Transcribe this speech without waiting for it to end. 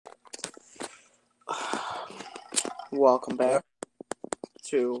Welcome back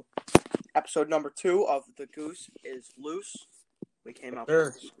to episode number 2 of The Goose is Loose. We came up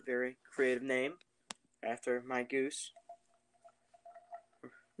with this very creative name after my goose.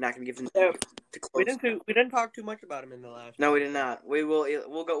 Not gonna give the name to close. We didn't talk too much about him in the last. No, we did not. We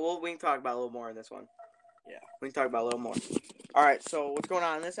can talk about a little more in this one. Yeah, we can talk about a little more. All right. So what's going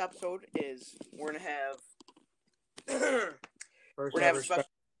on in this episode is we're gonna have a special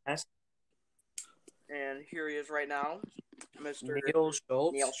guest, and here he is right now, Mr. Neil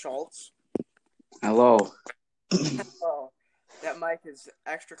Schultz. Hello. Oh, that mic is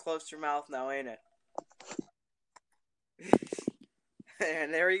extra close to your mouth now, ain't it?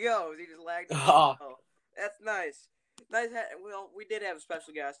 And there he goes. He just lagged. Oh, that's nice. Nice. Well, we did have a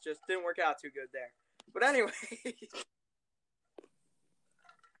special guest, just didn't work out too good there. But anyway,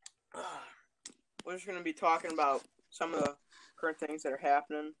 we're just going to be talking about some of the current things that are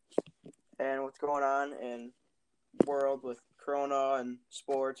happening and what's going on in the world with Corona and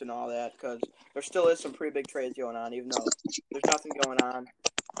sports and all that, because there still is some pretty big trades going on, even though there's nothing going on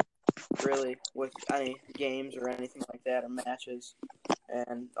really with any games or anything like that or matches.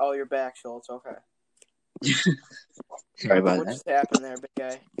 And you're back, Schultz. Okay. Sorry about what that. What just happened there, big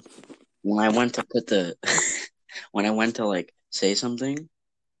guy? When I went to put the, when I went to like say something,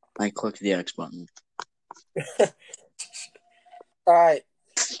 I clicked the X button. All right.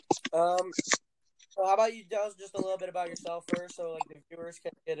 So how about you tell us just a little bit about yourself first, so like the viewers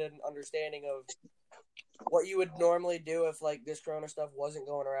can get an understanding of what you would normally do if like this Corona stuff wasn't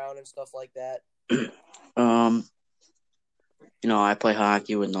going around and stuff like that. I play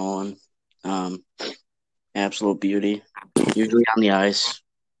hockey with Nolan. Absolute beauty. Usually on the ice,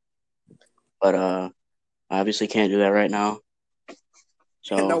 but I obviously can't do that right now.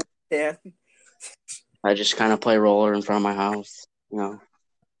 So No, man. I just kind of play roller in front of my house. My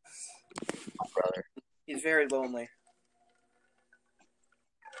brother. He's very lonely.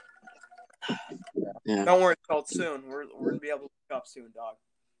 Yeah. Don't worry, Schultz. Soon we're gonna be able to pick up soon, dog.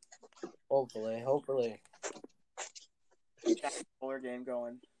 Hopefully. Check the roller game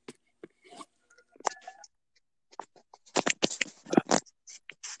going.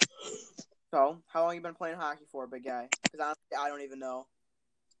 So, how long you been playing hockey for, big guy? Because honestly, I don't even know.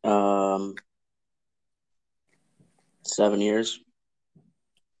 7 years.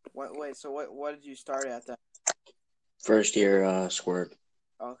 Wait, so what did you start at then? First year, squirt.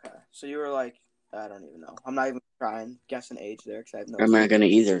 Okay, so you were like, I don't even know. I'm not even trying guess an age there because I have no. I'm not gonna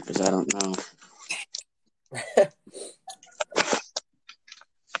either because I don't know.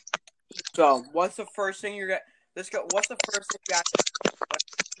 So, what's the first thing you're gonna? What's the first thing you got?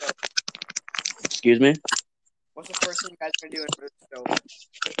 Excuse me? What's the first thing you guys are gonna do in the show?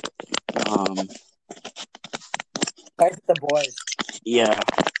 Back to the boys. Yeah,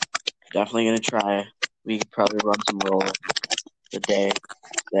 definitely gonna try. We could probably run some roll the day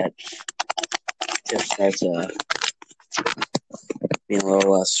that it starts being a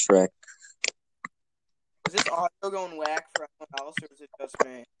little less strict. Is this audio going whack for anyone else, or is it just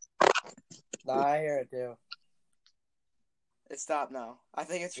me? Nah, I hear it too. It stopped now. I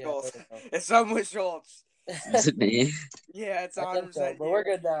think it's Schultz. Yeah, It's something with Schultz. Is it me? Yeah, it's 100%. So, but we're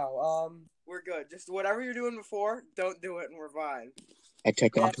good now. We're good. Just whatever you're doing before, don't do it, and we're fine. I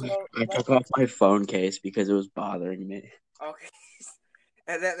took off my phone case because it was bothering me. Okay,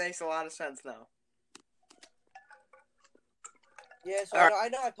 and that makes a lot of sense now. Yeah, so I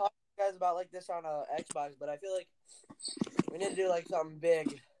know I've talked to you guys about like this on Xbox, but I feel like we need to do like something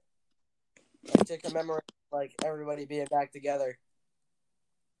big to commemorate like everybody being back together.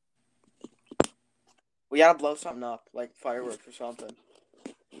 We gotta blow something up, like fireworks or something.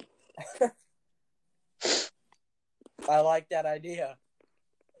 I like that idea.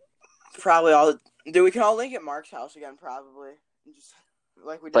 Probably Dude, we can all link at Mark's house again, probably. Just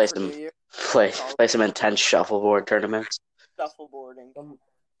like we did for New Year. Play some intense shuffleboard tournaments. Shuffleboarding.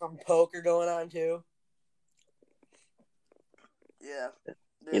 Some poker going on too. Yeah.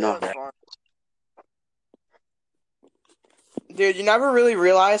 Dude, that was fun. Dude, you never really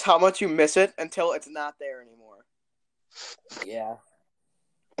realize how much you miss it until it's not there anymore. Yeah.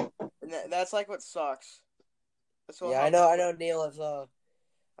 And that's like what sucks. I know Neil is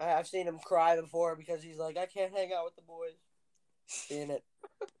I've seen him cry before because he's like, I can't hang out with the boys. Seeing it.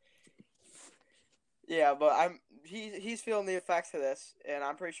 Yeah, but he's feeling the effects of this, and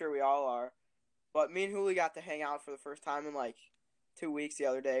I'm pretty sure we all are. But me and Hooli got to hang out for the first time in like 2 weeks the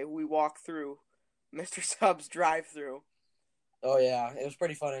other day. We walked through Mr. Sub's drive-thru. Oh yeah, it was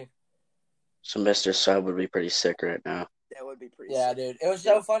pretty funny. So Mr. Sub would be pretty sick right now. That would be pretty sick. Dude. It was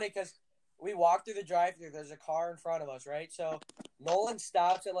so funny because we walked through the drive-thru. There's a car in front of us, right? So Nolan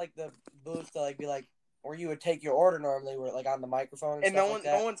stops at like the booth to like be like, where you would take your order normally, where like on the microphone and stuff like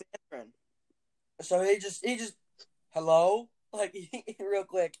that. No one's answering. So he just hello, like real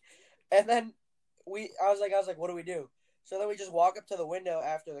quick, and then I was like, what do we do? So then we just walk up to the window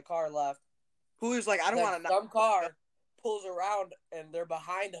after the car left. Who's like, I don't want to. Some car pulls around and they're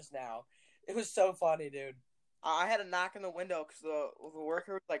behind us now. It was so funny, dude. I had a knock on the window because the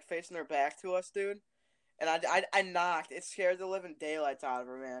worker was like facing their back to us, dude. And I knocked. It scared the living daylights out of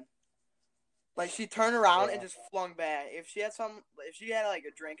her, man. Like she turned around and just flung back. If she had like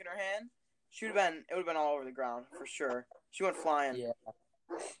a drink in her hand, it would have been all over the ground for sure. She went flying. Yeah,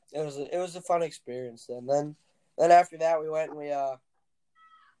 it was a fun experience. Then after that we went and we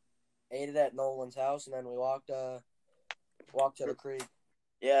ate it at Nolan's house, and then we walked to the creek.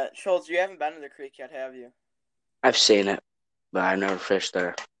 Yeah, Schultz, you haven't been to the creek yet, have you? I've seen it, but I've never fished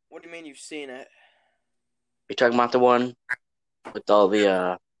there. What do you mean you've seen it? You talking about the one with all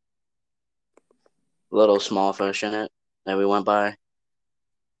the little small fish in it that we went by?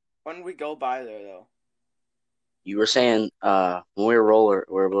 When did we go by there, though? You were saying when we were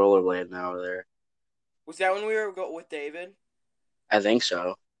rollerblading over there. Was that when we were with David? I think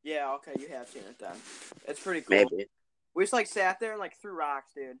so. Yeah, okay, you have seen it then. It's pretty cool. Maybe. We just like sat there and like threw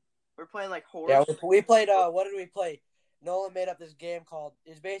rocks, dude. We were playing like horse. Yeah, we played. What did we play? Nolan made up this game called.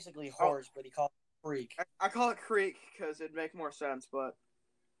 It's basically horse, but he called it Creek. I call it Creek because it'd make more sense, but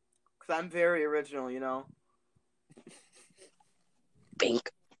because I'm very original, you know. Bink.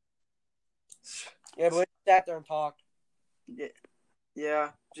 Yeah, but we sat there and talked. Yeah,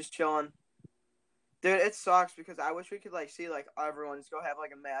 just chilling. Dude, it sucks because I wish we could like see like everyone just go have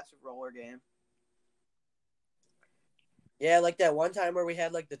like a massive roller game. Yeah, like that one time where we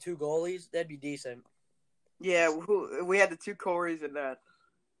had like the two goalies, that'd be decent. Yeah, we had the two Corys in that.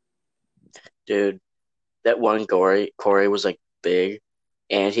 Dude, that one Corey was like big,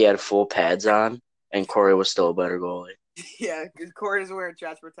 and he had full pads on, and Corey was still a better goalie. Yeah, because Corey doesn't wear a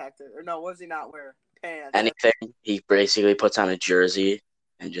chest protector. Or no, what does he not wear? Pants. Anything. He basically puts on a jersey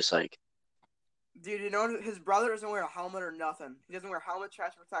and just like. Dude, you know his brother doesn't wear a helmet or nothing. He doesn't wear a helmet,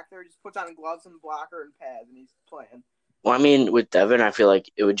 chest protector. He just puts on gloves and blocker and pads, and he's playing. Well, I mean, with Devin, I feel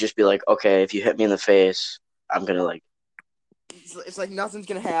like it would just be like, okay, if you hit me in the face, I'm gonna like. It's like nothing's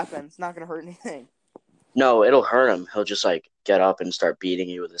gonna happen. It's not gonna hurt anything. No, it'll hurt him. He'll just like get up and start beating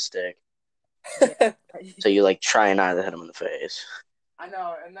you with a stick. So you like try not to hit him in the face. I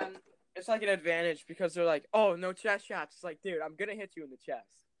know, and then it's like an advantage because they're like, "Oh, no chest shots." It's like, dude, I'm gonna hit you in the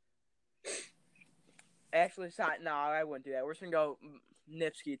chest. Actually, it's not. No, I wouldn't do that. We're just gonna go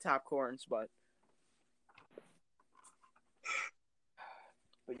Nipsky top corns, but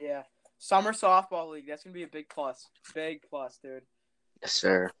yeah, summer softball league. That's gonna be a big plus. Big plus, dude. Yes,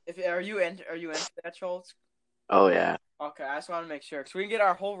 sir. Are you into that, Schultz? Oh yeah. Okay, I just want to make sure because we can get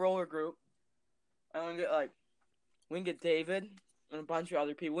our whole roller group, and we can get David and a bunch of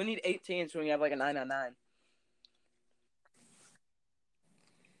other people. We need 18, so we can have like a 9-on-9.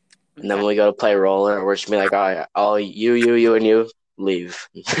 And then when we go to play roller, we're just gonna be like, all right, all you, and you leave.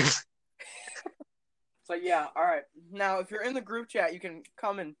 So yeah, all right. Now, if you're in the group chat, you can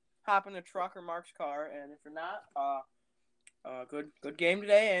come and hop in the truck or Mark's car, and if you're not, good game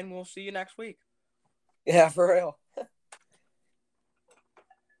today, and we'll see you next week. Yeah, for real.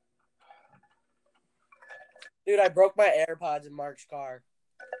 Dude, I broke my AirPods in Mark's car.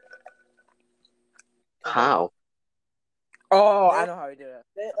 How? Oh, I know how he did it.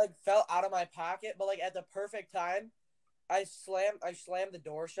 It like fell out of my pocket, but like at the perfect time, I slammed the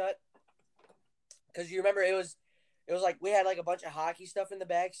door shut. Cause you remember it was like we had like a bunch of hockey stuff in the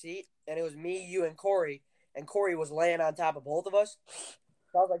back seat, and it was me, you, and Corey was laying on top of both of us.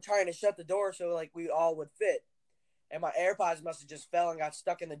 So I was like trying to shut the door so like we all would fit, and my AirPods must have just fell and got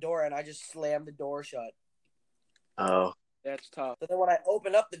stuck in the door, and I just slammed the door shut. Oh, that's tough. So then when I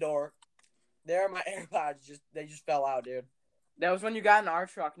opened up the door, there my AirPods they just fell out, dude. That was when you got in our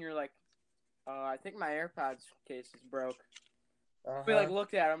truck and you're like, I think my AirPods case is broke. Uh-huh. We like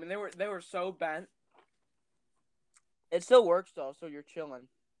looked at them and they were so bent. It still works though, so you're chilling.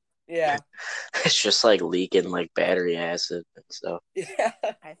 Yeah. It's just like leaking like battery acid and stuff. Yeah.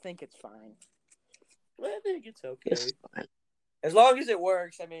 I think it's fine. I think it's okay. It's fine. As long as it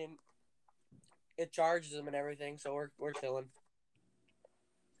works, I mean, it charges them and everything, so we're chilling.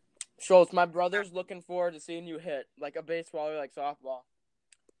 Schultz, my brother's looking forward to seeing you hit like a baseball or like softball.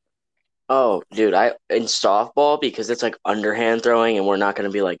 Oh, dude, in softball, because it's like underhand throwing and we're not going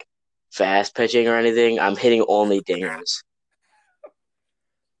to be like fast pitching or anything, I'm hitting only dingers.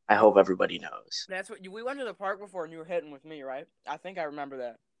 I hope everybody knows. That's what we went to the park before and you were hitting with me, right? I think I remember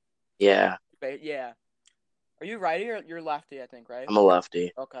that. Yeah. Yeah. Are you righty or you're lefty, I think, right? I'm a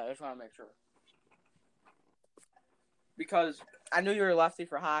lefty. Okay, I just want to make sure. because I knew you were a lefty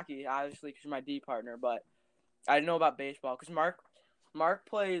for hockey, obviously, because you're my D partner, but I didn't know about baseball because Mark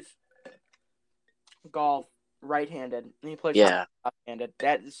plays golf right-handed, and he plays hockey Yeah. left-handed.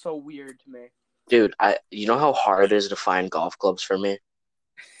 That is so weird to me. Dude, you know how hard it is to find golf clubs for me?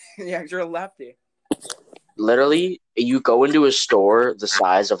 Yeah, 'cause you're a lefty. Literally, you go into a store the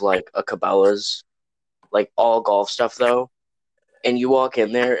size of like a Cabela's, like all golf stuff though, and you walk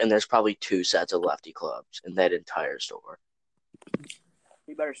in there and there's probably 2 sets of lefty clubs in that entire store.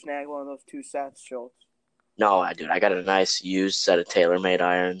 You better snag one of those 2 sets, Schultz. No, dude, I got a nice used set of TaylorMade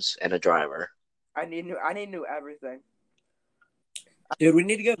irons and a driver. I need new everything. Dude, we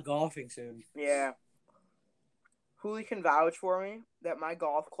need to go golfing soon. Yeah. Hooli can vouch for me that my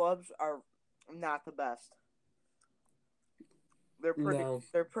golf clubs are not the best. They're pretty. No.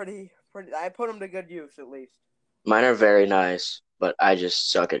 They're pretty. I put them to good use at least. Mine are very nice, but I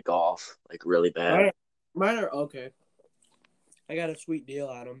just suck at golf, like really bad. Mine are okay. I got a sweet deal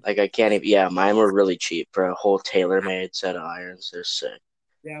on them. Like I can't even. Yeah, mine were really cheap for a whole TaylorMade set of irons. They're sick.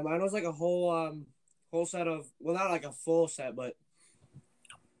 Yeah, mine was like a whole set of, well, not like a full set, but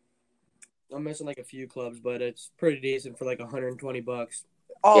I'm missing like a few clubs, but it's pretty decent for like $120.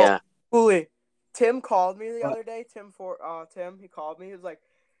 Oh, Yeah. Hooli. Tim called me the What? other day. Tim, he called me. He was like,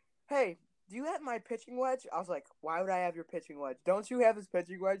 "Hey, do you have my pitching wedge?" I was like, "Why would I have your pitching wedge? Don't you have his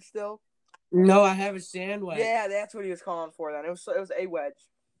pitching wedge still?" No, I have a sand wedge. Yeah, that's what he was calling for. Then it was a wedge.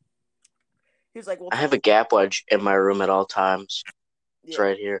 He was like, "Well, I have a gap wedge in my room at all times. It's yeah,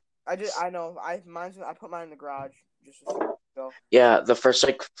 right here. I know. I put mine in the garage just a few weeks ago. Yeah, the first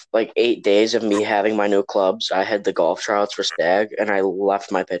like 8 days of me having my new clubs, I had the golf tryouts for Stag, and I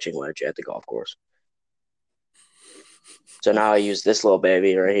left my pitching wedge at the golf course. So now I use this little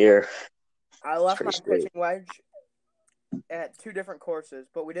baby right here. I left pretty my sweet. pitching wedge at 2 different courses,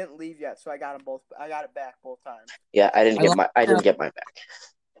 but we didn't leave yet, so I got them both. I got it back both times. Yeah, I didn't get my back.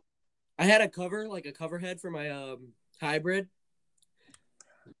 I had a cover head for my hybrid.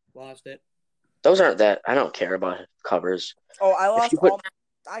 Lost it. Those aren't that. I don't care about covers. Oh, I lost you put- all.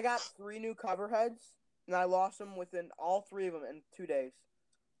 I got 3 new cover heads, and I lost them within all 3 of them in 2 days.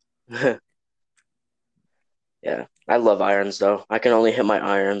 Yeah, I love irons though. I can only hit my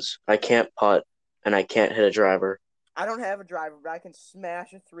irons. I can't putt, and I can't hit a driver. I don't have a driver, but I can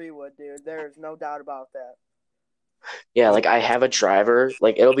smash a 3-wood, dude. There's no doubt about that. Yeah, like I have a driver.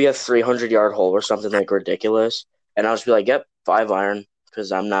 Like it'll be a 300-yard hole or something like ridiculous, and I'll just be like, "Yep, 5 iron,"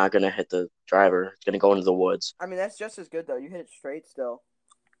 because I'm not gonna hit the driver. It's gonna go into the woods. I mean, that's just as good though. You hit it straight still.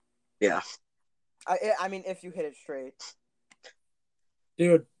 Yeah. I mean, if you hit it straight.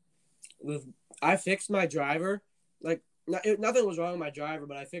 Dude, I fixed my driver. Like, nothing was wrong with my driver,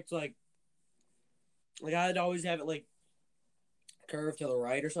 but I fixed, like I'd always have it, like, curved to the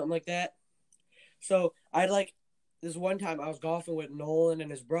right or something like that. So, this one time I was golfing with Nolan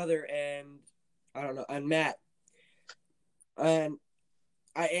and his brother and, I don't know, and Matt. And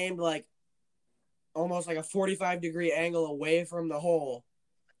I aimed, like, almost like a 45-degree angle away from the hole.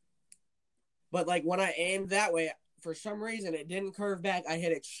 But, like, when I aimed that way, for some reason, it didn't curve back. I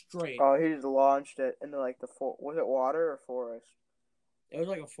hit it straight. Oh, he just launched it into like was it water or forest? It was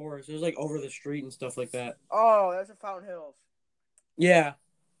like a forest. It was like over the street and stuff like that. Oh, that's a Fountain Hills. Yeah.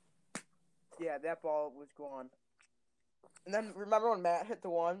 Yeah, that ball was gone. And then remember when Matt hit the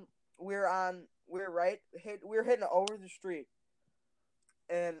one? We were hitting it over the street,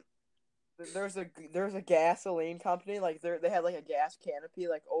 and there's a gasoline company like they had like a gas canopy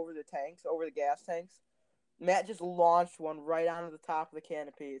like over the gas tanks. Matt just launched one right onto the top of the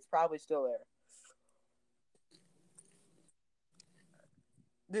canopy. It's probably still there.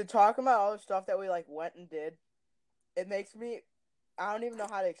 Dude, talking about all the stuff that we like went and did, it makes me. I don't even know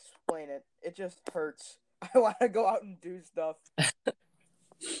how to explain it. It just hurts. I want to go out and do stuff.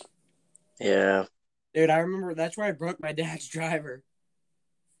 Yeah. Dude, I remember that's where I broke my dad's driver.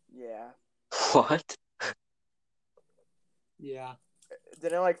 Yeah. What? Yeah.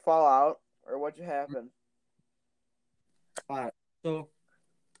 Did it like fall out or what'd you happen? Alright, so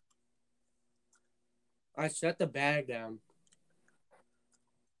I set the bag down,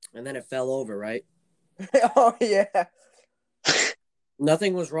 and then it fell over, right? Oh, yeah.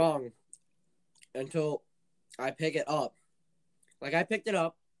 Nothing was wrong until I pick it up. Like, I picked it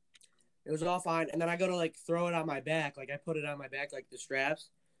up. It was all fine. And then I go to, like, throw it on my back. Like, I put it on my back, like, the straps.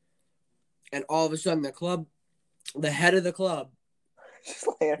 And all of a sudden, the head of the club, Just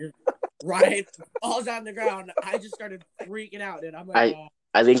laying. right, falls on the ground. I just started freaking out, and I'm like,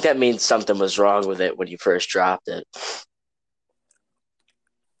 I think that means something was wrong with it when you first dropped it.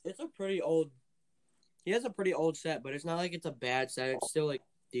 It's a pretty old. He has a pretty old set, but it's not like it's a bad set. It's still like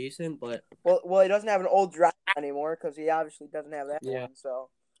decent, but Well, he doesn't have an old drive anymore because he obviously doesn't have that Yeah. one. So,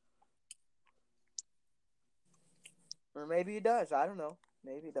 or maybe he does. I don't know.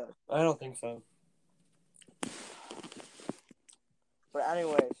 Maybe he does. I don't think so. But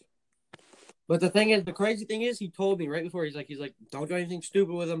anyways, But the crazy thing is, he told me right before he's like, don't do anything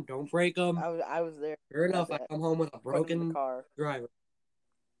stupid with him, don't break him. I was there. Sure enough, I that. come home with a Put him in broken the car. driver.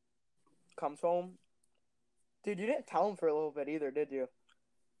 Comes home. Dude, you didn't tell him for a little bit either, did you?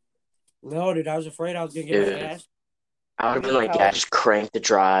 No, dude, I was afraid I was gonna get my gas. I would have been like, yeah, just crank the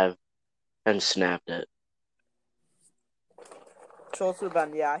drive and snapped it. Schultz would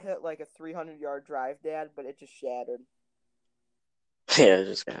have been, yeah, I hit like a 300-yard drive, Dad, but it just shattered. Yeah, it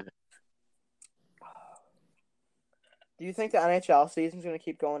just got it. Do you think the NHL season's going to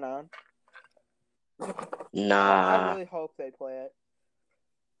keep going on? Nah. I really hope they play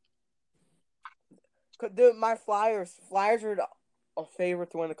it. Dude, my Flyers are a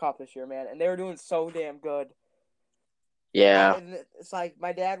favorite to win the Cup this year, man, and they were doing so damn good. Yeah. And it's like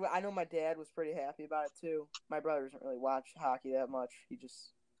I know my dad was pretty happy about it too. My brother doesn't really watch hockey that much. He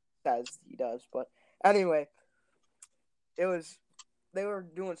just says he does. But anyway, they were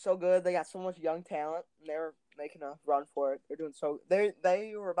doing so good. They got so much young talent, and they were making a run for it. They're doing so.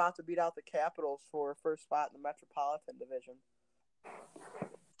 They were about to beat out the Capitals for first spot in the Metropolitan Division.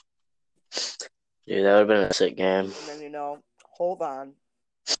 Dude, that would have been a sick game. And then hold on.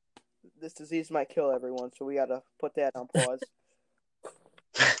 This disease might kill everyone, so we gotta put that on pause.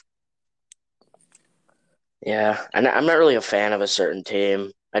 Yeah, I'm not really a fan of a certain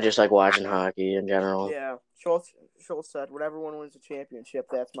team. I just like watching hockey in general. Yeah, Schultz said, "Whatever one wins the championship,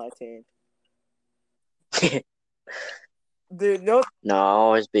 that's my team." Dude, no, I'll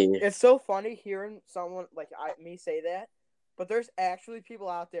always be. It's so funny hearing someone like me say that, but there's actually people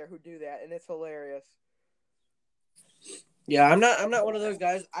out there who do that, and it's hilarious. Yeah, I'm not one of those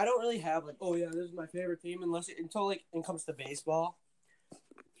guys. I don't really have like, oh yeah, this is my favorite team until like it comes to baseball.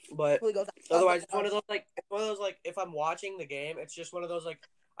 But otherwise, it's one of those like if I'm watching the game, it's just one of those like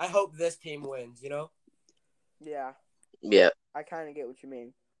I hope this team wins, you know? Yeah. Yeah. I kind of get what you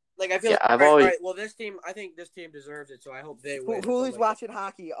mean. Like I feel like well, I think this team deserves it, so I hope they win. Who's watching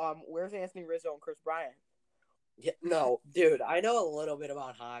hockey? Where's Anthony Rizzo and Chris Bryant? Yeah, no, dude, I know a little bit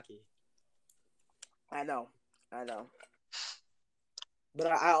about hockey. I know. But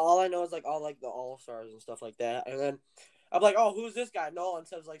all I know is like all like the All-Stars and stuff like that, and then I'm like, oh, who's this guy? Nolan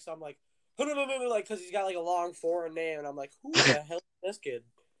says like some like because he's got like a long foreign name, and I'm like, who the hell is this kid?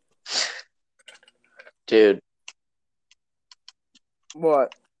 Dude.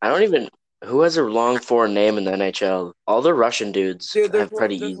 What? I don't even. Who has a long foreign name in the NHL? All the Russian dudes have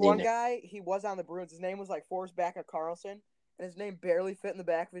pretty easy. There's one guy. He was on the Bruins. His name was like Forsback Carlson, and his name barely fit in the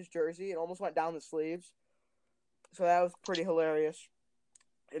back of his jersey. It almost went down the sleeves. So that was pretty hilarious.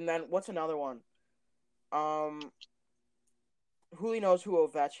 And then what's another one? Who knows who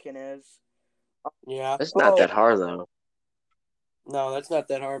Ovechkin is? Yeah, that's not that hard though. No, that's not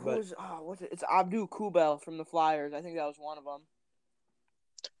that hard. But what's it? It's Abdul Kubel from the Flyers. I think that was one of them.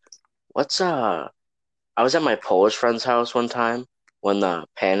 I was at my Polish friend's house one time when the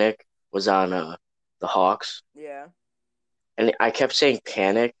Panic was on the Hawks. Yeah. And I kept saying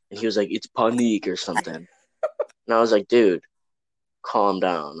Panic, and he was like, "It's Panik or something." And I was like, "Dude, calm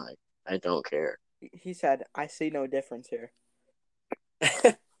down. Like, I don't care." He said, "I see no difference here."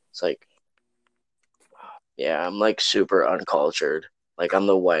 It's like, yeah, I'm like super uncultured. Like, I'm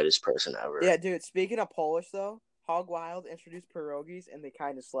the whitest person ever. Yeah, dude. Speaking of Polish, though, Hog Wild introduced pierogies, and they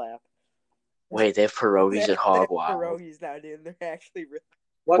kind of slap. Wait, they have pierogies at Hog Wild. Pierogies now, dude. They're actually really.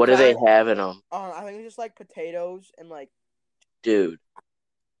 What do they have in them? I think it's just like potatoes and like. Dude.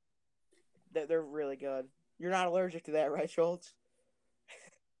 They're really good. You're not allergic to that, right, Schultz?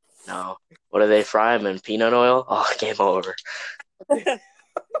 No. What do they fry them in? Peanut oil? Oh, game over.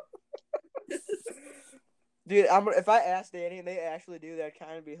 Dude, if I ask Danny and they actually do that,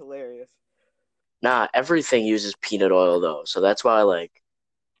 kind of be hilarious. Nah, everything uses peanut oil though, so that's why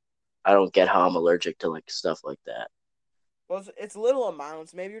I don't get how I'm allergic to like stuff like that. Well, it's little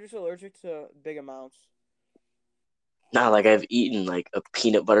amounts. Maybe you're just allergic to big amounts. Nah, like I've eaten like a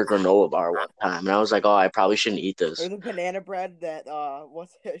peanut butter granola bar one time, and I was like, "Oh, I probably shouldn't eat this." Or the banana bread that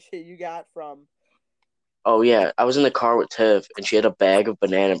what's that shit you got from? Oh yeah, I was in the car with Tiff, and she had a bag of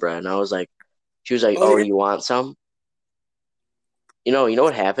banana bread, and she was like, "Oh, you want some?" You know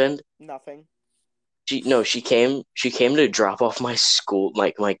what happened? Nothing. She came to drop off my school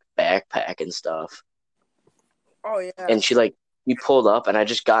my backpack and stuff. Oh yeah. And she pulled up, and I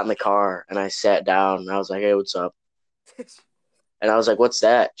just got in the car, and I sat down, and I was like, "Hey, what's up?" And I was like, "What's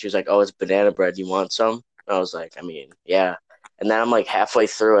that?" She was like, "Oh, it's banana bread. You want some?" And I was like, "I mean, yeah." And then I'm like halfway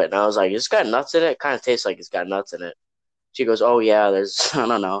through it, and I was like, "It's got nuts in it. It kind of tastes like it's got nuts in it." She goes, "Oh yeah, there's I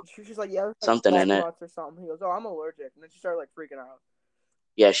don't know She's like, yeah, there's like something in it." walnuts or something. He goes, oh, I'm allergic, and then she started like freaking out.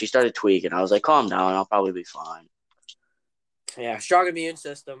 Yeah, she started tweaking. I was like, "Calm down. I'll probably be fine." Yeah, strong immune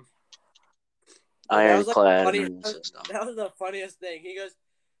system. But that was like Ironclad funny. immune system. That was the funniest thing. He goes,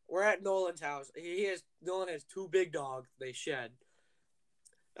 "We're at Nolan's house. Nolan has 2 big dogs. They shed."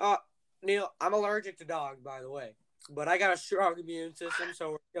 Neil, I'm allergic to dogs, by the way, but I got a strong immune system,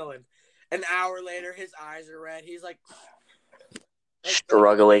 so we're chilling. An hour later, his eyes are red. He's like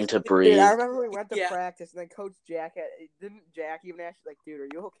Struggling to Dude, breathe. I remember we went to Yeah. practice, and then Coach Jack didn't Jack even ask, like, dude, are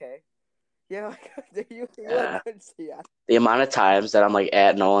you okay? Yeah, like, you Yeah. couldn't see us. The amount of times that I'm like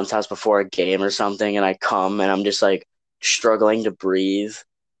at Nolan's house before a game or something, and I come and I'm just like struggling to breathe.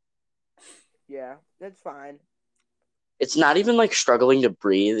 Yeah, that's fine. It's not even like struggling to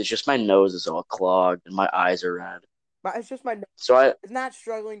breathe. It's just my nose is all clogged and my eyes are red. But it's just my. So It's not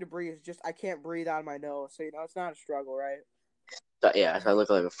struggling to breathe. It's just I can't breathe out of my nose. So it's not a struggle, right? yeah, so I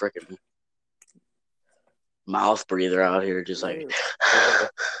look like a freaking mouth breather out here, just like.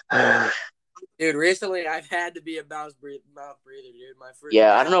 Dude, recently I've had to be a mouth breather, dude.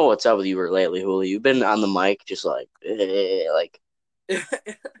 Yeah, I don't know what's up with you lately, Julio. You've been on the mic just like.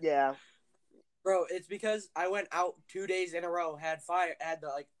 Yeah. Bro, it's because I went out 2 days in a row, had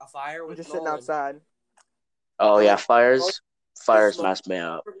a fire with Just Nolan. sitting outside. Oh yeah, fires messed me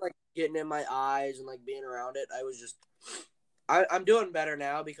up. From, like, getting in my eyes and like being around it, I was just. I'm doing better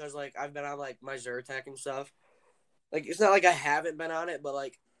now because like I've been on like my Zyrtec and stuff. Like it's not like I haven't been on it, but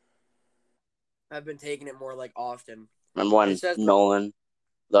like I've been taking it more like often. Remember when Nolan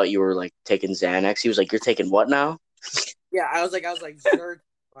thought you were like taking Xanax? He was like, "You're taking what now?" Yeah, I was like Zyrtec,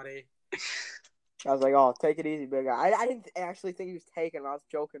 buddy. I was like, oh, take it easy, big guy. I didn't actually think he was taking him. I was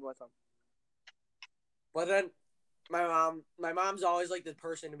joking with him. But then my mom's always like the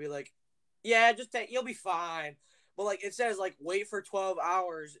person to be like, yeah, just take, you'll be fine. But like it says like wait for 12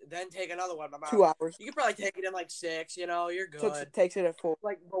 hours, then take another one. My mom, 2 hours. You could probably take it in like 6. You know, you're good. So it takes it at 4.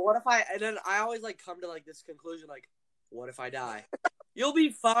 Like, but what if and then I always like come to like this conclusion like, what if I die? You'll be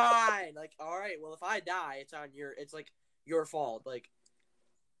fine. Like, all right, well if I die, it's like your fault. Like,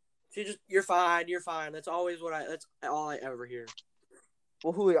 you're fine. You're fine. That's all I ever hear.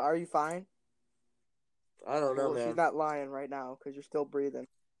 Well, Julio, are you fine? I don't know, well, man. She's not lying right now because you're still breathing.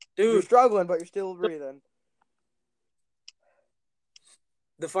 Dude, you're struggling, but you're still breathing.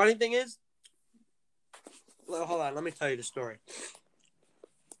 The funny thing is, well, hold on, let me tell you the story.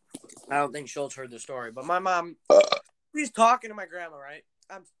 I don't think Schultz heard the story, but my mom, she's talking to my grandma, right?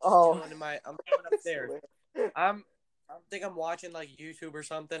 I'm chilling I'm going upstairs. I think I'm watching like YouTube or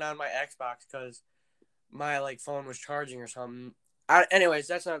something on my Xbox because my like phone was charging or something. Anyways,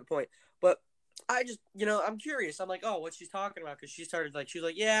 that's not the point. But I just, I'm curious. I'm like, oh, what's she talking about? Because she was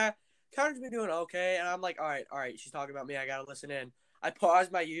like, yeah, Connor's been doing okay. And I'm like, all right. She's talking about me. I got to listen in. I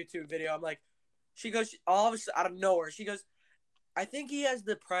paused my YouTube video. I'm like, she goes, all of a sudden, out of nowhere, she goes, I think he has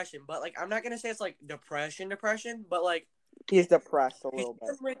depression. But, like, I'm not going to say it's, like, depression, but, like. He's depressed a little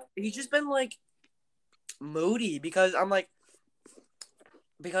bit. He's just been, like, moody because I'm like.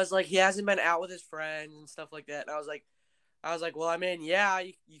 Because, like, he hasn't been out with his friends and stuff like that. And I was like, well, I mean, yeah,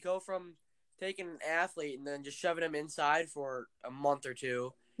 you go from taking an athlete and then just shoving him inside for a month or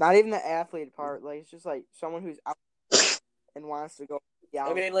two. Not even the athlete part. Like, it's just, like, someone who's out and wants to go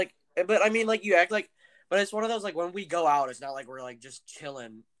out. I mean, like, you act like, but it's one of those, like, when we go out, it's not like we're, like, just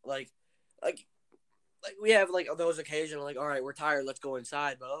chilling. Like we have, like, those occasional, like, all right, we're tired, let's go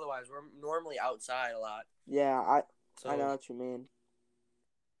inside. But otherwise, we're normally outside a lot. Yeah, I know what you mean.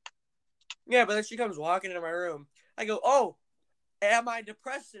 Yeah, but then she comes walking into my room. I go, oh, am I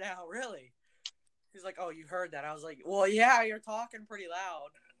depressed now? Really? She's like, oh, you heard that. I was like, well, yeah, you're talking pretty loud.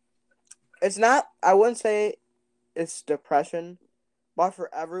 It's not, I wouldn't say it's depression, but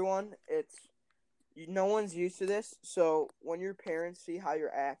for everyone, no one's used to this. So when your parents see how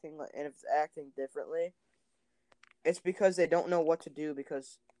you're acting, and if it's acting differently, it's because they don't know what to do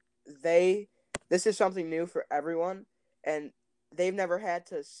because this is something new for everyone, and they've never had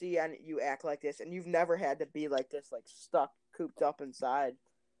to see you act like this, and you've never had to be like this, like stuck, cooped up inside.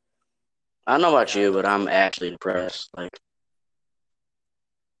 I don't know about you, but I'm actually depressed. Like,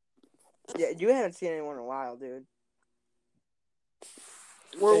 yeah, you haven't seen anyone in a while, dude.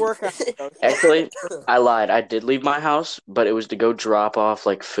 We're working on it. Actually, I lied. I did leave my house, but it was to go drop off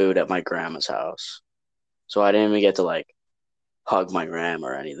like food at my grandma's house. So I didn't even get to like hug my grandma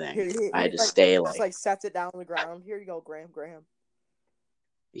or anything. I had to stay just like sets it down on the ground. Here you go, Graham.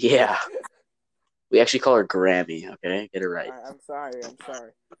 Yeah. We actually call her Grammy, okay? Get it right. I'm sorry.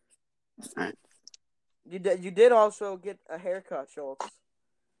 All right. You did also get a haircut, Schultz.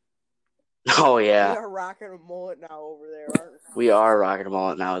 Oh We yeah, are rocking a mullet now over there, aren't we are rocking them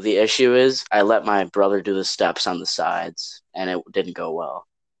all now. The issue is I let my brother do the steps on the sides, and it didn't go well.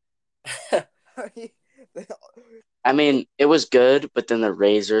 we? I mean, it was good, but then the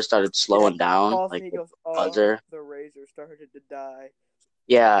razor started slowing down, Calls like me, he the goes, "Oh, buzzer. the razor started to die."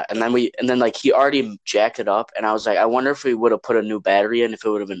 Yeah, and then like he already jacked it up, and I was like, I wonder if we would have put a new battery in, if it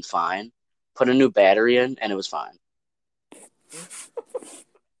would have been fine. Put a new battery in, and it was fine.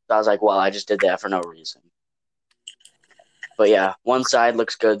 So I was like, well, I just did that for no reason. But yeah, one side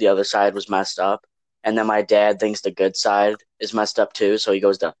looks good, the other side was messed up, and then my dad thinks the good side is messed up too, so he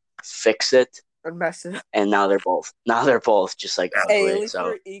goes to fix it, And messed it up. and now they're both just like Hey, at ugly. least So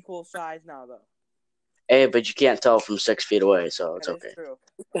you're equal size now, though. hey, but you can't tell from 6 feet away, so it's That okay. is true.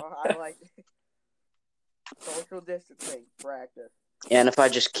 I like social distancing practice. And if I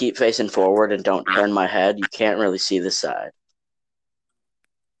just keep facing forward and don't turn my head, you can't really see the side.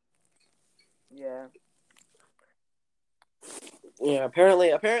 Yeah. Yeah,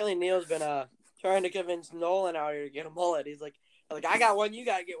 apparently Neil's been trying to convince Nolan out here to get a mullet. He's like I got one, you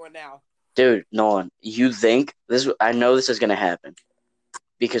gotta get one now. Dude, Nolan, you think this? I know this is gonna happen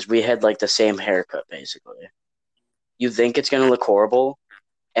because we had like the same haircut basically. You think it's gonna look horrible,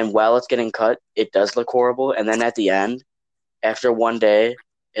 and while it's getting cut, it does look horrible, and then at the end, after one day,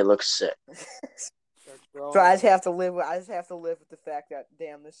 it looks sick. So I just have to live with the fact that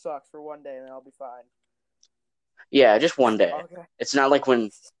damn, this sucks for one day and then I'll be fine. Yeah, just one day. Okay. It's not like when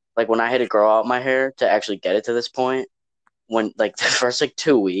I had to grow out my hair to actually get it to this point. When like the first like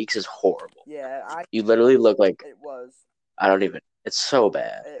 2 weeks is horrible. Yeah, You literally look like it was. I don't even. It's so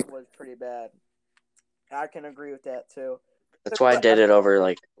bad. It was pretty bad. I can agree with that too. That's why I did it over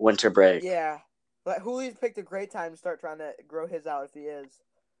like winter break. Yeah, but Julio's picked a great time to start trying to grow his out if he is.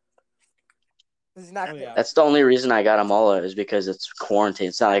 He's not. Oh, yeah. That's the only reason I got a mullet is because it's quarantine.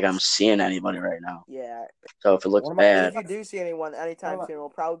 It's not like I'm seeing anybody right now. Yeah. So if it looks bad, if you do see anyone anytime soon, it'll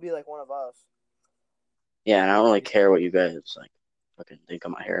probably be like one of us. yeah, and I don't really care what you guys like fucking think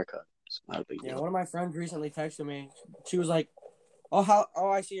of my haircut. It's not a big deal. One of my friends recently texted me. She was like,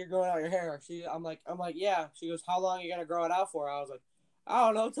 "Oh, I see you're growing out your hair." I'm like, yeah. She goes, "How long are you gonna grow it out for?" I was like, "I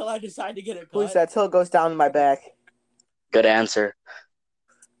don't know till I decide to get it cut." Who said till it goes down to my back? Good answer.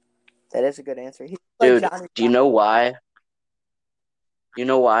 That is a good answer. Dude, do you know why? You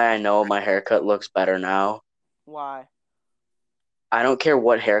know why I know my haircut looks better now? Why? I don't care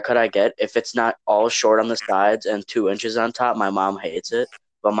what haircut I get. If it's not all short on the sides and 2 inches on top, my mom hates it.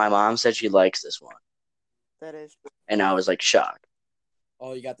 But my mom said she likes this one. That is. And I was like shocked.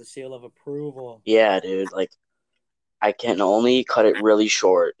 Oh, you got the seal of approval. Yeah, dude. Like, I can only cut it really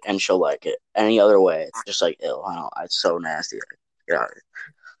short and she'll like it. Any other way, it's just like ill. I don't. It's so nasty. Yeah.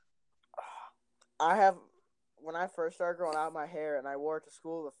 When I first started growing out my hair and I wore it to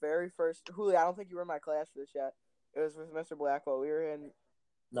school, the very first Julio, I don't think you were in my class for this yet. It was with Mr. Blackwell. We were in.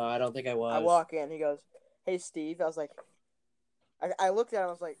 No, I don't think I was. I walk in. He goes, "Hey, Steve." I was like, I looked at him.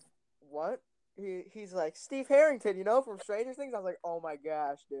 I was like, "What?" He's like, "Steve Harrington, from Stranger Things." I was like, "Oh my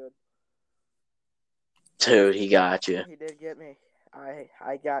gosh, dude." Dude, he got you. He did get me.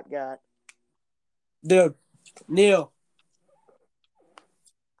 I got. Dude, Neil.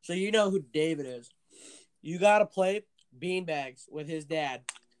 So you know who David is. You gotta play beanbags with his dad.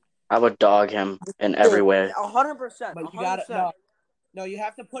 I would dog him in every way. 100%. But you gotta no, you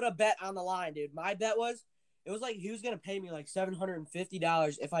have to put a bet on the line, dude. My bet was like he was gonna pay me like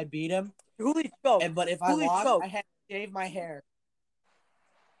 $750 if I beat him. But if I lost, I had to shave my hair.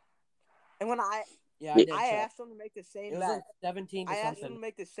 And when I asked him to make the same bet. Like 17 to I something. asked him to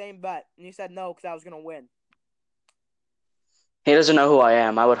make the same bet, and he said no because I was gonna win. He doesn't know who I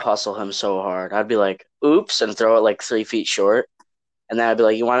am. I would hustle him so hard. I'd be like, oops, and throw it like 3 feet short. And then I'd be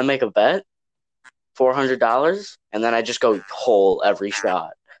like, you want to make a bet? $400? And then I just go whole every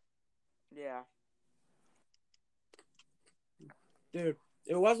shot. Yeah. Dude,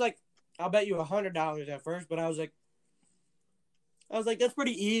 it was like, I'll bet you $100 at first, but I was like, that's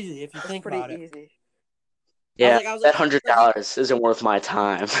pretty easy if you think about it. Easy. Yeah, that $100 isn't worth my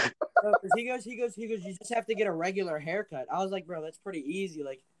time. Bro, he goes, you just have to get a regular haircut. I was like, bro, that's pretty easy.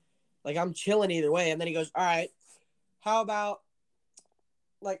 Like I'm chilling either way. And then he goes, all right, how about,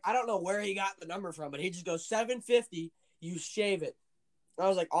 like, I don't know where he got the number from, but he just goes, $750, you shave it. I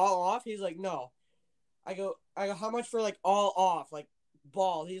was like, all off? He's like, no. I go, how much for, like, all off, like,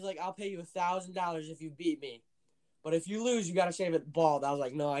 bald? He's like, I'll pay you $1,000 if you beat me. But if you lose, you got to shave it bald. I was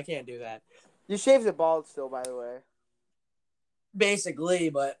like, no, I can't do that. You shaved it bald still, by the way. Basically,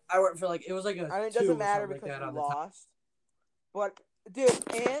 but I went for, like, it was like a it doesn't matter because you lost. But Dude,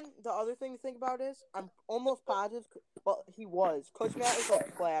 and the other thing to think about is I'm almost positive. Well, he was. Coach Matt was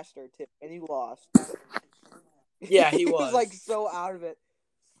like plastered too, and he lost. Yeah, he was like was. so out of it.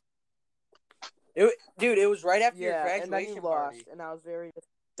 Dude, it was right after your Yeah, and then he graduation lost, party. and I was very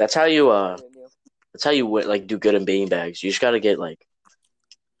That's how you disappointed in you. that's how you like do good in beanbags. You just gotta get like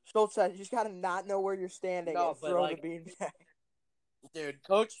Schultz said, "You just gotta not know where you're standing No, and but throw like, the beanbag." dude,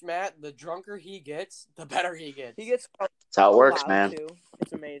 Coach Matt, the drunker he gets, the better he gets. He gets that's how it so works, loud man. too.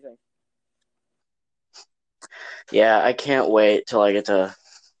 It's amazing. Yeah, I can't wait till I get to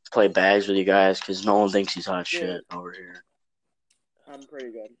play bags with you guys because no one thinks he's hot shit Dude. over here. I'm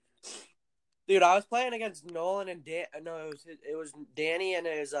pretty good. Dude, I was playing against Nolan and Dan. No, it was Danny and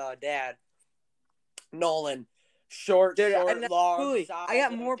his dad. Nolan, short, Dude, long. Cooley, size, I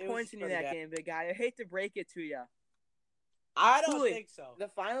got like, more it was points than you in pretty that bad. game, big guy. I hate to break it to you. I don't Cooley, think so. The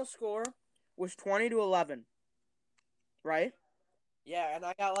final score was 20-11, right? Yeah, and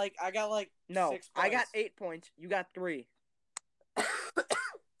I got like No, 6 points. I got 8 points. You got 3.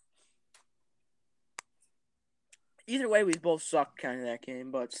 Either way, we both sucked kind of that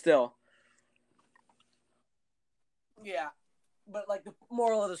game, but still. Yeah, but like the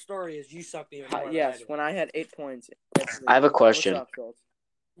moral of the story is you sucked even more. Yes, than I did. when I had 8 points. I have a question. What's up, Schultz?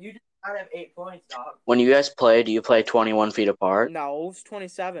 You did not have 8 points, dog. When you guys play, do you play 21 feet apart? No, it was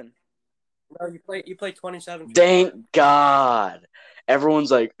 27. No, you play 27 feet Thank apart. God.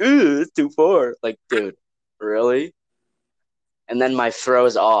 Everyone's like, ooh, it's too far. Like, dude, really? And then my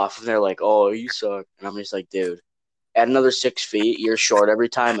throw's off, and they're like, oh, you suck. And I'm just like, dude, add another 6 feet. You're short every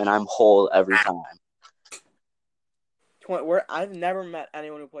time, and I'm whole every time. I've never met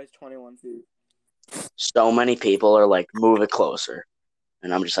anyone who plays 21 feet. So many people are like, move it closer.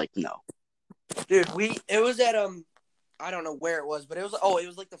 And I'm just like, no. Dude, it was at I don't know where it was, but it was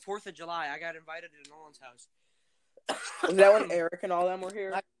like the 4th of July. I got invited to Nolan's house. Was that when Eric and all them were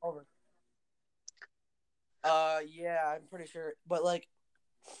here? Over. Yeah, I'm pretty sure. But like,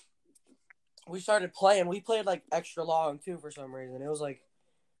 we started playing. We played like extra long too for some reason. It was like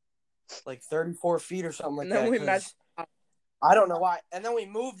 34 feet or something like And then that. we met. I don't know why. And then we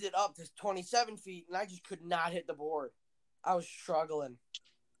moved it up to 27 feet, and I just could not hit the board. I was struggling.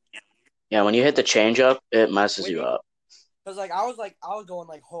 Yeah, when you hit the change up, it messes you up. Cause I was going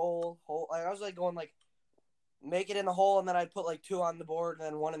like hole. Like I was like going like make it in the hole, and then I'd put like 2 on the board and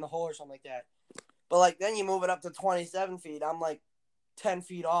then 1 in the hole or something like that. But like then you move it up to 27 feet. I'm like 10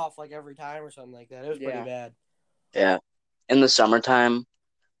 feet off like every time or something like that. It was pretty bad. Yeah. In the summertime,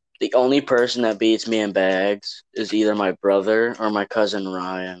 the only person that beats me in bags is either my brother or my cousin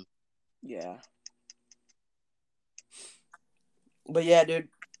Ryan. Yeah. But yeah, dude,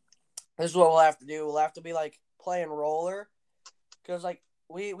 this is what we'll have to do. We'll have to be like playing roller, cause like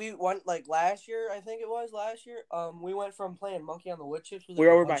we went like last year. I think it was last year. We went from playing monkey on the wood chips with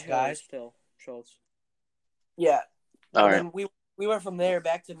We're over by guys still, Schultz. Yeah. All and right. then we went from there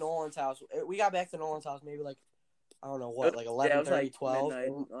back to Nolan's house. We got back to Nolan's house maybe like I don't know what, like 11:30, 12.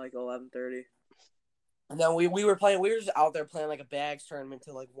 Midnight, like 11:30. And then we were playing. We were just out there playing like a bags tournament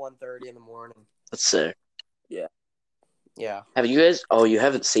till like 1:30 in the morning. That's sick. Yeah. Yeah. Have you guys? Oh, you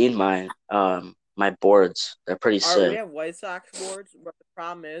haven't seen my boards. They're pretty sick. We have White Sox boards, but the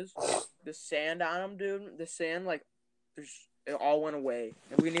problem is the sand on them, dude. The sand, like, it all went away,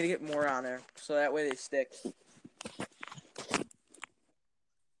 and we need to get more on there so that way they stick.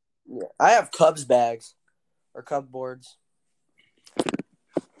 Yeah. I have Cubs bags or Cub boards.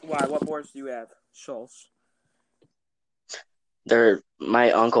 Why? What boards do you have, Schultz?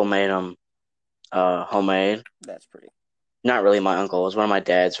 My uncle made them, homemade. That's pretty. Not really my uncle. It was one of my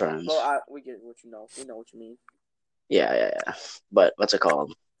dad's friends. Well, we get what you know. We know what you mean. Yeah. But what's it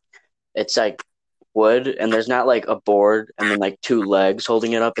called? It's like wood, and there's not like a board and then like 2 legs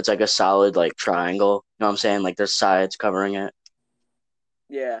holding it up. It's like a solid like triangle. You know what I'm saying? Like there's sides covering it.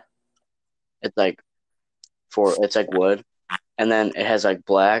 Yeah. It's like wood, and then it has like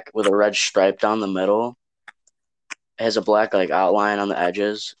black with a red stripe down the middle. It has a black like outline on the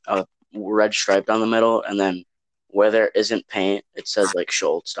edges, a red stripe down the middle, and then where there isn't paint, it says like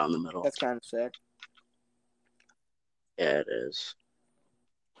Schultz down the middle. That's kind of sick. Yeah, it is.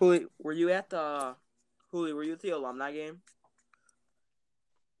 Were you at the alumni game?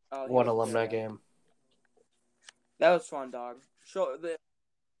 What alumni game? That was fun, dog.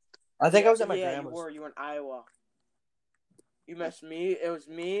 I think I was at my grandma's. You were in Iowa. You missed me. It was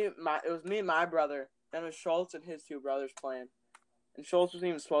me and my brother. Then it was Schultz and his 2 brothers playing. And Schultz wasn't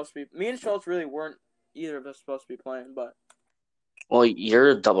even supposed to be. Me and Schultz really weren't either of us supposed to be playing, but. Well,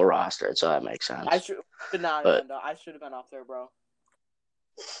 you're double rostered, so that makes sense. I should not have been. I should have been off there, bro.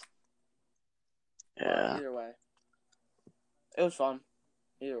 Yeah. Either way. It was fun.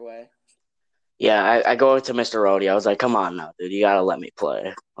 Either way. Yeah, I go to Mr. Rhodey. I was like, come on now, dude. You got to let me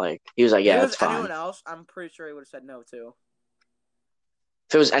play. Like, he was like, If it yeah, was it's fine. anyone else, I'm pretty sure he would have said no too.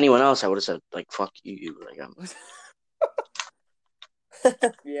 If it was anyone else, I would have said, like, fuck you. Like,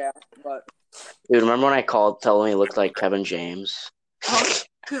 Yeah, but dude, remember when I called telling him he looked like Kevin James?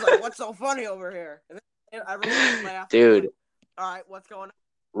 he was like, "What's so funny over here?" And then everyone laughed. Dude. Like, all right, what's going on?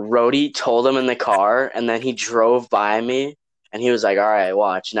 Rhodey told him in the car, and then he drove by me, and he was like, all right,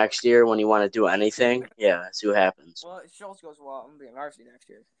 watch. Next year, when you want to do anything, yeah, see what happens. Well, Schultz goes, well, I'm being varsity next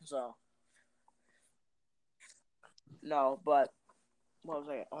year. So, no, but what was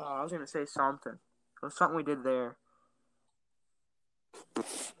I? Oh, I was going to say something. It was something we did there.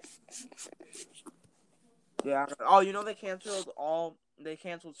 Yeah. Oh, you know they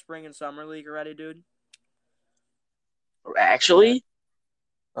canceled spring and summer league already, dude? Actually?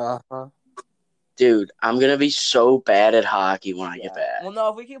 Uh-huh. Dude, I'm going to be so bad at hockey when I get back. Well, no,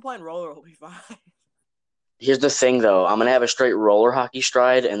 if we keep playing roller, we'll be fine. Here's the thing, though. I'm going to have a straight roller hockey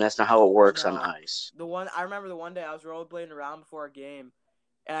stride, and that's not how it works on ice. I remember the one day I was rollerblading around before a game,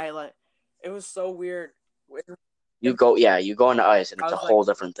 and it was so weird. You go on the ice, and it's a whole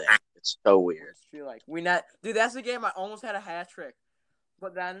different thing. It's so weird. Dude, that's the game I almost had a hat trick,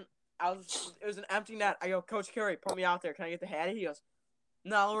 but then it was an empty net. I go, Coach Curry, put me out there. Can I get the hattie? He goes,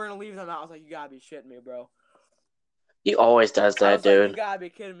 no, we're gonna leave them out. I was like, you gotta be shitting me, bro. He always does that, dude. Like, you gotta be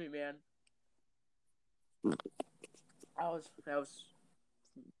kidding me, man. That was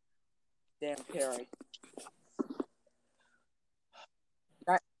damn Curry.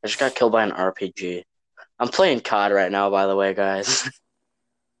 I just got killed by an RPG. I'm playing COD right now, by the way, guys.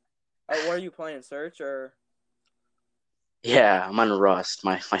 What are you playing, Search or? Yeah, I'm on Rust,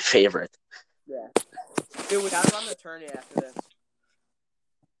 my favorite. Yeah. Dude, we gotta run the tourney after this.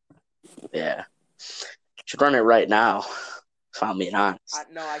 Yeah. Should run it right now, if I'm being honest.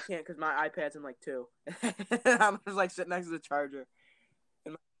 No, I can't because my iPad's in like 2. I'm just like sitting next to the charger.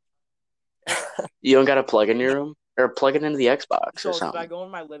 You don't got to plug in your room? Or plug it into the Xbox or something. If I go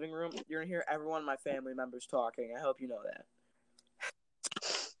in my living room, you're going to hear every one of my family members talking. I hope you know that.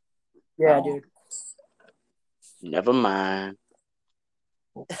 Yeah, dude. Never mind.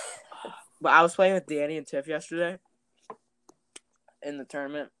 But I was playing with Danny and Tiff yesterday in the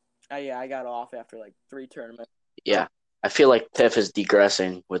tournament. I got off after like 3 tournaments. Yeah. I feel like Tiff is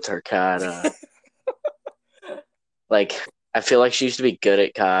degressing with her COD. I feel like she used to be good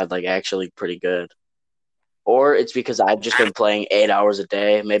at COD, like actually pretty good. Or it's because I've just been playing 8 hours a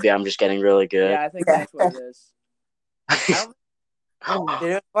day. Maybe I'm just getting really good. Yeah, I think that's what it is.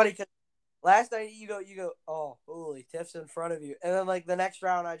 Dude, it's funny because last night you go, oh, holy, Tiff's in front of you. And then, like, the next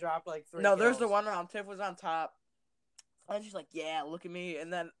round I dropped, like, 3 No, kills. there's the one round. Tiff was on top. I was just like, yeah, look at me.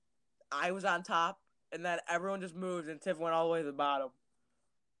 And then I was on top. And then everyone just moved, and Tiff went all the way to the bottom.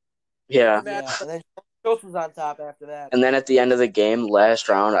 Yeah. And then Schultz was on top after that. And then at the end of the game, last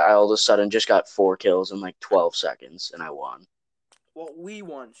round, I all of a sudden just got 4 kills in like 12 seconds, and I won. Well, we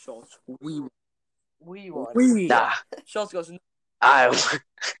won, Schultz. We won. Nah. Schultz goes,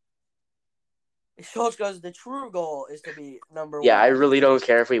 Schultz goes, the true goal is to be number 1. Yeah, I really don't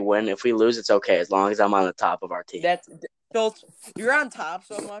care if we win. If we lose, it's okay, as long as I'm on the top of our team. Schultz, you're on top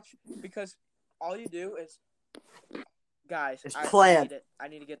so much because all you do is, guys, plant. I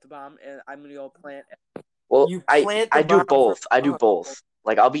need to get the bomb, and I'm going to go plant. Well, I do both. I do both.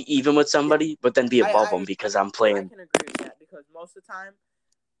 Like, I'll be even with somebody, but then be above them because I'm playing. I can agree with that because most of the time,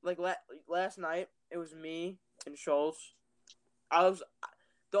 like last night, it was me and Schultz. The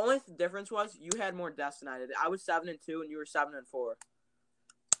only difference was you had more deaths than I did. I was 7-2, and you were 7-4.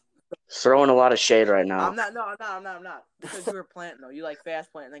 Throwing a lot of shade right now. I'm not. Because you were planting, though. You like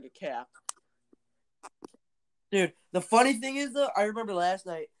fast plant and then get capped. Dude, the funny thing is, though, I remember last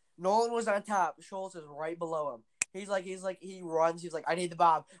night, Nolan was on top. Schultz is right below him. He runs. He's like, I need the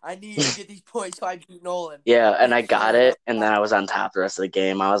bomb. I need to get these points so I beat Nolan. Yeah, and I got it, and then I was on top the rest of the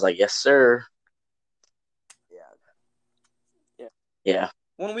game. I was like, yes, sir. Yeah.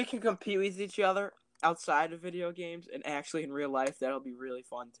 When we can compete with each other outside of video games and actually in real life, that'll be really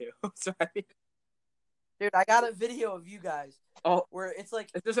fun, too. Sorry. Dude, I got a video of you guys. Oh, where it's like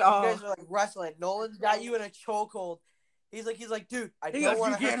you guys are like wrestling. Nolan's got you in a chokehold. He's like, dude, I don't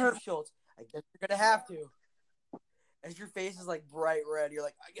want to hurt you, Schultz. I guess you're gonna have to. As your face is like bright red, you're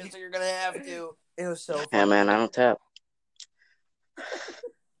like, I guess you're gonna have to. It was so funny. Yeah, man, I don't tap.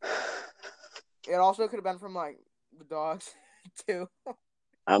 It also could have been from like the dogs too.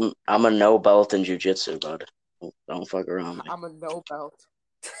 I'm a no belt in jiu-jitsu, bud. Don't fuck around. Man. I'm a no belt.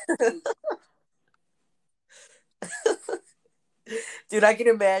 Dude, I can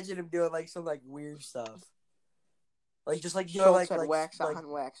imagine him doing like some like weird stuff. Like just like Schultz had like wax on,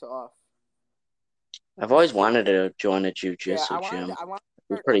 wax off. I've always wanted to join a Yeah, jujitsu gym. I want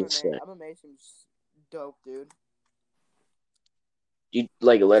to It's start pretty MMA. sick. MMA seems dope, dude. You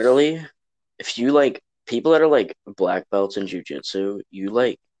like literally, if you like people that are like black belts in jujitsu, you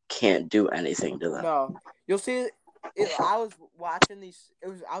like can't do anything to them. No, you'll see. I was watching these.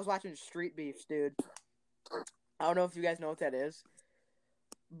 I was watching Street Beefs, dude. I don't know if you guys know what that is,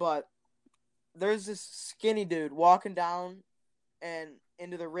 but there's this skinny dude walking down and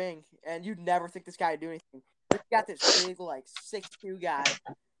into the ring, and you'd never think this guy would do anything. He's got this big, like 6'2" guy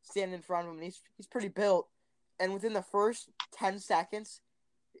standing in front of him, and he's pretty built. And within the first 10 seconds,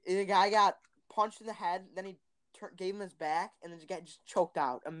 the guy got punched in the head. Then he gave him his back, and then the guy just choked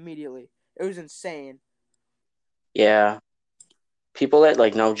out immediately. It was insane. Yeah. People that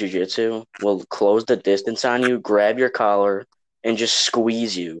like know jujitsu will close the distance on you, grab your collar, and just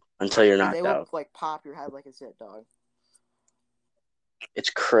squeeze you until you're knocked They will out. like pop your head like it's it, dog. It's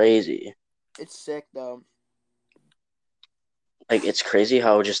crazy. It's sick though. Like it's crazy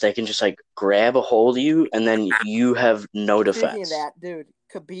how just they can just like grab a hold of you and then you have no Speaking of defense. that, dude,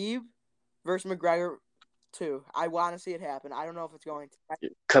 Khabib versus McGregor 2. I want to see it happen. I don't know if it's going to.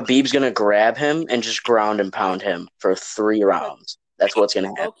 Khabib's gonna grab him and just ground and pound him for 3 rounds. That's what's gonna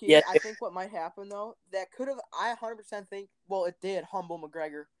happen. Low-key, Yeah. I think what might happen though, that could have. I 100% think. Well, it did humble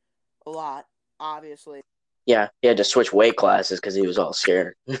McGregor a lot, obviously. Yeah, he had to switch weight classes because he was all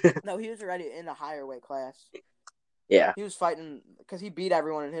scared. No, he was already in a higher weight class. Yeah. He was fighting because he beat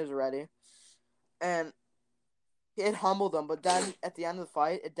everyone in his already, and it humbled him. But then at the end of the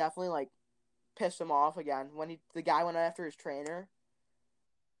fight, it definitely like pissed him off again when the guy went after his trainer.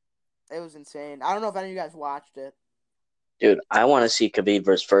 It was insane. I don't know if any of you guys watched it. Dude, I want to see Khabib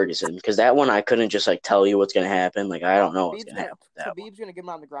versus Ferguson because that one I couldn't just like tell you what's gonna happen. Like I don't know what's gonna happen with that one. Khabib's gonna get him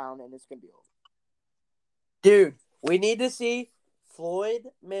on the ground and it's gonna be over. Dude, we need to see Floyd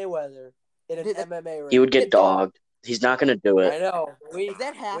Mayweather in an MMA ring. He would get dogged. He's not gonna do I it. know. If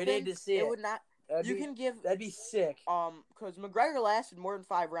that happened, we need to see it. would not. That'd be sick. Because McGregor lasted more than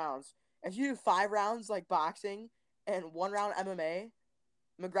 5 rounds. If you do 5 rounds like boxing and 1 round MMA,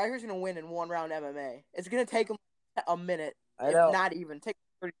 McGregor's gonna win in 1 round MMA. It's gonna take him a minute. I know. Not even take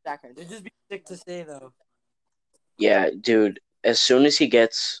 30 seconds. It'd just be sick to see though. Yeah, dude. As soon as he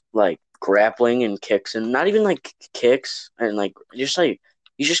gets like grappling and kicks, and not even like kicks, and like just like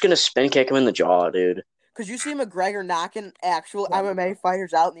he's just gonna spin kick him in the jaw, dude. Because you see McGregor knocking actual MMA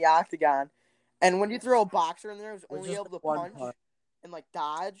fighters out in the octagon, and when you throw a boxer in there who's only able to punch and like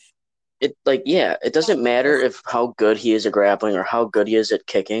dodge. It like yeah, it doesn't matter if how good he is at grappling or how good he is at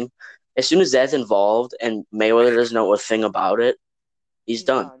kicking. As soon as that's involved and Mayweather doesn't know a thing about it, he's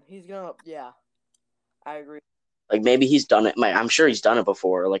done. He's gonna I agree. Like maybe he's done it. I'm sure he's done it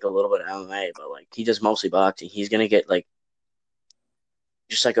before, like a little bit of MMA, but like he does mostly boxing. He's gonna get like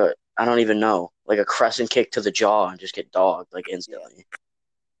just like I don't even know, like a crescent kick to the jaw and just get dogged like instantly. Yeah.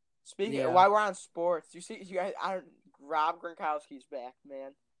 Speaking of, while we're on sports, you guys, Rob Gronkowski's back,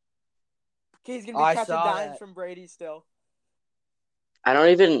 man. He's gonna be catching dimes from Brady still. I don't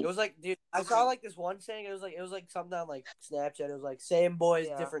even. It was like, dude, I saw like this one saying. It was like something on like Snapchat. It was like same boys,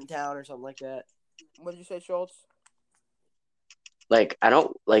 different town, or something like that. What did you say, Schultz? Like I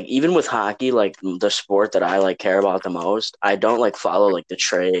don't like even with hockey, like the sport that I like care about the most. I don't like follow like the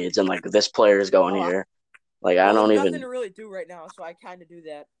trades and like this player is going here. Like I don't even. Nothing to really do right now, so I kind of do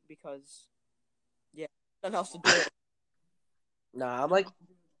that because, nothing else to do. Nah, I'm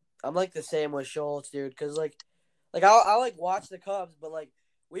like the same with Schultz, dude. Because like I'll like watch the Cubs, but like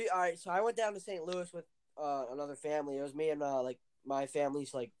so I went down to St. Louis with another family. It was me and like my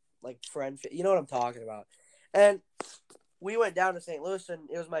family's like friend. You know what I'm talking about. And we went down to St. Louis, and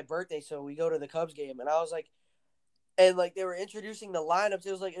it was my birthday, so we go to the Cubs game, and I was like, and like they were introducing the lineups.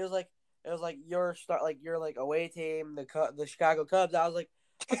 It was like your start, like your like away team, the Chicago Cubs. I was like,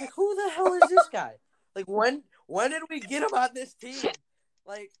 who the hell is this guy? Like when did we get him on this team?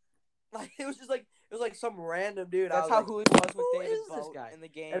 Like it was just like it was like some random dude. That's how Julio was with David Boat in the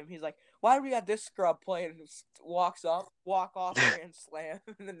game. He's like, why do we got this scrub playing? And walk off and slam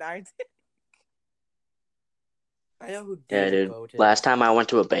in the 9th. I know who David Boat is. Last time I went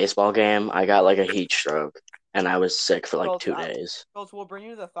to a baseball game, I got like a heat stroke, and I was sick for like 2 days. Schultz, we'll bring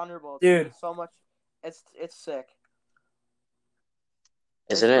you to the Thunderbolts. Dude. It's so much. It's sick.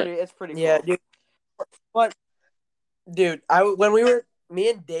 Isn't it? It's pretty cool. Yeah, dude. But, dude, me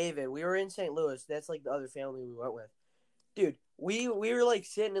and David, we were in St. Louis. That's like the other family we went with. Dude, we were like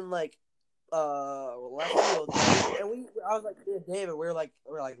sitting in like left field, and I was like, David, we're like,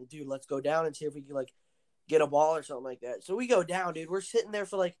 dude, let's go down and see if we can like get a ball or something like that. So we go down, dude. We're sitting there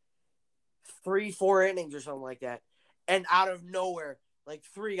for like 3-4 innings or something like that, And out of nowhere, like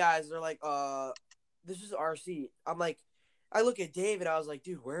 3 guys, they're like, this is our seat. I'm like, I look at David, I was like,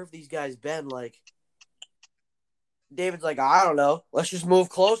 dude, where have these guys been? Like, David's like, I don't know. Let's just move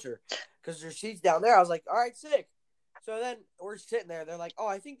closer. Because their seat's down there. I was like, all right, sick. So then we're sitting there. They're like, oh,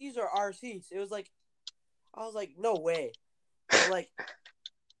 I think these are our seats. It was like, I was like, no way. But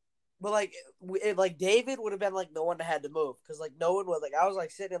David would have been like the one that had to move. Because like no one was like, I was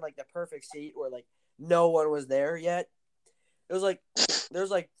like sitting in like the perfect seat where like no one was there yet. It was like, there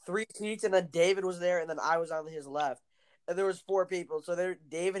was like 3 seats and then David was there and then I was on his left. And there was 4 people. So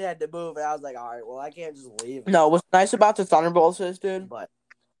David had to move. And I was like, all right, well, I can't just leave. No, what's nice about the Thunderbolts is, dude, But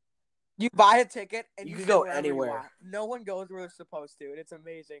You buy a ticket and You you can sit go wherever you anywhere. want. No one goes where it's supposed to, and it's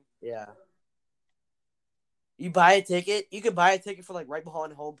amazing. yeah. You buy a ticket. You could buy a ticket for like right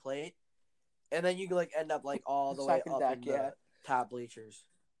behind home plate. And then you can like end up like all the way Second up deck, in yeah. the top bleachers.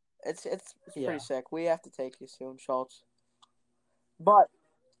 It's Yeah. pretty sick. We have to take you soon, Schultz. But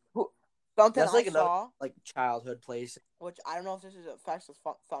something That's like I another saw, like childhood place. which I don't know if this affects the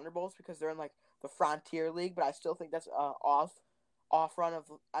Thunderbolts because they're in like the Frontier League, but I still think that's off run of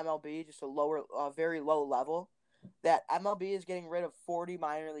MLB, just a lower, very low level. That MLB is getting rid of 40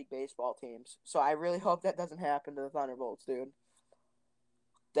 minor league baseball teams. So I really hope that doesn't happen to the Thunderbolts, dude.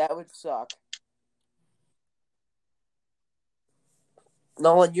 That would suck.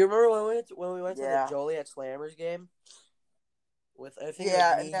 Nolan, you remember when we went to Yeah. the Joliet Slammers game? With I think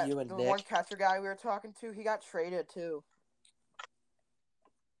Yeah, it was me, you, and the Nick. one catcher guy we were talking to, he got traded too.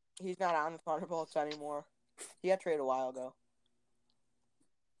 He's not on the Thunderbolts anymore. He got traded a while ago.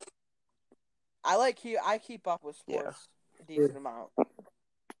 I keep up with sports a decent amount.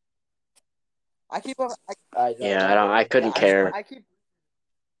 I keep up. I couldn't I care.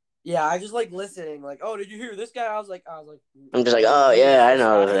 I just like listening. Like, oh, did you hear this guy? I was like, I'm just like, oh yeah, I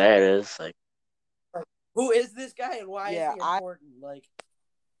know who that is. Like, who is this guy and why Yeah, is he important? Like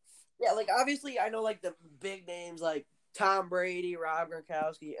obviously I know like the big names like Tom Brady, Rob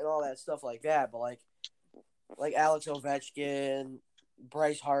Gronkowski, and all that stuff like that. But like Alex Ovechkin,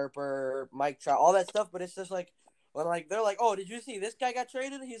 Bryce Harper, Mike Trout, all that stuff. But it's just like when like they're like, oh, did you see this guy got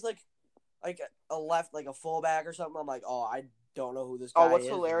traded? He's like a left, like a fullback or something. I'm like, oh, I don't know who this guy is. Oh, what's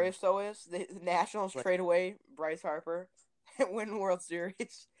hilarious though is the Nationals Right. trade away Bryce Harper and win World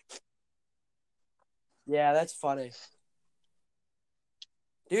Series. Yeah, that's funny.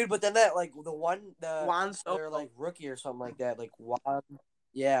 Dude, but then that like Juan they're Soto. like rookie or something like that, like Juan.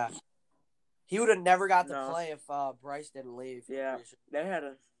 Yeah, he would have never got to No. play if Bryce didn't leave. Yeah. They had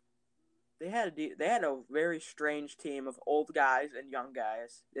a very strange team of old guys and young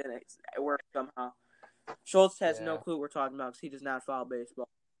guys. And it worked somehow. Schultz has no Yeah. clue what we're talking about because he does not follow baseball.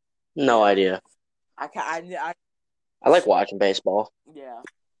 no idea. I I like watching baseball. yeah.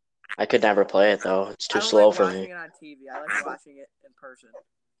 I could never play it though. It's too I don't slow like for watching me. it on TV. I like watching it in person.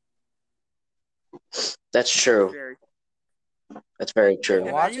 That's true. Very. That's very Have true. Yeah,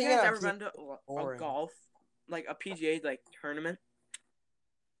 you watching guys it on ever TV been to a boring. golf, like a PGA like tournament?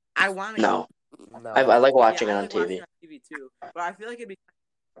 I want to. No, No. I like watching I it on like TV. watching it on TV too, but I feel like it'd be.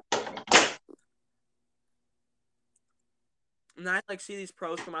 And I like see these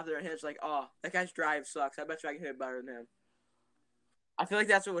pros come out there and hit. It's like, oh, that guy's drive sucks. I bet you I can hit it better than him. I feel like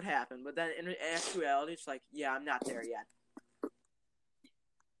that's what would happen, but then in actuality, it's like, yeah, I'm not there yet.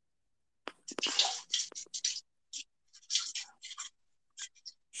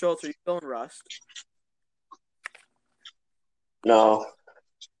 Schultz, are you feeling rust? No,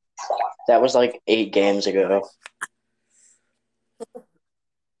 that was like 8 games ago.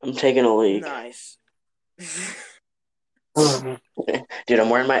 I'm taking a leak. Nice. Dude, I'm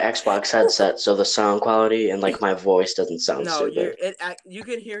wearing my Xbox headset, so the sound quality and like my voice doesn't sound No, stupid. you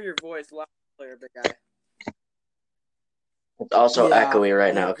can hear your voice loud and clear, big guy. It's also Yeah, echoey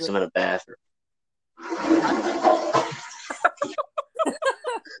right I now agree. because I'm in a bathroom.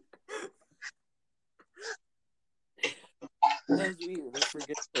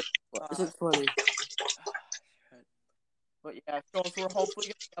 This is funny. But yeah, Schultz, we're hopefully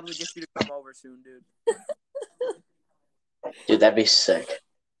gonna be able to get you to come over soon, dude. Dude, that'd be sick.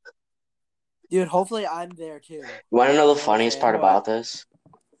 Dude, hopefully I'm there too. You want to know the Yeah, funniest okay. part about this?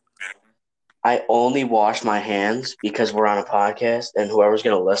 I only wash my hands because we're on a podcast, and whoever's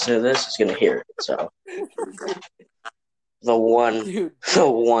gonna listen to this is gonna hear it. So, the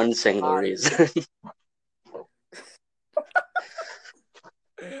one single Alright. reason.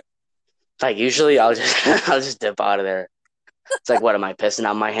 Like usually, I'll just dip out of there. It's like, what am I pissing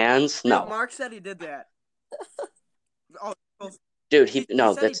on my hands? Dude, No, Mark said he did that. Oh, dude. he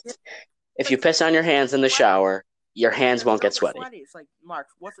No. said he That's did. if you piss on your hands in the shower, your hands won't get sweaty. It's like, Mark,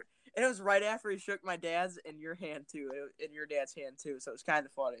 And it was right after he shook my dad's and your hand too, in your dad's hand too. So it's kind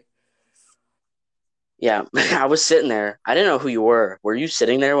of funny. Yeah, I was sitting there. I didn't know who you were. Were you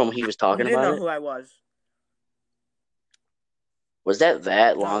sitting there when he was You talking didn't about know it? who I was. Was that No,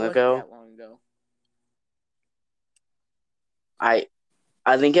 long it wasn't ago? that long ago.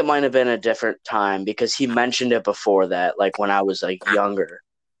 I think it might have been a different time because he mentioned it before that, like when I was like younger,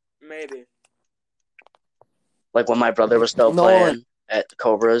 Maybe. like when my brother was still Nolan. playing at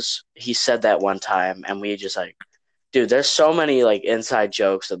Cobras. He said that one time, and we just like, dude, there's so many like inside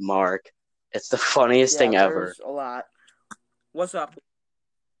jokes with Mark. It's the funniest thing ever. There's a lot. What's up?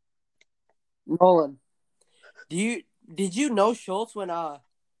 Nolan. Did you know Schultz when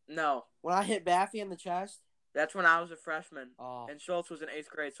No, I hit Baffy in the chest? that's when I was a freshman, Oh. and Schultz was in 8th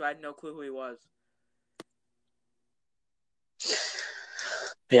grade, so I had no clue who he was.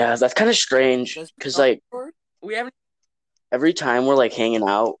 Yeah, that's kind of strange because like We haven't. every time we're like hanging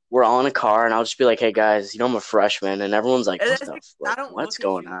out, we're all in a car, and I'll just be like, "Hey guys, I'm a freshman," and everyone's like, And "What it's the? because Like, I don't what's look at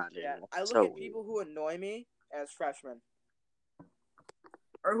going you on, like dude?" that. I look So at people who annoy me as freshmen.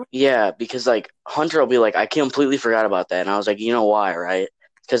 Or who, yeah, because like Hunter will be like, "I completely forgot about that," and I was like, "You know why, right?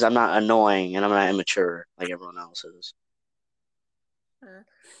 Because I'm not annoying and I'm not immature like everyone else is.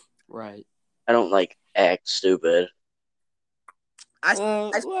 Right. I don't like act stupid." I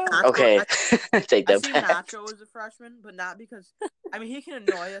Nacho, Okay, take I that see back. Nacho as a freshman, but not because I mean he can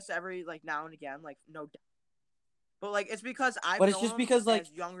annoy us every like now and again, like no doubt. But like it's because I've But it's known just him because, like-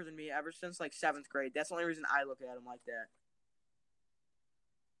 as younger than me ever since like 7th grade. That's the only reason I look at him like that.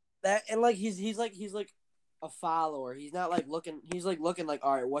 That and like he's like a follower. He's not like looking. He's like looking like,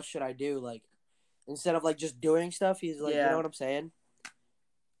 all right, what should I do? Like instead of like just doing stuff, he's like, you Yeah. know what I'm saying?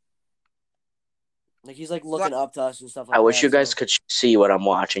 Like he's like looking up to us and stuff like I that. wish you guys so. could see what I'm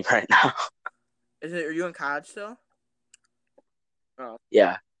watching right now. Are you in college still?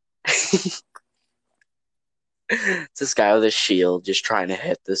 Yeah. It's this guy with a shield just trying to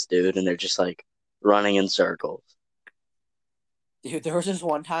hit this dude, and they're just like running in circles. Dude, there was this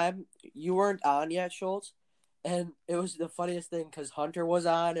one time you weren't on yet, Schultz, and it was the funniest thing because Hunter was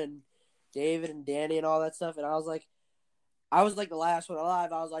on and David and Danny and all that stuff, and I was like the last one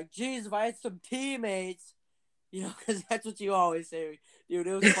alive. I was like, geez, if I had some teammates, you know, because that's what you always say, dude.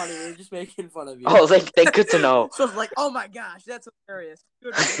 It was funny. We were just making fun of you. Oh, they good to know. So it's like, oh my gosh, that's hilarious.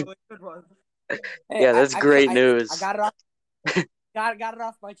 Good one, Billy. Good one. Hey, Yeah, that's great news. I got it off. Got it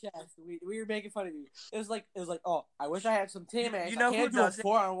off my chest. We were making fun of you. It was like, oh, I wish I had some teammates. You know I can't who do a does it?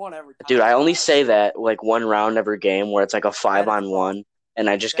 4-on-1 every time. Dude, I only say that like one round every game where it's like a 5-on-1, and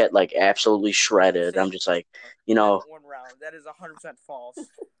I just get like absolutely shredded. I'm just like, you know, One round. That is 100% false.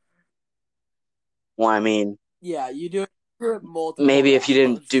 well, I mean, Yeah, you do it multiple. maybe if you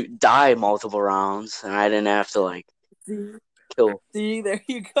rounds. didn't die multiple rounds, and I didn't have to like kill. See, there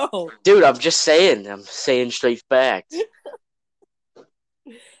you go. Dude, I'm just saying. I'm saying straight facts.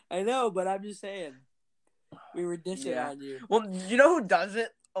 I know, but I'm just saying. We were dishing Yeah. on you. Well, you know who does it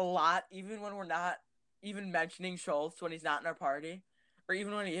a lot, even when we're not even mentioning Schultz when he's not in our party, or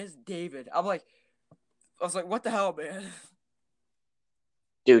even when he is? David. I was like, what the hell, man?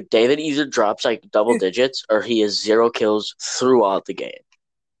 Dude, David either drops like double digits or he has 0 kills throughout the game.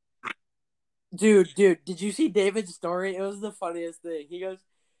 Dude, did you see David's story? It was the funniest thing. He goes,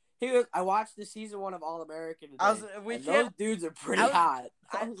 I watched the season 1 of All American today. Those dudes are pretty hot.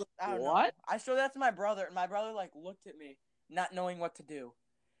 I was like, I don't what? know. I showed that to my brother, and my brother like looked at me, not knowing what to do,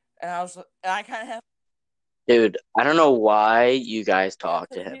 and I kind of have. Dude, I don't know why you guys talk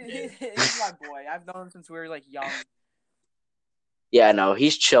to him. He's my boy. I've known him since we were like young. Yeah, no,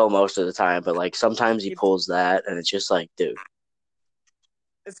 he's chill most of the time, but like sometimes he pulls that, and it's just like, dude.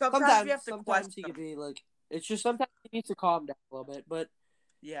 Sometimes you have to sometimes question he him. could be like, it's just sometimes he needs to calm down a little bit. But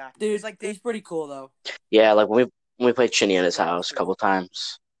Yeah, dude, it's like he's pretty cool though. Yeah, like when we played Chinny at his house a couple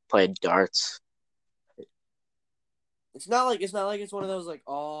times, played darts. It's not like it's one of those like,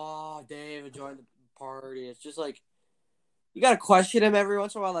 oh, Dave joined the party. It's just like you gotta question him every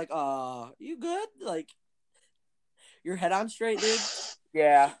once in a while, like, you good? Like your head on straight, dude.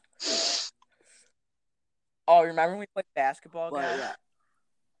 Yeah. Oh, remember when we played basketball, But, guys? yeah.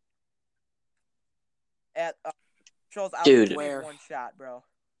 At Schultz, I Dude. was one shot, bro.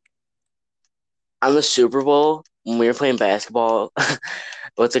 On the Super Bowl, when we were playing basketball,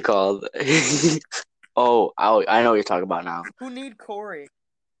 what's it called? Oh, I know what you're talking about now. Who need Corey?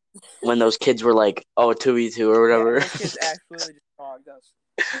 When those kids were like, 2v2 or whatever. Yeah, those kids absolutely just dogged us.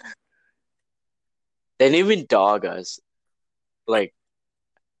 They didn't even dog us. Like,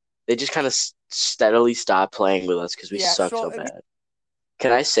 they just kind of steadily stopped playing with us because we suck so bad.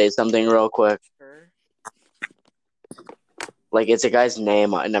 Can I say something real quick? Sure. Like it's a guy's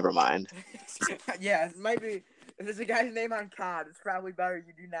name. Never mind. Yeah, it might be. If there's a guy's name on COD, it's probably better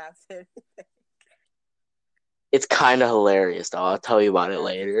you do not say it. It's kind of hilarious, though. I'll tell you about it It's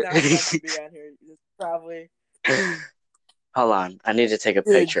later. not meant to be on here. It's probably. Hold on, I need to take a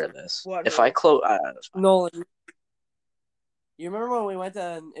Dude, picture of this. what, If who? I close, Nolan, you remember when we went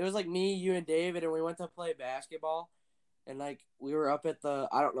to? It was like me, you, and David, and we went to play basketball, and like we were up at the.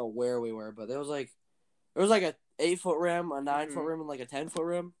 I don't know where we were, but there was like a 8-foot rim, a 9-foot rim, and like a 10-foot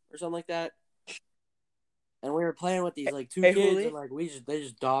rim or something like that. And we were playing with these like two Hey, kids, Hooli? and like they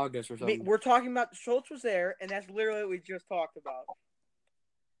just dogged us or something. We're talking about Schultz was there, and that's literally what we just talked about.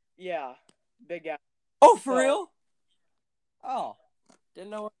 Yeah, big guy. Oh, for So- real? Oh,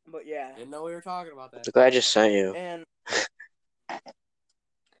 didn't know But yeah, we were talking about that. the guy just sent you. and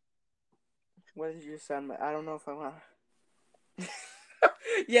what did you send me? I don't know if I want.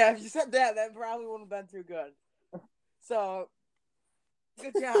 Yeah, if you said that probably wouldn't have been too good. So,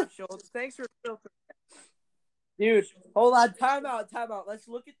 good job, Schultz. Thanks for filtering. Dude, hold on, time out. Let's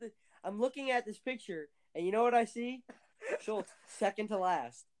look at the. I'm looking at this picture, and you know what I see? Schultz, second to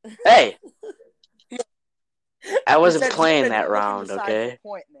last. Hey, I He wasn't said- playing he said that you're looking round, besides okay? the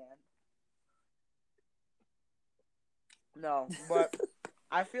point, man. No, but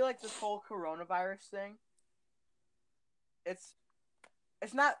I feel like this whole coronavirus thing. It's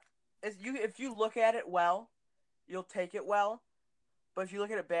not. If you look at it well, you'll take it well. But if you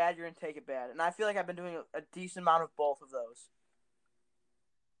look at it bad, you're gonna take it bad. And I feel like I've been doing a decent amount of both of those.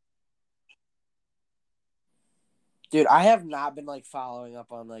 Dude, I have not been like following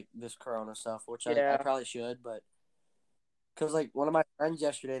up on like this Corona stuff, which I Yeah. probably should, but because like one of my friends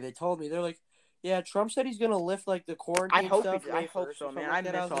yesterday, they told me they're like, "Yeah, Trump said he's gonna lift like the quarantine I hope stuff." I May hope 1st so, or man. something I like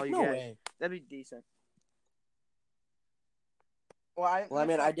that. miss was all like, you no guys. way. That'd be decent. Well, I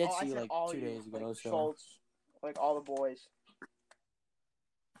mean, I did I see you said like all 2 you, days ago. like So Schultz, like all the boys.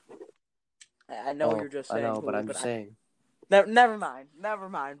 I know you're just saying. I know, but Hooli, I'm just saying. Never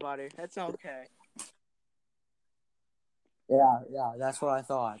mind, buddy. That's okay. Yeah, that's what I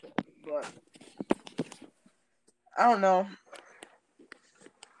thought. But I don't know.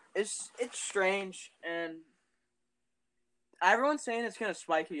 It's strange, and everyone's saying it's gonna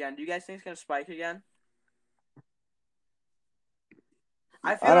spike again. Do you guys think it's gonna spike again?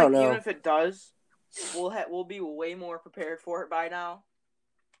 I feel I like don't know. even if it does, we'll be way more prepared for it by now,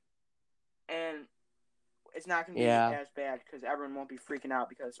 and it's not gonna be as bad because everyone won't be freaking out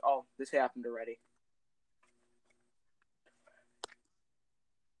because this happened already.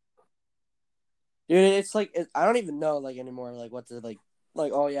 Dude, it's like I don't even know like anymore like what to like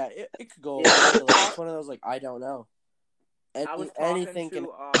oh yeah it could go away. Yeah. Like, it's one of those like I don't know. I was talking to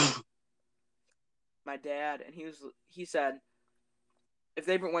my dad, and he said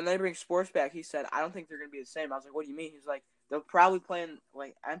when they bring sports back, he said I don't think they're gonna be the same. I was like, what do you mean? He's like they'll probably play in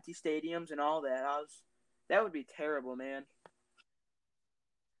like empty stadiums and all that. That would be terrible, man.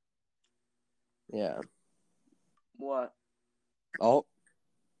 Yeah. What? Oh.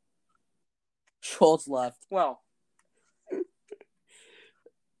 Schultz left. Well,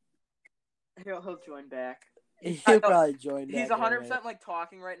 he'll join back. He'll probably join back. He's 100% like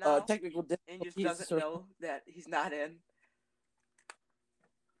talking right now, technical and just doesn't know that he's not in.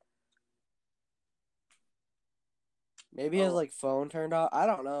 Maybe his like phone turned off. I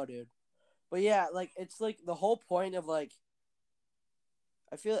don't know, dude. But yeah, like it's like the whole point of like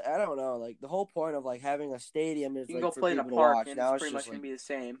I don't know, like the whole point of like having a stadium is You can like go for play in a people to park, watch. and Now it's pretty much just gonna be the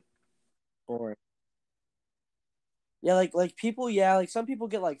same. boring. Yeah, like people, like some people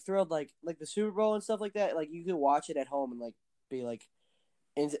get like thrilled, like the Super Bowl and stuff like that. Like you can watch it at home and like be like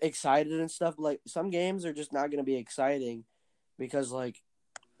excited and stuff. But like some games are just not gonna be exciting because like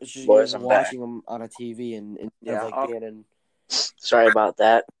it's just Boys, you're I'm watching them on a TV and instead of like being in. Sorry about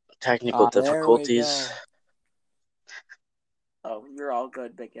that. Technical difficulties. There we go. Oh, you're all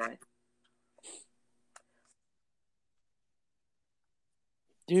good, big guy.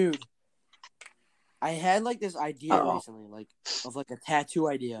 Dude, I had like this idea recently, like of like a tattoo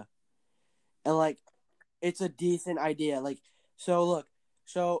idea, and like it's a decent idea. Like so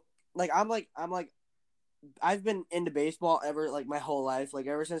I've been into baseball ever like my whole life. Like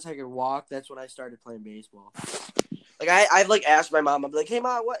ever since I could walk, that's when I started playing baseball. Like I've like asked my mom, I'm like, hey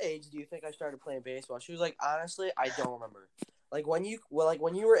mom, what age do you think I started playing baseball? She was like, honestly, I don't remember. Like when you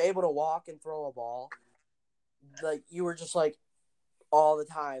were able to walk and throw a ball, like you were just like all the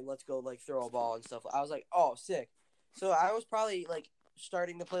time, let's go like throw a ball and stuff. I was like, oh, sick. So I was probably like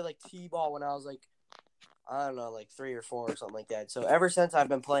starting to play like t-ball when I was like, I don't know, like 3 or 4 or something like that. So ever since I've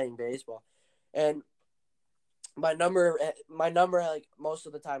been playing baseball, and my number like most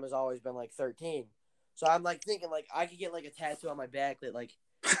of the time has always been like 13. So I'm like thinking like I could get like a tattoo on my back that like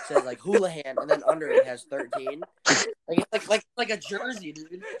says like Houlihan, and then under it has 13. Like it's like a jersey,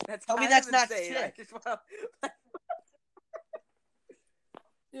 dude. Tell me that's not insane. sick. Just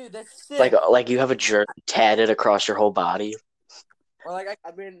Dude, that's sick. Like you have a jersey tatted across your whole body. Or like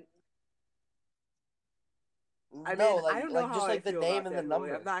I mean, no, I like don't know how just like I the feel name about and the that, number.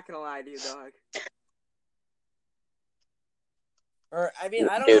 Louis. I'm not gonna lie to you, dog. Or I mean,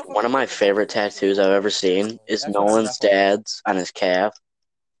 I don't Dude, know if one of my favorite tattoos I've ever seen is Nolan's dad's on his calf.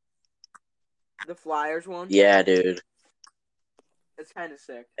 The Flyers one. Yeah, dude. It's kind of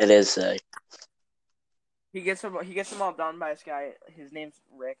sick. It is sick. He gets them all done by this guy. His name's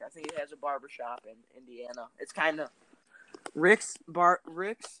Rick. I think he has a barbershop in Indiana. It's kind of Rick's.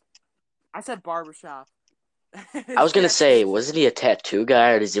 I said barbershop. I was gonna say, wasn't he a tattoo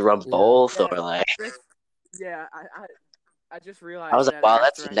guy, or does he run both, Yeah. or like? Yeah, I just realized. I was like, that wow,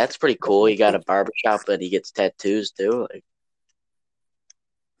 after I that's said- pretty cool. He got a barbershop, but he gets tattoos too. Like,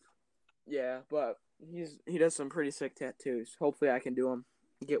 Yeah, but he does some pretty sick tattoos. Hopefully, I can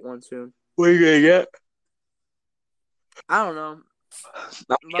get one soon. what are you gonna get? I don't know.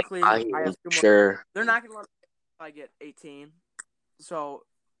 Luckily, I have 2 more. Sure. They're not gonna let me if I get 18, so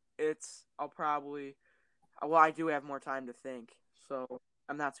I do have more time to think, so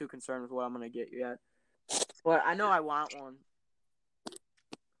I'm not too concerned with what I'm gonna get yet. But I know I want one,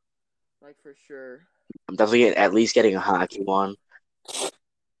 like for sure. I'm definitely at least getting a hockey one.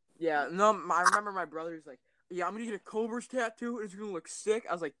 Yeah, no, I remember my brother's like, "Yeah, I'm gonna get a Cobra's tattoo, and it's gonna look sick."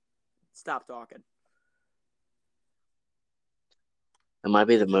 I was like, "Stop talking." It might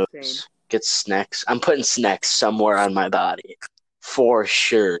be the It's moves. insane. Get snacks. I'm putting snacks somewhere on my body, for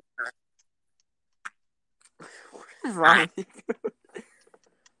sure. What is wrong with you?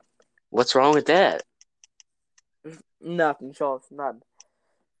 What's wrong with that? Nothing, Charles. Nothing.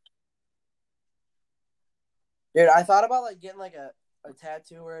 Dude, I thought about like getting like a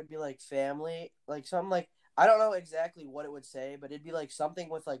tattoo where it'd be like family, like something like I don't know exactly what it would say, but it'd be like something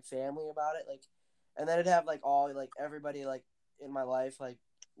with like family about it, like, and then it'd have like all like everybody like in my life, like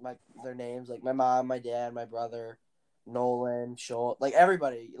their names, like my mom, my dad, my brother, Nolan, Schultz, like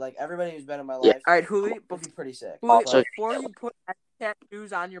everybody who's been in my life. Yeah. All right, Huli, It'd be pretty sick. Also- before you put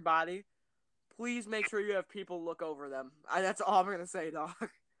tattoos on your body, please make sure you have people look over them. That's all I'm gonna say, dog.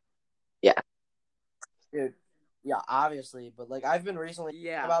 Dude, yeah, obviously, but like I've been recently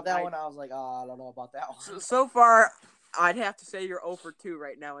about that one. I was like, oh, I don't know about that one. So far, I'd have to say you're 0 for 2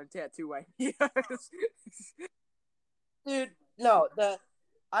 right now in tattoo ideas. Dude, no,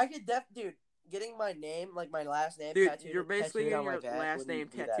 I could dude, getting my name, like my last name, Dude, tattooed, you're basically getting on your my back last name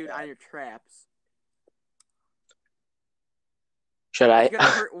wouldn't be that tattooed bad. on your traps. Should I? It's gonna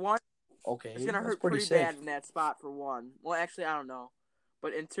hurt one. Okay, It's gonna hurt pretty bad in that spot for one. Well, actually, I don't know.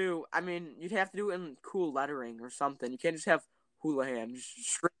 But in two, I mean, you'd have to do it in cool lettering or something. You can't just have Houlihan.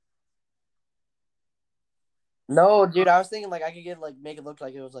 No, dude, I was thinking like I could get like make it look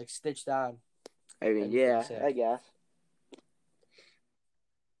like it was like stitched on. I mean, That'd be yeah, sick. I guess.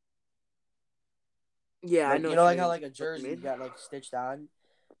 Yeah, Like, I know. you know, what like you how mean. like a jersey What you mean? got like stitched on.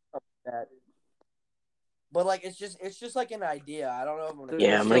 That. But like it's just like an idea. I don't know if I'm gonna.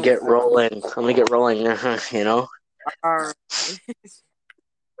 Yeah, I'm gonna get rolling. You know.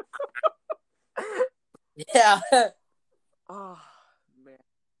 Yeah. Oh man.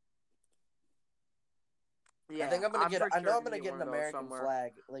 Yeah, I think I'm gonna get. I know I'm gonna get get an American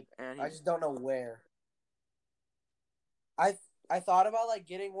flag. Like And I just don't know where. I thought about like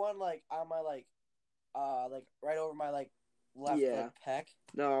getting one like on my like right over my like left Yeah. like pec.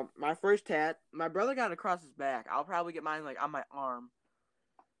 No, my first tat. My brother got it across his back. I'll probably get mine like on my arm.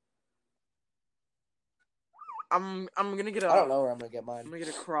 I'm gonna get a. I don't know where I'm gonna get I'm mine. gonna get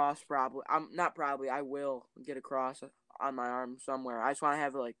a cross probably. I'm not probably. I will get a cross on my arm somewhere. I just want to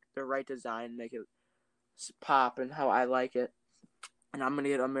have like the right design, make it pop and how I like it. And I'm gonna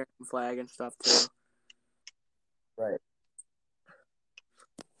get an American flag and stuff too. Right.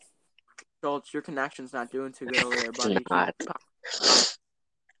 Schultz, your connection's not doing too good over there, buddy. It's not. Keep popping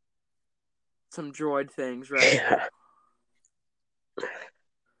some droid things, right? Yeah.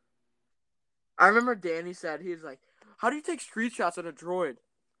 I remember Danny said he was like, "How do you take screenshots on a droid?"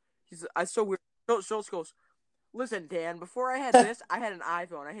 I so weird. Schultz goes, "Listen, Dan. Before I had this, I had an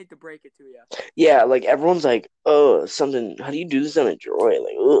iPhone. I hate to break it to you." Yeah, like everyone's like, oh, something. How do you do this on a droid?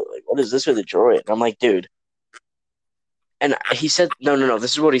 Like, oh, like what is this with a droid? And I'm like, dude. And he said, no.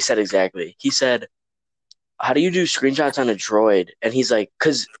 This is what he said exactly. He said, how do you do screenshots on a droid? And he's like,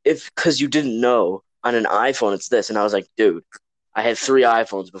 cause you didn't know on an iPhone it's this. And I was like, dude, I had 3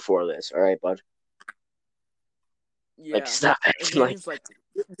 iPhones before this. All right, bud. Yeah. Like, stop And acting like. Danny's like,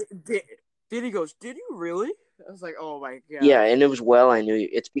 Then he goes, "Did you really?" I was like, "Oh my god." Yeah, and it was I knew you.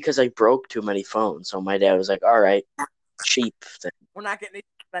 It's because I broke too many phones. So my dad was like, all right, cheap thing. We're not getting these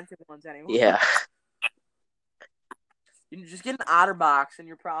expensive ones anymore. Yeah. You just get an OtterBox and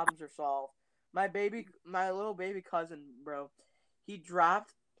your problems are solved. My little baby cousin, bro, he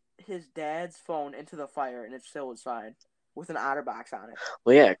dropped his dad's phone into the fire and it still was fine with an OtterBox on it.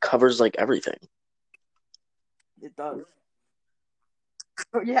 Well, yeah, it covers like everything. It does.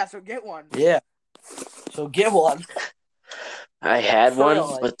 Yeah, so get one. Yeah. So get one. I had For one,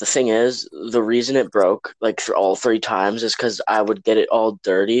 real, like- but the thing is, the reason it broke like all 3 times is because I would get it all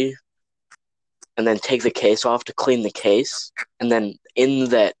dirty and then take the case off to clean the case. And then in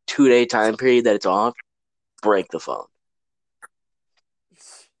that 2-day time period that it's off, break the phone.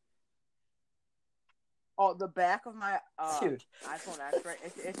 Oh, the back of my Dude. iPhone X, right?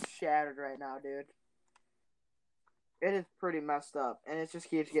 It's shattered right now, dude. It is pretty messed up, and it just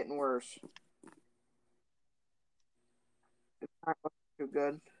keeps getting worse. It's not looking too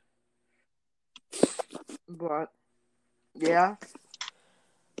good. But, yeah.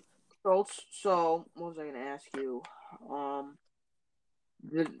 Schultz, so, what was I going to ask you?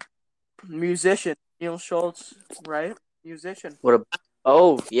 The musician, Neil Schultz, right? Musician.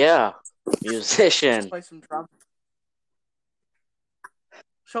 Oh, yeah. Musician. Play some drums.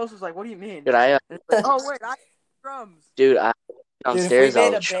 Schultz was like, "What do you mean?" Dude, I Oh, wait, I drums. downstairs,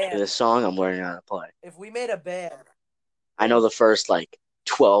 made I'll a show you band- the song I'm learning how to play. If we made a band, I know the first,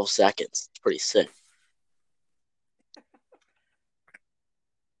 12 seconds. It's pretty sick.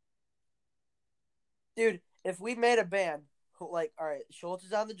 dude, if we made a band, all right, Schultz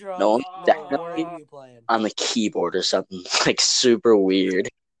is on the drums. No, What are you playing? on the keyboard or something, super weird.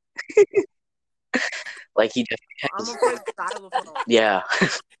 He just I'm going to play xylophone. yeah.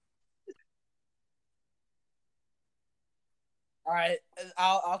 All right,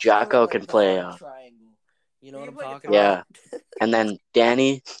 I'll Jocko control, can play, the triangle. You know He what I'm can play talking Yeah. about? And then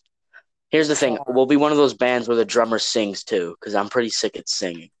Danny, here's the thing. Guitar. We'll be one of those bands where the drummer sings too, because I'm pretty sick at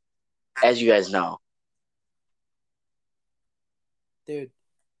singing, as you guys know. Dude.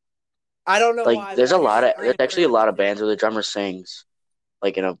 I don't know why. There's but actually a lot of bands where the drummer sings,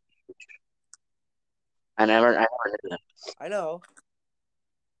 I never knew that. I know.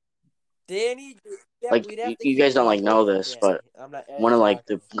 Danny, yeah, Like, we'd have to you keep guys don't, going know with this, Danny. but I'm not, one of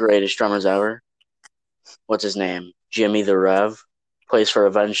the greatest drummers ever. What's his name? Jimmy the Rev plays for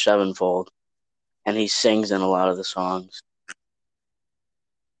Avenged Sevenfold, and he sings in a lot of the songs.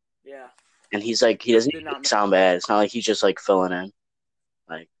 Yeah. And he's he doesn't Did not know. sound bad. It's not like he's just filling in.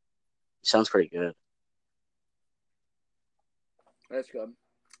 He sounds pretty good. That's good.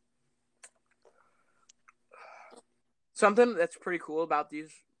 Something that's pretty cool about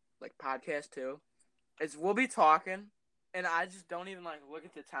these podcasts too is we'll be talking, and I just don't even look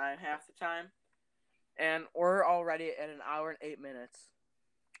at the time half the time, and we're already at an hour and 8 minutes.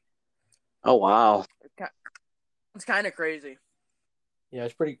 Oh wow! It's kind of crazy. Yeah,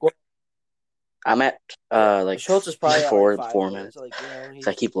 it's pretty cool. I'm at Schultz is probably four at 5 4 minutes. minutes.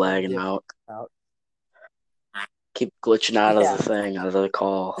 I keep lagging out. Keep glitching out Yeah. of the thing, out of the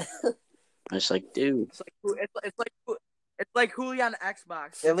call. I'm just dude. It's like Huli on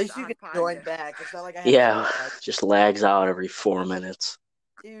Xbox. At least you can join podcast. back. It's not like I have Yeah, to just lags out every 4 minutes.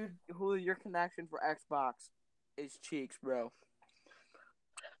 Dude, Huli, your connection for Xbox is cheeks, bro.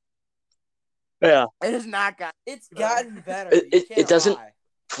 Yeah. It has not got. It's gotten better. It doesn't lie.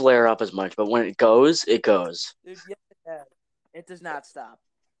 flare up as much, but when it goes, it goes. Dude, yeah. It does not stop.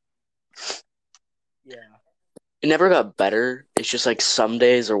 Yeah. It never got better. It's just some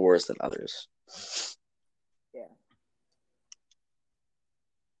days are worse than others. Yeah.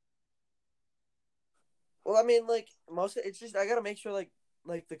 Well, I mean, most of it's just I gotta make sure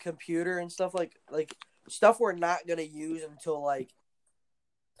the computer and stuff like stuff we're not gonna use until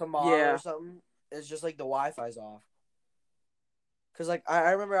tomorrow or something. It's just the Wi-Fi's off. Cause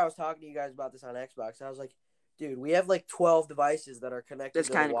I remember I was talking to you guys about this on Xbox, and I was like, dude, we have 12 devices that are connected That's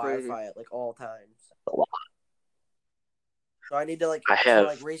to the kinda Wi-Fi crazy. at all times. A lot. So I need to I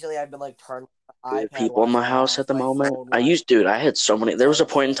have recently I've been turning the iPad people in my Wi-Fi house off, at the my moment. phone I had so many. There was a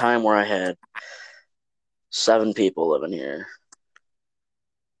point in time where I had 7 people living here.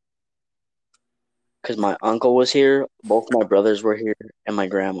 Because my uncle was here, both my brothers were here, and my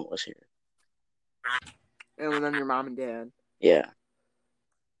grandma was here. And then your mom and dad. Yeah.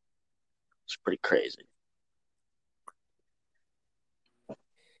 It's pretty crazy.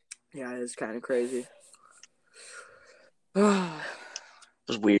 Yeah, it's kind of crazy. It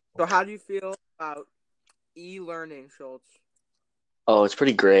was weird. So how do you feel about e-learning, Schultz? Oh, it's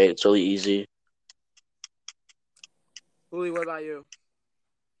pretty great. It's really easy. Huli, what about you?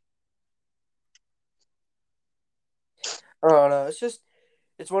 I don't know.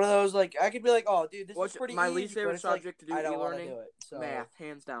 It's one of those like I could be like, oh, dude, this is What's pretty my easy, least but favorite it's like subject to do I don't want to e-learning? do it. So Math,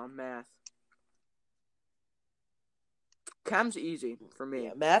 hands down, math. Chem's easy for me.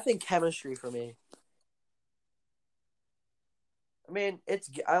 yeah, math and chemistry for me. I mean,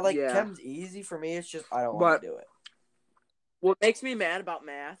 I like Yeah. chem's easy for me. It's just I don't But want to do it. what makes me mad about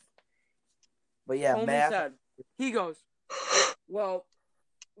math? But yeah, Homie math. said, he goes, well,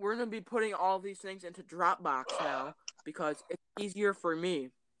 we're gonna be putting all these things into Dropbox now because it's easier for me.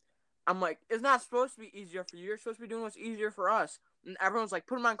 I'm like, it's not supposed to be easier for you. You're supposed to be doing what's easier for us. And everyone's like,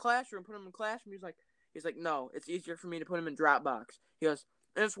 put them on Classroom, put them in Classroom. He's like, no, it's easier for me to put them in Dropbox. He goes,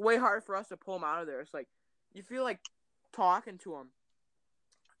 and it's way harder for us to pull them out of there. It's like, you feel like talking to him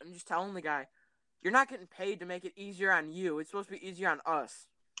and just telling the guy, you're not getting paid to make it easier on you. It's supposed to be easier on us.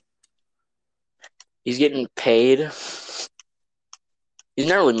 He's getting paid. He's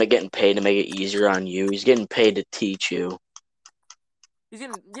not really getting paid to make it easier on you. He's getting paid to teach you. He's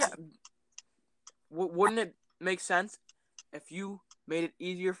getting, yeah. Wouldn't it make sense if you made it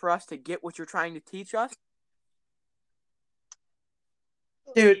easier for us to get what you're trying to teach us?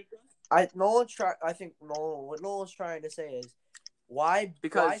 Dude, I think what Nolan's trying to say is why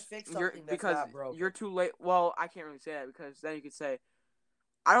fix something that's not broken? You're too late. Well, I can't really say that because then you could say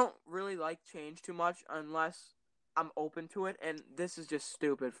I don't really like change too much unless I'm open to it, and this is just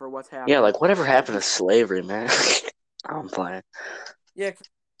stupid for what's happening. Yeah, like whatever happened to slavery, man? I'm playing. Yeah,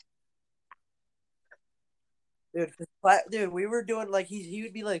 dude, we were doing like he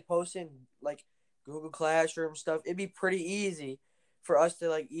would be like posting like Google Classroom stuff. It'd be pretty easy for us to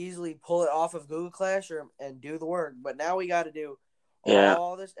like easily pull it off of Google Classroom and do the work. But now we got to do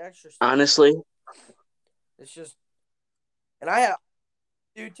all this extra stuff. Honestly, it's just, and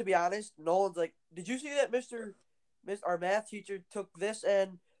dude, to be honest, Nolan's like, did you see that our math teacher took this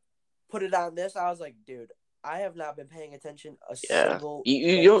and put it on this? I was like, dude, I have not been paying attention single.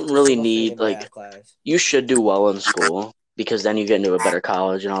 You don't really need like math class. You should do well in school because then you get into a better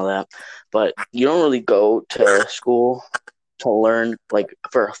college and all that. But you don't really go to school to learn like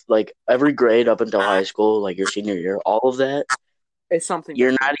for like every grade up until high school, like your senior year, all of that. It's something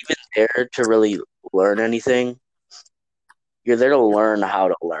you're not even there to really learn anything. You're there to learn how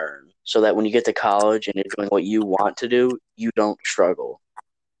to learn so that when you get to college and you're doing what you want to do, you don't struggle.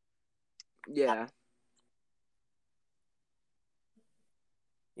 Yeah.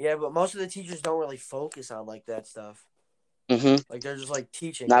 Yeah, but most of the teachers don't really focus on like that stuff. Mm-hmm. Like they're just like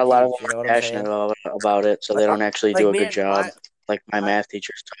teaching. Not a lot of you know them what are I'm saying? passionate about it, so they don't actually do a good job. Like my math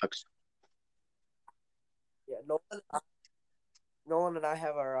teacher sucks. Yeah, Nolan and I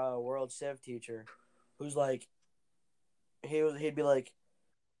have our world civ teacher, who's like, he'd be like,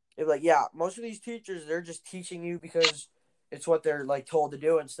 yeah, most of these teachers they're just teaching you because it's what they're like told to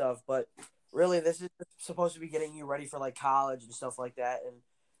do and stuff, but really this is supposed to be getting you ready for like college and stuff like that, and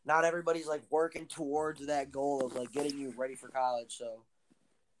not everybody's like working towards that goal of like getting you ready for college.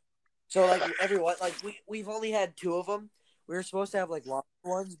 So like everyone, like we've only had 2 of them. We were supposed to have like longer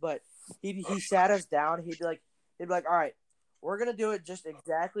ones, but he sat us down. He'd be like, all right, we're gonna do it just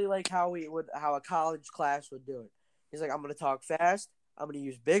exactly like how a college class would do it. He's like, I'm gonna talk fast. I'm gonna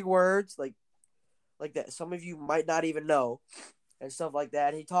use big words like that some of you might not even know, and stuff like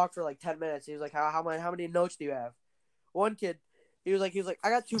that. He talked for like 10 minutes. He was like, how many notes do you have? One kid, he was like, I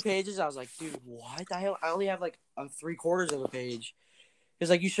got 2 pages. I was like, dude, what the hell? I only have like 3/4 of a page. He's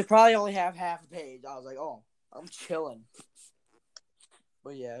like, you should probably only have half a page. I was like, oh, I'm chilling.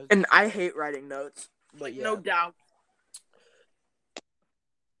 But yeah. And I hate writing notes. But like, yeah. no doubt.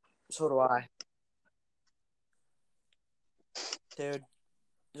 So do I. Dude,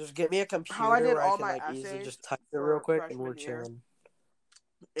 just get me a computer How I did where all I can my like easily essays just type it real quick and freshman we're year chilling.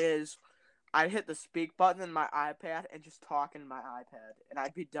 Is I'd hit the speak button in my iPad and just talk in my iPad, and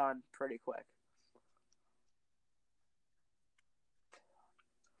I'd be done pretty quick.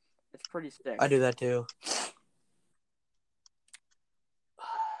 It's pretty sick. I do that too.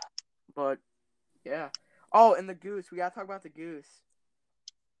 But yeah. Oh, and the goose. We gotta talk about the goose.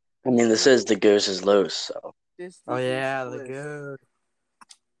 I mean, this is the goose is loose, so. Oh yeah, the goose.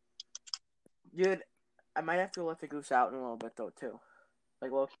 Dude, I might have to let the goose out in a little bit though too.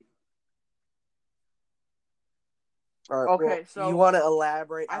 Like low key. All right, okay, so you want to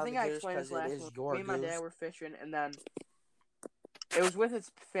elaborate I on think the I goose explained this because it last is one. your Me and my goose. dad were fishing, and then it was with its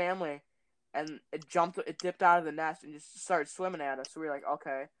family, and it dipped out of the nest and just started swimming at us. So we were like,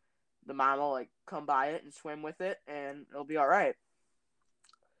 okay, the mom will like come by it and swim with it, and it'll be all right.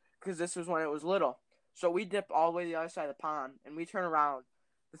 Because this was when it was little. So we dip all the way to the other side of the pond, and we turn around.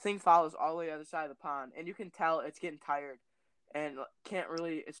 The thing follows all the way to the other side of the pond, and you can tell it's getting tired, and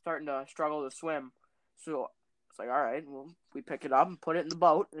it's starting to struggle to swim. So It's like, all right, well, we pick it up and put it in the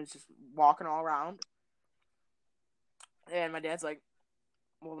boat, and it's just walking all around. And my dad's like,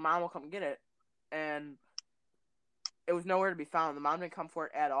 well, the mom will come get it. And it was nowhere to be found. The mom didn't come for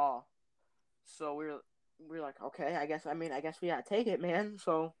it at all. So we were like, okay, I guess we gotta take it, man.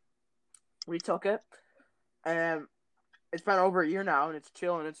 So we took it, and it's been over a year now, and it's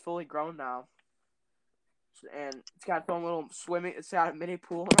chilling. It's fully grown now, and it's got its own little swimming. It's got a mini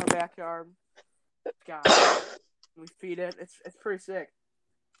pool in our backyard. We feed it. It's pretty sick.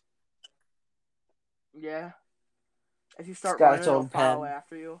 Yeah. If you start It's got running, its it'll own follow pen.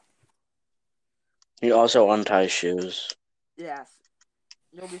 after you. He also unties shoes. Yes.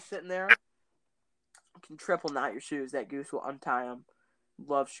 You'll be sitting there. You can triple knot your shoes. That goose will untie them.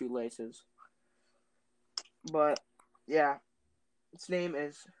 Loves shoelaces. But, yeah. Its name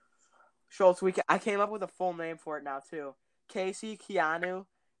is Schultz. I came up with a full name for it now, too. Casey, Keanu,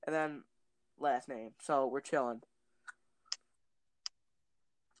 and then last name. So, we're chilling.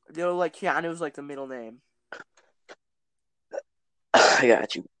 Like Keanu's like the middle name. I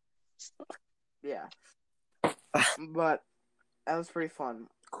got you. Yeah. But that was pretty fun.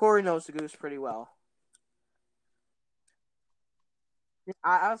 Corey knows the goose pretty well.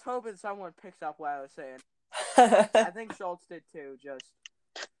 I was hoping someone picks up what I was saying. I think Schultz did too, just...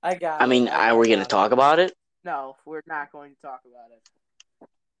 I got I mean, it. we're going to talk about it? No, we're not going to talk about it.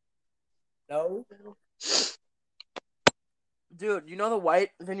 No? Dude, you know the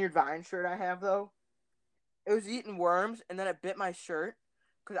white Vineyard Vine shirt I have, though? It was eating worms, and then it bit my shirt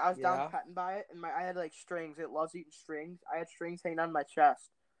because I was down petting by it, and I had, like, strings. It loves eating strings. I had strings hanging on my chest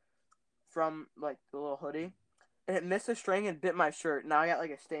from, like, the little hoodie. And it missed a string and bit my shirt. Now I got,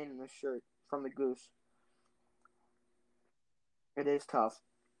 like, a stain in this shirt from the goose. It is tough.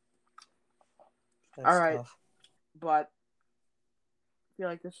 That's all right. tough. But I feel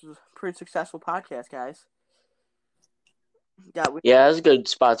like this was a pretty successful podcast, guys. Yeah, that's a good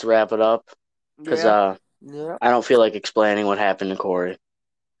spot to wrap it up. Because I don't feel like explaining what happened to Corey.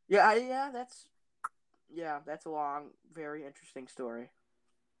 That's a long, very interesting story.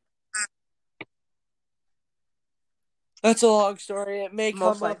 That's a long story. It may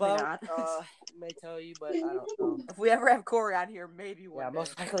Most come likely about. not. May tell you, but I don't know. If we ever have Corey on here, maybe one day.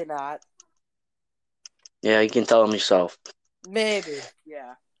 Most likely not. Yeah, you can tell him yourself. Maybe.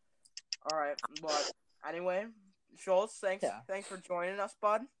 Yeah. All right. But anyway, Schultz, thanks for joining us,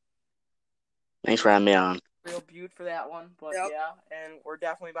 bud. Thanks for having me on. Real beaut for that one, but yeah, and we're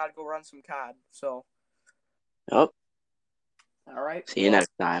definitely about to go run some COD. So. Yep. All right. See you next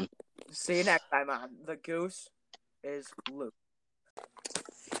time. See you next time on The Goose is Loose.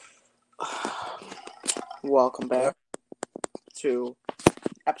 Welcome back to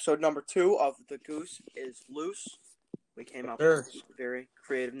episode number 2 of The Goose is Loose. We came up with a very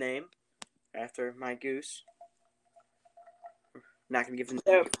creative name after my goose. Not gonna give him to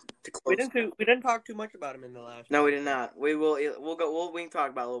close. We didn't talk too much about him in the last. No, we did not. We can talk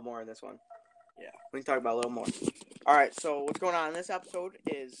about a little more in this one. Yeah, we can talk about a little more. All right. So what's going on in this episode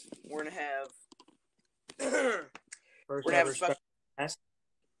is we're gonna have we're gonna have a special guest.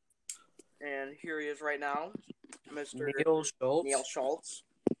 And here he is right now, Mr. Neil Schultz.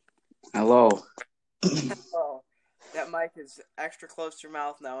 Hello. Oh, that mic is extra close to your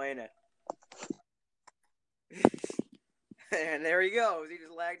mouth now, ain't it? And there he goes. He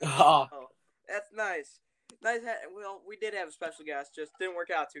just lagged. Oh, that's nice. Nice. Well, we did have a special guest, just didn't work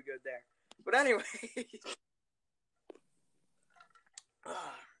out too good there. But anyway,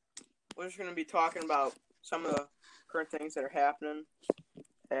 we're just going to be talking about some of the current things that are happening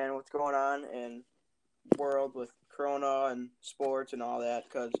and what's going on in the world with Corona and sports and all that,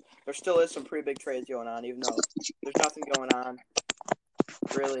 because there still is some pretty big trades going on, even though there's nothing going on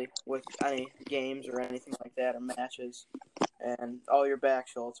really with any games or anything like that or matches. And you're back,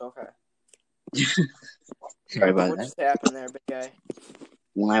 Schultz. Okay. Sorry about what just happened there, big guy?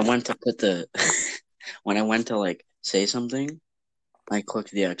 When I went to when I went to like say something, I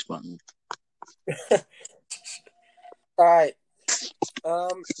clicked the X button. All right. So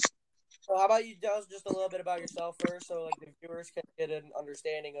how about you tell us just a little bit about yourself first, so like the viewers can get an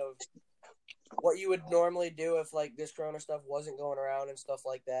understanding of what you would normally do if like this Corona stuff wasn't going around and stuff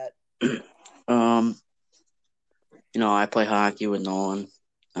like that. I play hockey with Nolan.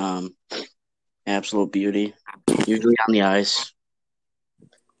 Absolute beauty. Usually on the ice.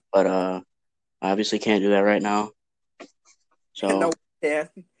 But obviously can't do that right now. So no, yeah.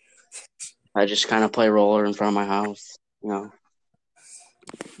 I just kind of play roller in front of my house, My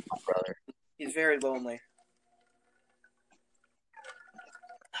brother. He's very lonely.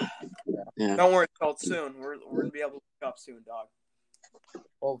 Yeah. Don't worry, Schultz. Soon we're gonna be able to pick up soon, dog.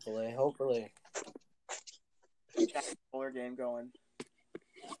 Hopefully. giant roller game going.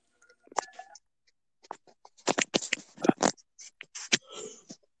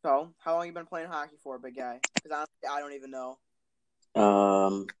 So, how long you been playing hockey for, big guy? Because honestly, I don't even know.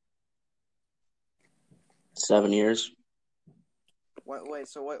 7 years. Wait,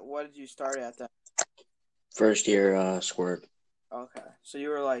 so what did you start at then? First year, squirt. Okay, so you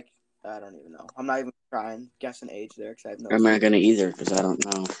were like, I don't even know. I'm not even trying guessing age there because I have no. I'm not gonna either because I don't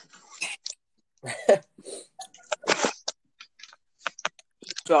know.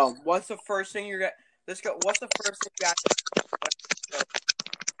 So, what's the first thing you're gonna? Let's go. What's the first thing you guys?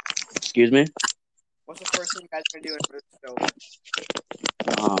 Excuse me. What's the first thing you guys are gonna do for this show?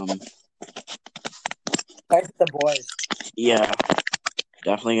 Back to the boys. Yeah,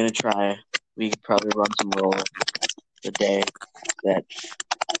 definitely gonna try. We could probably run some roll the day that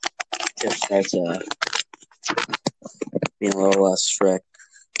just starts being a little less strict.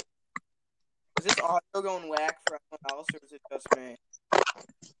 Is this audio going whack for everyone else, or is it just me?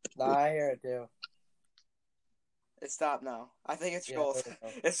 Nah, I hear it too. It stopped now. I think it's Yeah, Schultz. there we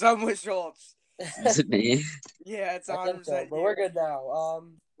go. It's someone with Schultz. Is it me? Yeah, it's I 100%. think so, but we're good now.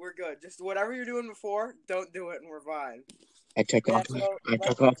 We're good. Just whatever you're doing before, don't do it, and we're fine. I took Yeah,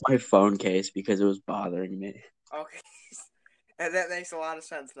 off my phone case because it was bothering me. Okay, and that makes a lot of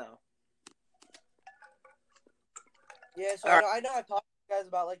sense now. Yeah, so All I know I've talked to you guys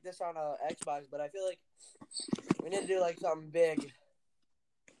about like this on Xbox, but I feel like we need to do like something big,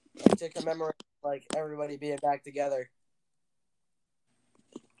 like to commemorate like everybody being back together.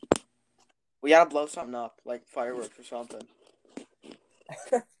 We gotta blow something up, like fireworks or something.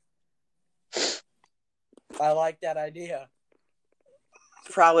 I like that idea.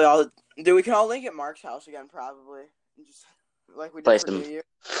 Probably all. Dude, we can all link at Mark's house again, probably. Just like we did for New Year.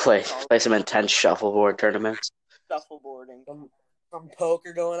 Play some intense shuffleboard tournaments. Shuffleboarding. Some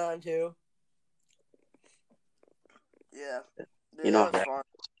poker going on too. Yeah. Dude, You know that was fun.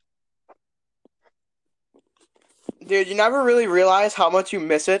 Dude, you never really realize how much you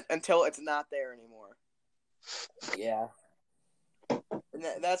miss it until it's not there anymore. Yeah. And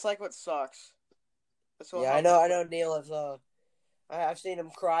that's like what sucks. That's what Yeah, I know. Neil is. I've seen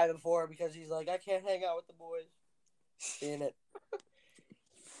him cry before because he's like, I can't hang out with the boys. Seeing it.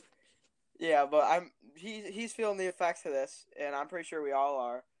 Yeah, but he's feeling the effects of this, and I'm pretty sure we all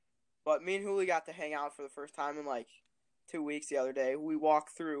are. But me and Hooli got to hang out for the first time in like 2 weeks the other day. We walked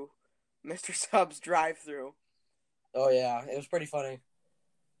through Mr. Sub's drive-through. Oh yeah, it was pretty funny.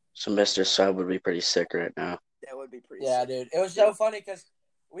 So Mr. Sub would be pretty sick right now. That would be pretty. Yeah, sick. dude, it was so funny because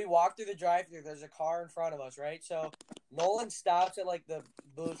we walked through the drive-through. There's a car in front of us, right? So Nolan stops at like the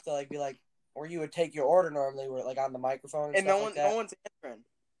booth to like be like, where you would take your order normally, where like on the microphone and stuff like that. No one's answering.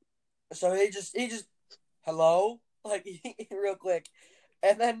 So he just hello, like real quick,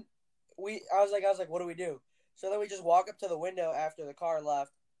 and then I was like, what do we do? So then we just walk up to the window after the car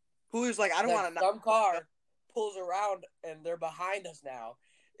left. Hooli's like, I don't want to. Some car pulls around and they're behind us now.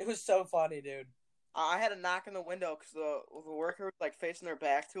 It was so funny, dude. I had a knock on the window because the worker was like facing their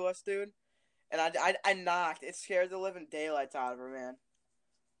back to us, dude. And I knocked. It scared the living daylights out of her, man.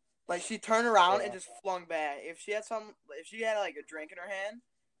 Like she turned around and just flung back. If she had like a drink in her hand,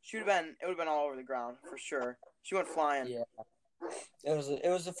 it would have been all over the ground for sure. She went flying. Yeah, it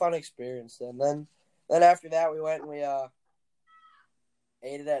was a fun experience. And then after that, we went and we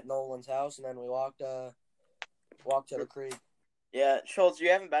ate it at Nolan's house, and then we walked to the creek. Yeah, Schultz, you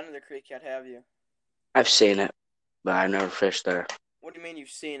haven't been to the creek yet, have you? I've seen it, but I've never fished there. What do you mean you've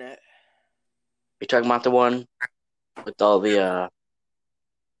seen it? You talking about the one with all the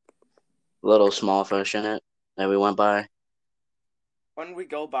little small fish in it that we went by? When did we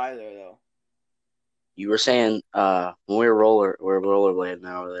go by there though? You were saying when we're rollerblading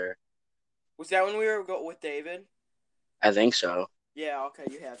over there. Was that when we were with David? I think so. Yeah, okay,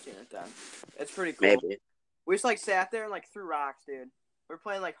 you have seen it then. It's pretty cool. Maybe. We just like sat there and like threw rocks, dude. We're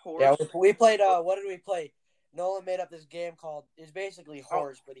playing like horse. Yeah, we played. What did we play? Nolan made up this game called. It's basically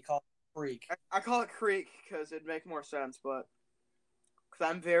horse, but he called it Freak. I call it Creek because it'd make more sense, but because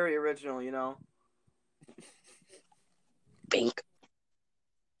I'm very original, you know. Bink.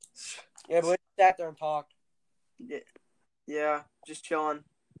 Yeah, but we sat there and talked. Yeah, just chilling.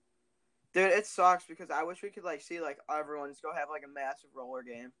 Dude, it sucks because I wish we could like see like everyone just go have like a massive roller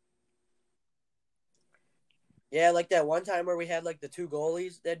game. Yeah, like that one time where we had like the two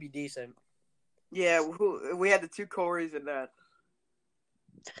goalies. That'd be decent. Yeah, we had the two Corys in that.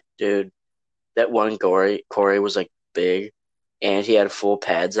 Dude, that one Corey was like big, and he had full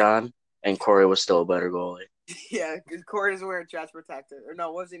pads on, and Corey was still a better goalie. Yeah, because Corey doesn't wear a chest protector. Or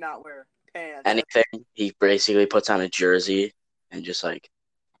no, what does he not wear? Pants. Anything, he basically puts on a jersey and just like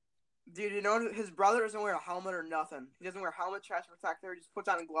Dude, you know his brother doesn't wear a helmet or nothing. He doesn't wear helmet, chest protector. He just puts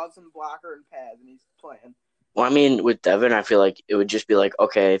on gloves and blocker and pads, and he's playing. Well, I mean, with Devin, I feel like it would just be like,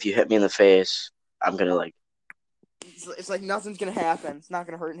 okay, if you hit me in the face, I'm gonna like. It's like nothing's gonna happen. It's not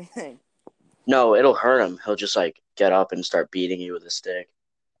gonna hurt anything. No, it'll hurt him. He'll just like get up and start beating you with a stick.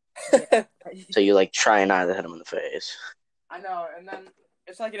 So you like try not to hit him in the face. I know, and then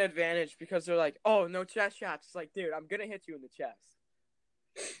it's like an advantage because they're like, "Oh, no chest shots." It's like, dude, I'm gonna hit you in the chest.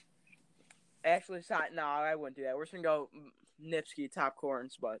 Actually, it's not. No, I wouldn't do that. We're just gonna go Nipsky top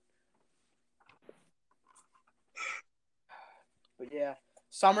corns, but yeah,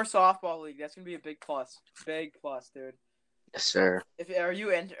 summer softball league. That's gonna be a big plus. Big plus, dude. Yes, sir. Are you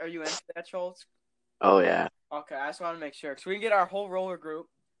into that, Schultz? Oh yeah. Okay, I just want to make sure because we can get our whole roller group,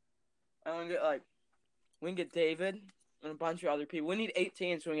 and we can get David and a bunch of other people. We need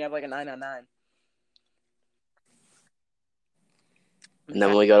 18, so we can have like a 9-on-9. And then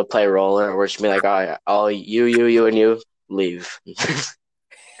when we go to play roller, we're just gonna be like, oh, you, and you leave.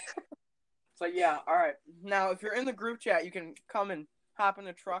 So yeah, all right. Now, if you're in the group chat, you can come and hop in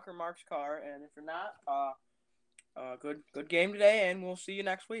the truck or Mark's car, and if you're not, good game today, and we'll see you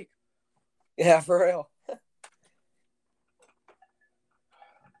next week. Yeah, for real.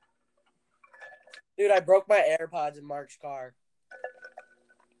 Dude, I broke my AirPods in Mark's car.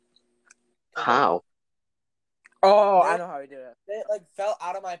 How? Oh, I know how he did it. They like fell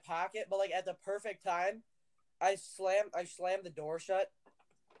out of my pocket, but like at the perfect time, I slammed the door shut.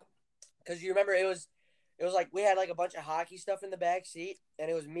 Because you remember it was like we had like a bunch of hockey stuff in the back seat, and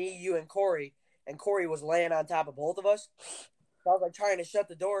it was me, you, and Corey was laying on top of both of us. So I was like trying to shut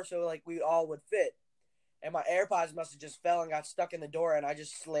the door so like we all would fit, and my AirPods must have just fell and got stuck in the door, and I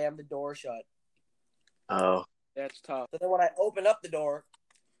just slammed the door shut. Oh. That's tough. So then when I opened up the door,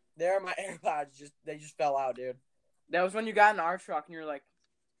 there my AirPods they just fell out, dude. That was when you got in our truck, and you're like,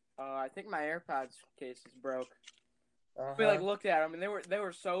 I think my AirPods case is broke. Uh-huh. We like looked at them, and they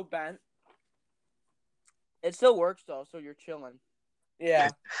were so bent. It still works though, so you're chilling. Yeah.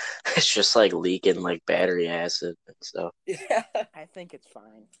 It's just like leaking like battery acid and stuff. Yeah. I think it's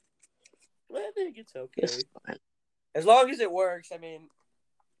fine. I think it's okay. It's fine. As long as it works, I mean,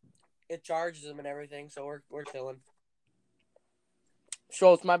 it charges them and everything, so we're chilling.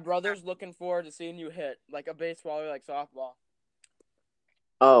 Schultz, my brother's looking forward to seeing you hit like a baseball or like softball.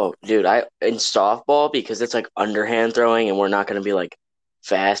 Oh, dude, in softball because it's like underhand throwing and we're not gonna be like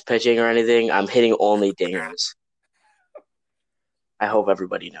fast pitching or anything. I'm hitting only dingers. I hope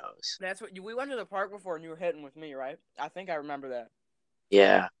everybody knows. That's what we went to the park before and you were hitting with me, right? I think I remember that.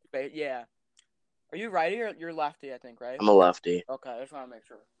 Yeah. Yeah. Are you righty or you're lefty? I think, right? I'm a lefty. Okay, I just want to make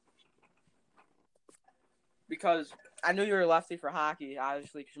sure. Because I knew you were a lefty for hockey,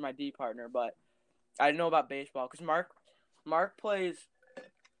 obviously, because you're my D partner, but I didn't know about baseball because Mark plays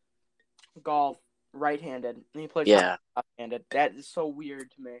golf right-handed, and he plays left-handed. That is so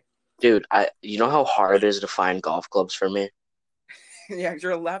weird to me. Dude, you know how hard it is to find golf clubs for me? Yeah, because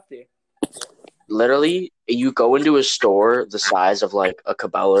you're a lefty. Literally, you go into a store the size of like a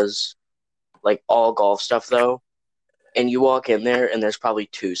Cabela's, like all golf stuff though, and you walk in there and there's probably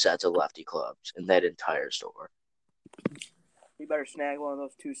 2 sets of lefty clubs in that entire store. You better snag one of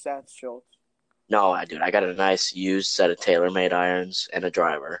those 2 sets, Schultz. No, I got a nice used set of TaylorMade irons and a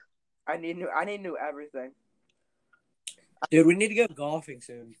driver. I need new everything. Dude, we need to go golfing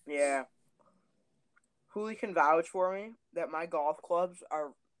soon. Yeah. Hooli can vouch for me that my golf clubs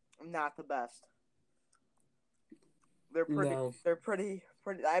are not the best. They're pretty. No. They're pretty.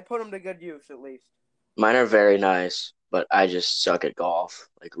 I put them to good use at least. Mine are very nice, but I just suck at golf,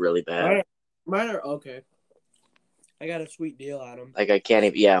 like really bad. Mine are okay. I got a sweet deal on them. Like I can't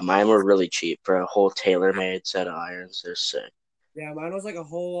even. Yeah, mine were really cheap for a whole TaylorMade set of irons. They're sick. Yeah, mine was like a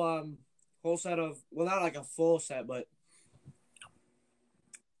whole set of, well, not like a full set, but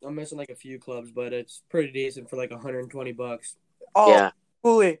I'm missing like a few clubs, but it's pretty decent for like $120. Oh, Yeah.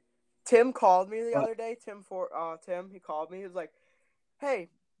 Hooli. Tim called me the other day. Tim, he called me. He was like, "Hey,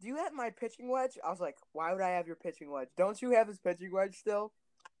 do you have my pitching wedge?" I was like, "Why would I have your pitching wedge? Don't you have his pitching wedge still?"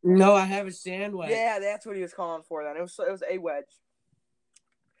 No, I have a sand wedge. Yeah, that's what he was calling for. Then it was a wedge.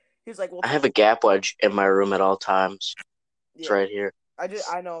 He was like, "Well, I have a gap wedge in my room at all times. It's right here.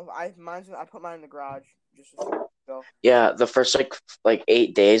 I know. I put mine in the garage just so. Yeah, the first like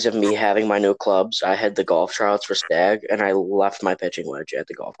 8 days of me having my new clubs, I had the golf tryouts for Stag, and I left my pitching wedge at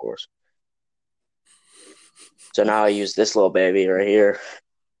the golf course. So now I use this little baby right here.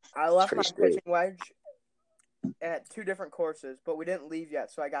 I left my pitching wedge at 2 different courses, but we didn't leave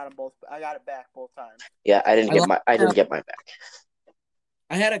yet, so I got them both. I got it back both times. Yeah, I didn't get my back.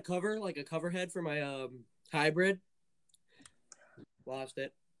 I had a cover head for my hybrid. Lost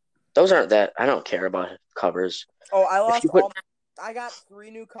it. Those aren't that. I don't care about covers. Oh, I If lost you put, all. I got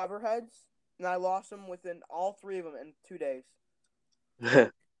 3 new cover heads, and I lost them within all 3 of them in 2 days.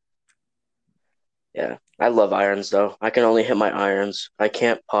 yeah, I love irons though. I can only hit my irons. I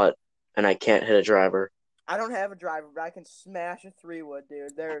can't putt, and I can't hit a driver. I don't have a driver, but I can smash a 3-wood,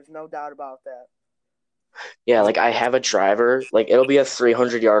 dude. There's no doubt about that. Yeah, like I have a driver. Like it'll be a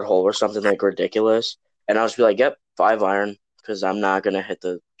 300-yard hole or something like ridiculous, and I'll just be like, "Yep, 5 iron," because I'm not gonna hit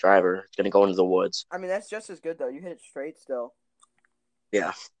the driver. It's gonna go into the woods. I mean, that's just as good though. You hit it straight still.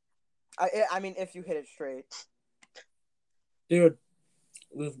 Yeah. I mean, if you hit it straight. Dude,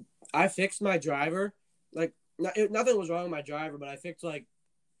 I fixed my driver. Like, nothing was wrong with my driver, but I fixed, like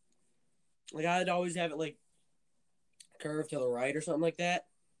I'd always have it, like, curved to the right or something like that.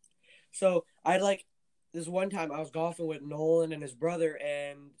 So, this one time I was golfing with Nolan and his brother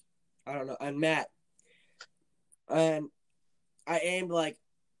and, I don't know, and Matt. And I aimed, like,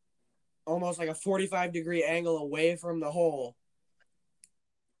 almost like a 45-degree angle away from the hole.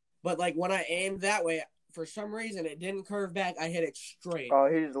 But, like, when I aimed that way, for some reason, it didn't curve back. I hit it straight.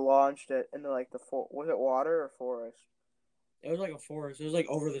 Oh, he just launched it into like was it water or forest? It was like a forest. It was like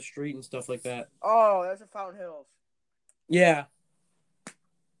over the street and stuff like that. Oh, that's a Fountain Hills. Yeah.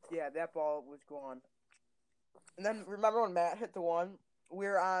 Yeah, that ball was gone. And then remember when Matt hit the one? We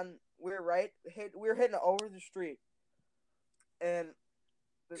were hitting it over the street, and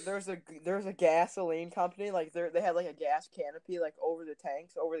there's a gasoline company, like they had like a gas canopy like over the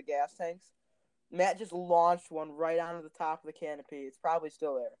gas tanks. Matt just launched one right onto the top of the canopy. It's probably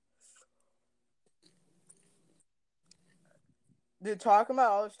still there. Dude, talking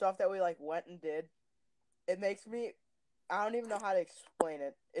about all the stuff that we like went and did, it makes me, I don't even know how to explain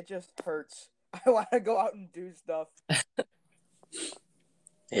it. It just hurts. I want to go out and do stuff.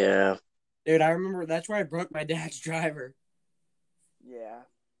 Yeah. Dude, I remember that's where I broke my dad's driver. Yeah.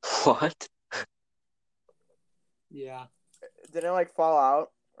 What? Yeah. Did it like fall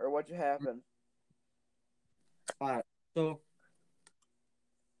out or what'd you happen? Alright, so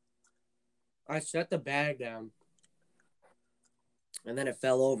I set the bag down, and then it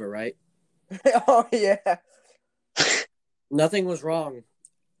fell over, right? Oh, yeah. Nothing was wrong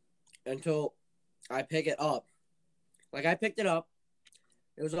until I pick it up. Like, I picked it up.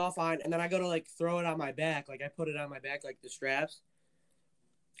 It was all fine. And then I go to, like, throw it on my back. Like, I put it on my back, like, the straps.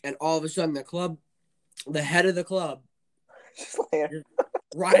 And all of a sudden, the head of the club,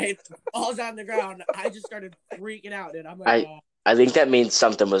 right, falls on the ground. I just started freaking out, dude. I'm like, I think that means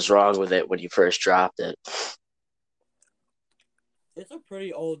something was wrong with it when you first dropped it. It's a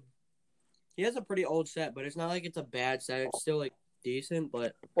pretty old. He has a pretty old set, but it's not like it's a bad set. It's still like decent,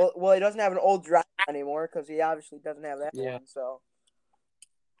 but well, he doesn't have an old drive anymore because he obviously doesn't have that one. So,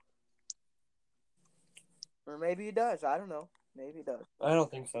 or maybe he does. I don't know. Maybe he does. I don't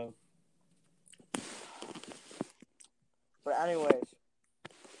think so. But anyways.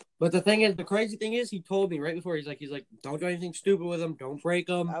 But the crazy thing is, he told me right before, he's like, don't do anything stupid with him. Don't break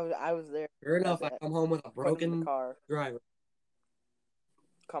them. I was there. Sure enough, I come home with a broken car. driver.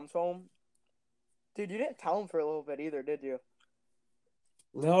 Comes home. Dude, you didn't tell him for a little bit either, did you?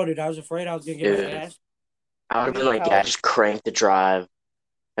 No, dude, I was afraid I was going to get my ass. I would have been like, yeah, just cranked the drive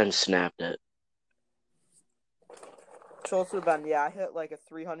and snapped it. Schultz would have been, yeah, I hit like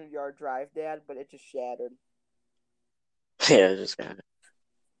a 300-yard drive, Dad, but it just shattered. Yeah, it just got it.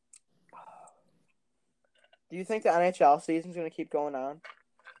 Do you think the NHL season's going to keep going on?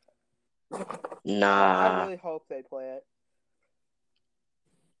 Nah. I really hope they play it.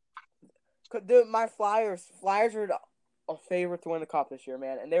 Dude, my Flyers are a favorite to win the cup this year,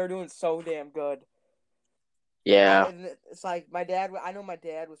 man, and they were doing so damn good. Yeah. It's like I know my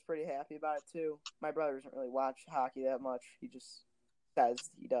dad was pretty happy about it too. My brother doesn't really watch hockey that much. He just says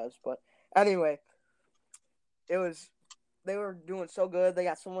he does. But anyway, they were doing so good. They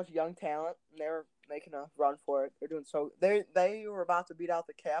got so much young talent, and they were making a run for it. They're doing so. They were about to beat out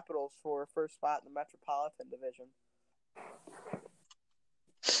the Capitals for first spot in the Metropolitan Division.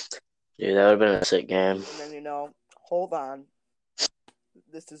 Dude, that would have been a sick game. And then hold on.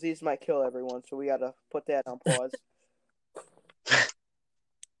 This disease might kill everyone, so we gotta put that on pause.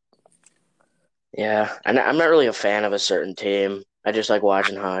 Yeah, and I'm not really a fan of a certain team. I just like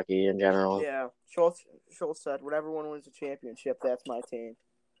watching hockey in general. Yeah, Schultz said, "Whatever one wins the championship, that's my team."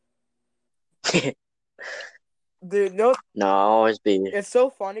 Dude, no, I'll always be. It's so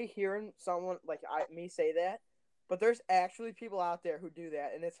funny hearing someone like me say that, but there's actually people out there who do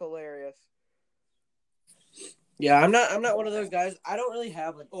that, and it's hilarious. Yeah, I'm not one of those guys. I don't really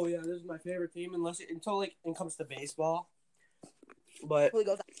have like, oh yeah, this is my favorite team until like it comes to baseball. But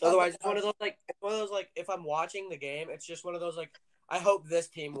otherwise, it's one of those like if I'm watching the game, it's just one of those like I hope this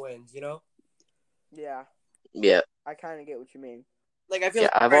team wins. Yeah, Yeah, I kind of get what you mean. Like I feel yeah.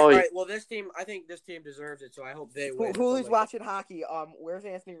 like I've all always right. Well, I think this team deserves it, so I hope they win. or Who's something like that. watching hockey? Where's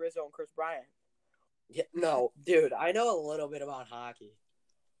Anthony Rizzo and Chris Bryant? Yeah, no, dude. I know a little bit about hockey,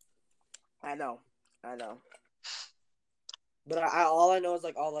 I know. but all I know is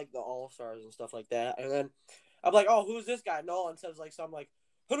like all like the All Stars and stuff like that. And then I'm like, oh, who's this guy? Nolan says like some like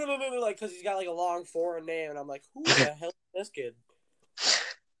because he's got like a long foreign name, and I'm like, who the hell is this kid?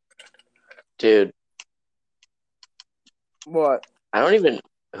 dude. What? I don't even.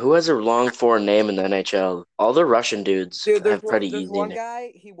 Who has a long foreign name in the NHL? All the Russian dudes Dude, have pretty there's easy one names.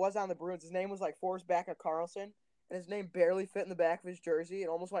 guy. He was on the Bruins. His name was like Forrest Backer Carlson, and his name barely fit in the back of his jersey. It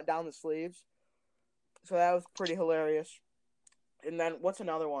almost went down the sleeves. So that was pretty hilarious. And then what's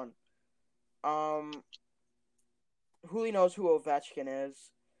another one? Who knows who Ovechkin is?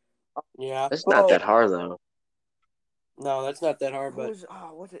 Yeah, It's not that hard though. no, that's not that hard. But Who's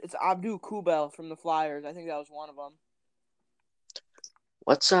what's it? It's Abdul Kubel from the Flyers. I think that was one of them.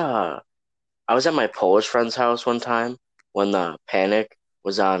 What's I was at my Polish friend's house one time when the Panic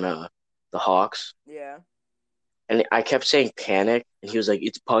was on the Hawks, Yeah. and I kept saying Panic, and he was like,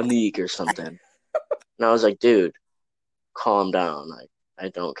 "It's Panik or something," and I was like, "Dude, calm down. Like, I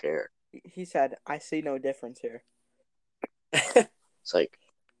don't care." He said, "I see no difference here." It's like,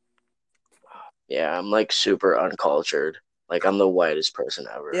 yeah, I'm like super uncultured. Like I'm the whitest person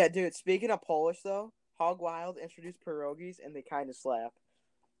ever. Yeah, dude. Speaking of Polish though, Hog Wild introduced pierogies, and they kind of slap.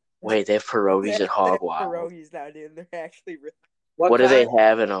 Wait, they have pierogies at Hog They have Wild. pierogies now, dude. They're actually really. What do they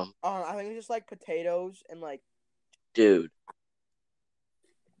have in them? I think it's just like potatoes and like. Dude,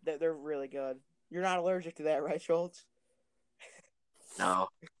 They're really good. You're not allergic to that, right, Schultz? no.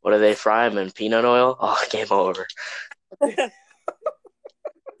 What do they fry them in? Peanut oil? Oh, game over.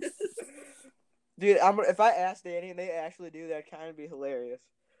 Dude, if I ask Danny and they actually do, that'd kind of be hilarious.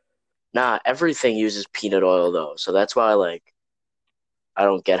 Nah, everything uses peanut oil though, so that's why I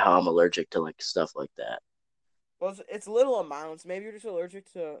don't get how I'm allergic to like stuff like that. Well, it's little amounts. Maybe you're just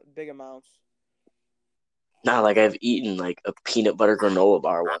allergic to big amounts. Nah, like I've eaten like a peanut butter granola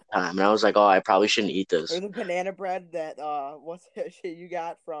bar one time, and I was like, oh, I probably shouldn't eat this. Or the banana bread that what's that shit you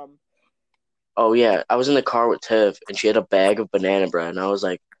got from? Oh yeah, I was in the car with Tiff, and she had a bag of banana bread,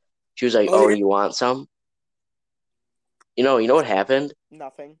 and she was like, Oh, oh, yeah. you want some? You know what happened?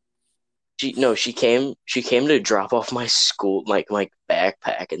 Nothing. She came to drop off my school my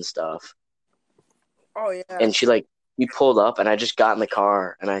backpack and stuff. Oh yeah. And we pulled up, and I just got in the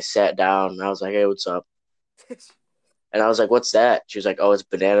car and I sat down and I was like, hey, what's up? And I was like, what's that? She was like, oh, it's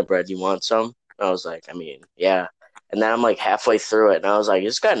banana bread. You want some? And I was like, I mean, yeah. And then I'm like halfway through it, and I was like,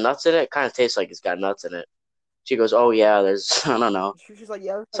 it's got nuts in it. It kind of tastes like it's got nuts in it. She goes, oh yeah, there's I don't know, She's like,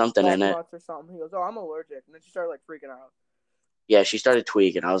 yeah, something in it. nuts or something. He goes, oh, I'm allergic, and then she started like freaking out. Yeah, she started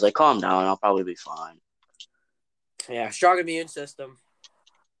tweaking. I was like, calm down, I'll probably be fine. Yeah, strong immune system.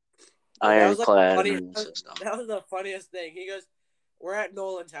 Ironclad immune system. That was the funniest thing. He goes, we're at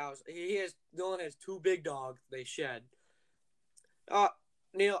Nolan's house. Nolan has two big dogs. They shed.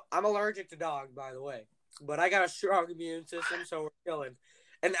 Neil, I'm allergic to dogs, by the way, but I got a strong immune system, so we're chilling.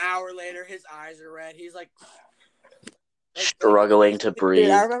 An hour later, his eyes are red. He's like struggling to breathe.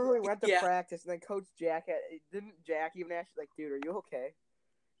 Dude, I remember we went to practice, and then Coach Jack didn't Jack even ask like, dude, are you okay?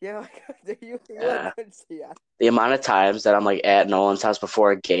 Yeah, like, you couldn't see us. The amount of times that I'm like at Nolan's house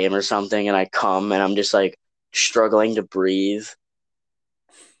before a game or something, and I come and I'm just like struggling to breathe.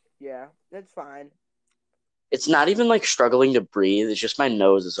 Yeah, that's fine. It's not even like struggling to breathe. It's just my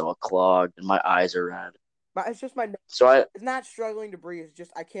nose is all clogged and my eyes are red. But it's just my nose. So it's not struggling to breathe. It's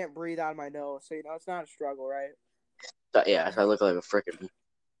just I can't breathe out of my nose. So it's not a struggle, right? Yeah, so I look like a freaking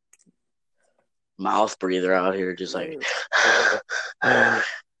mouth breather out here, just like.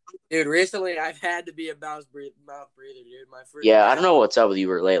 Dude, recently I've had to be a mouth breather, dude. Yeah, I don't know what's up with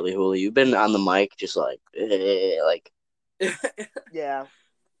you lately, Julio. You've been on the mic just like. Yeah.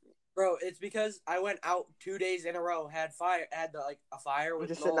 Bro, it's because I went out 2 days in a row, had a fire with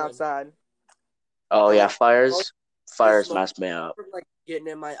just Nolan. sitting outside. Oh yeah, fires messed me up. Like getting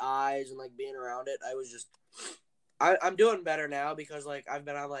in my eyes and like being around it, I was just. I'm doing better now because like I've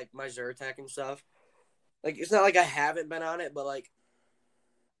been on like my Zyrtec and stuff. Like it's not like I haven't been on it, but like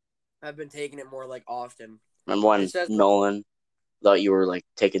I've been taking it more like often. Remember when Nolan thought you were like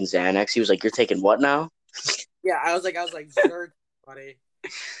taking Xanax? He was like, "You're taking what now?" Yeah, I was like Zyrtec, buddy.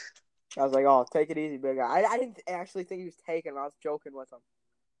 I was like, oh, take it easy, big guy. I didn't actually think he was taking him. I was joking with him.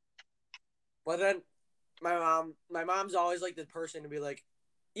 But then my mom's always like the person to be like,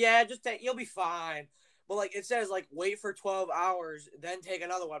 yeah, just take, you'll be fine. But like it says like wait for 12 hours, then take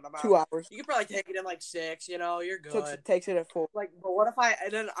another one. I'm 2 hours. You could probably take it in like 6. You know, you're So good. it takes it at 4. Like, but what if I?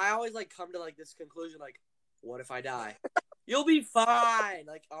 And then I always like come to like this conclusion, like, what if I die? You'll be fine.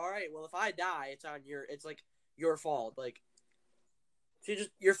 Like, all right, well, if I die, it's like your fault. Like,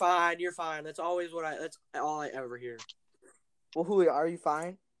 you're fine. You're fine. That's always that's all I ever hear. Well, Julio, are you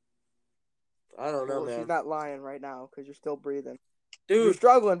fine? I don't know, Well, man. she's not lying right now because you're still breathing. Dude, you're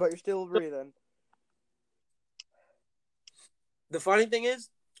struggling, but you're still breathing. The funny thing is,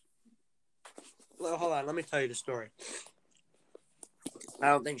 well, hold on, let me tell you the story. I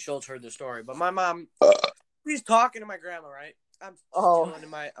don't think Schultz heard the story, but my mom, she's talking to my grandma, right? I'm chilling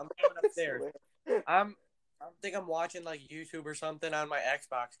I'm going upstairs. I think I'm watching like YouTube or something on my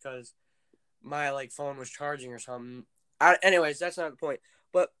Xbox because my like phone was charging or something. Anyways, that's not the point.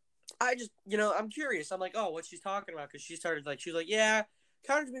 But I just, I'm curious. I'm like, oh, what's she talking about? Because she was like, yeah,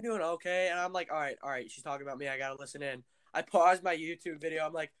 Connor's been doing okay, and I'm like, all right, she's talking about me. I gotta listen in. I paused my YouTube video.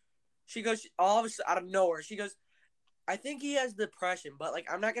 I'm like, she goes, all of a sudden, out of nowhere, she goes, I think he has depression, but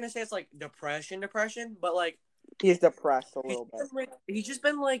like, I'm not gonna say it's like depression, but like, he's depressed a little bit. He's just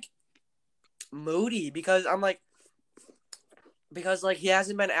been like moody because I'm like, he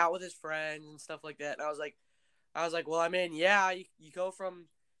hasn't been out with his friends and stuff like that. And I was like, well, I mean, yeah, you go from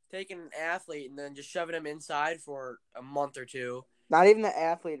taking an athlete and then just shoving him inside for a month or two. Not even the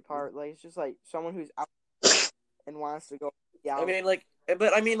athlete part. Like, it's just like someone who's out and wants to go. Yeah. I mean,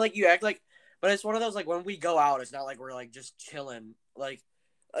 you act like, but it's one of those, like, when we go out, it's not like we're like just chilling. Like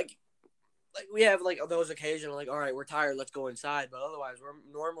we have like those occasional, like, all right, we're tired, let's go inside. But otherwise, we're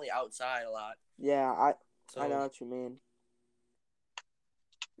normally outside a lot. Yeah, I know what you mean.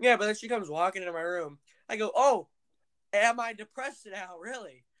 Yeah, but then she comes walking into my room. I go, oh, am I depressed now?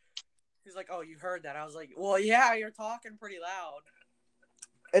 Really? She's like, oh, you heard that. I was like, well, yeah, you're talking pretty loud.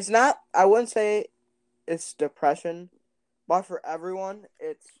 It's not, I wouldn't say it's depression, but for everyone,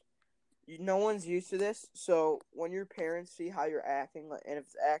 no one's used to this. So when your parents see how you're acting, and if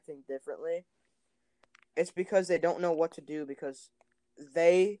it's acting differently, it's because they don't know what to do because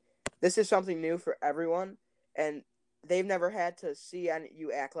this is something new for everyone, and they've never had to see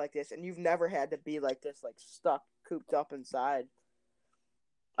you act like this, and you've never had to be like this, like stuck, cooped up inside.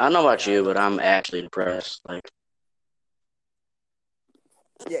 I don't know about you, but I'm actually depressed. Like,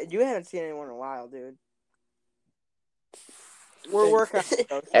 yeah, you haven't seen anyone in a while, dude. We're working.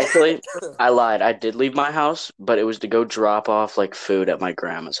 Actually, I lied. I did leave my house, but it was to go drop off like food at my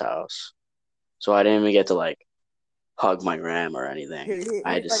grandma's house, so I didn't even get to like hug my grandma or anything.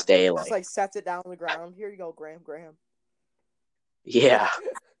 I had to stay like. Just like sets it down on the ground. Here you go, Graham. Yeah.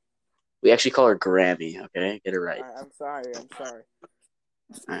 We actually call her Grammy, okay? Get it right. I'm sorry. All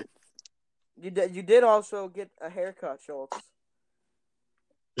right. You did also get a haircut, Schultz.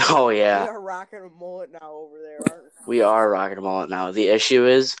 Oh, yeah. We are rocking a mullet now over there, aren't we? We are rocking a mullet now. The issue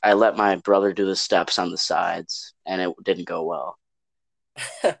is I let my brother do the steps on the sides, and it didn't go well.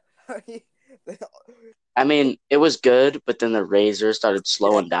 I mean, it was good, but then the razor started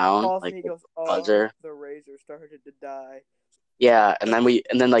slowing down, like the buzzer. The razor started to die. Yeah, and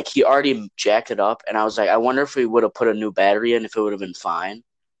then like he already jacked it up, and I was like, I wonder if we would have put a new battery in, if it would have been fine.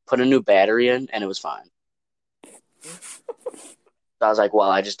 Put a new battery in, and it was fine. So I was like, well,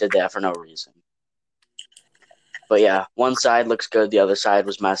 I just did that for no reason. But yeah, one side looks good, the other side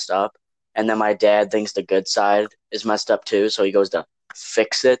was messed up, and then my dad thinks the good side is messed up too, so he goes to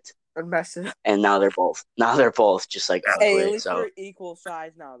fix it. And mess it up. And now they're both just like ugly. Hey, at least so you're equal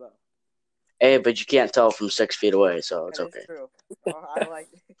size now, though. Hey, but you can't tell from 6 feet away, so it's okay. That's true. I like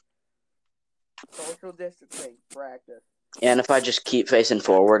social distancing practice. And if I just keep facing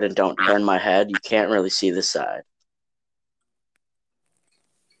forward and don't turn my head, you can't really see the side.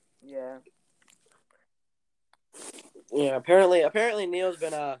 Yeah. Yeah, apparently Neil's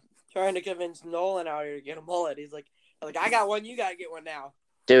been trying to convince Nolan out here to get a mullet. He's like, I got one, you gotta get one now.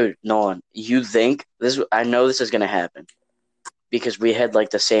 Dude, Nolan, you think this? I know this is gonna happen because we had like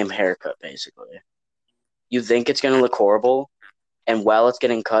the same haircut basically. You think it's gonna look horrible, and while it's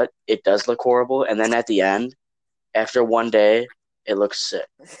getting cut, it does look horrible, and then at the end, after one day, it looks sick.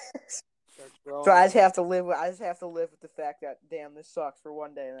 So I just have to live with the fact that damn, this sucks for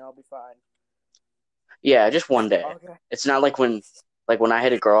one day, and then I'll be fine. Yeah, just one day. Okay. It's not like when I had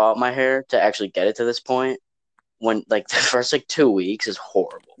to grow out my hair to actually get it to this point. When like the first 2 weeks is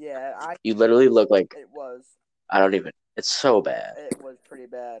horrible. Yeah, you literally look like it was. It's so bad. It was pretty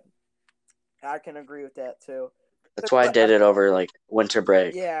bad. I can agree with that too. That's why I did it over like winter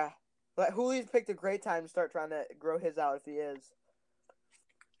break. Yeah, but Julio's picked a great time to start trying to grow his out if he is.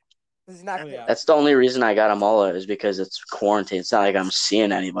 He's not. Oh, yeah. That's the only reason I got a mullet is because it's quarantine. It's not like I'm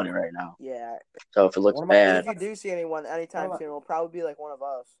seeing anybody right now. Yeah. So if it looks One of my bad, If you do see anyone anytime soon, it'll probably be like one of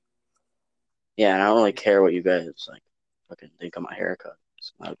us. yeah, and I don't really care what you guys like fucking think of my haircut.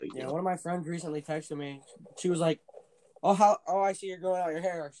 It's not a big Yeah, deal. one of my friends recently texted me. She was like, "Oh, I see you're growing out your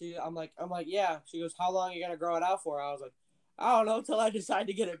hair." I'm like, yeah. She goes, "How long are you gonna grow it out for?" I was like, "I don't know until I decide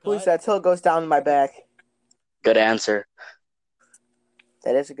to get it Who cut." said till it goes down to my back? Good answer.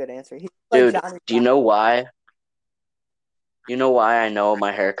 That is a good answer. He's like Dude, Johnny do you know why? You know why I know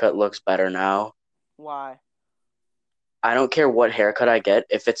my haircut looks better now? Why? I don't care what haircut I get.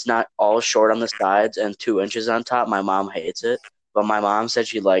 If it's not all short on the sides and 2 inches on top, my mom hates it. But my mom said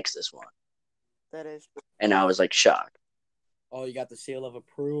she likes this one. That is. And I was like shocked. Oh, you got the seal of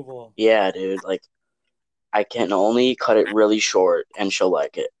approval. Yeah, dude. Like, I can only cut it really short and she'll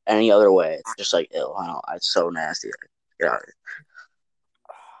like it. Any other way, it's just like ill. I don't, it's so nasty. Yeah.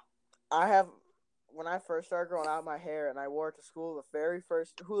 I have. When I first started growing out my hair and I wore it to school, the very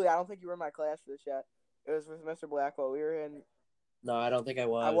first Julio, I don't think you were in my class for this yet. It was with Mr. Blackwell. We were in. No, I don't think I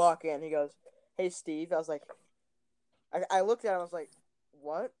was. I walk in. He goes, "Hey, Steve." I was like, I looked at him. I was like,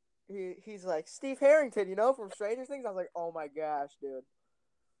 "What?" He's like, "Steve Harrington, you know, from Stranger Things." I was like, "Oh my gosh, dude."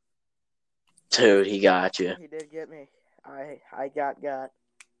 Dude, he got you. He did get me. I got.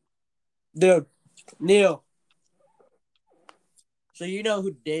 Dude, Neil. So you know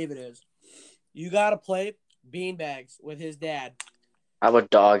who David is. You gotta play beanbags with his dad. I would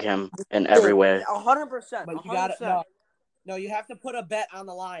dog him in every way. 100%. But you gotta no, you have to put a bet on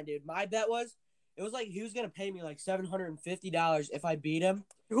the line, dude. My bet was it was like he was gonna pay me like $750 if I beat him.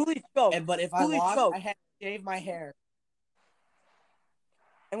 Julio. But if I lost, I had to shave my hair.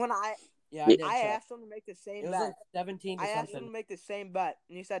 And when I asked him to make the same it was bet. like 17 to I asked him something. to make the same bet,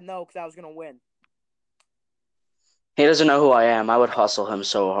 and he said no because I was gonna win. He doesn't know who I am. I would hustle him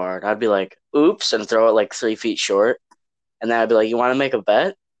so hard. I'd be like, oops, and throw it like 3 feet short. And then I'd be like, you want to make a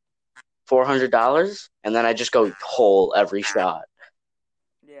bet? $400? And then I'd just go whole every shot.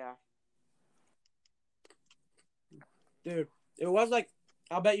 Yeah. Dude, it was like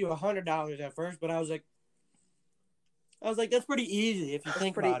I'll bet you $100 at first, but I was like that's pretty easy if you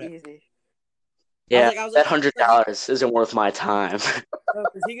think about it. Easy. Yeah, I was that $100 isn't worth my time. No,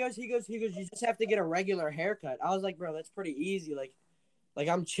 he goes, you just have to get a regular haircut. I was like, bro, that's pretty easy. Like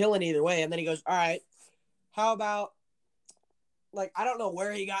I'm chilling either way. And then he goes, all right, how about, like, I don't know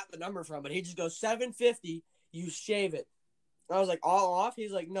where he got the number from, but he just goes, $750, you shave it. I was like, all off?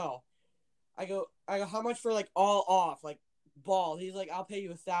 He's like, no. I go, how much for, like, all off, like, bald? He's like, I'll pay you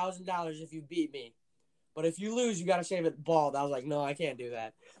 $1,000 if you beat me. But if you lose, you got to shave it bald. I was like, no, I can't do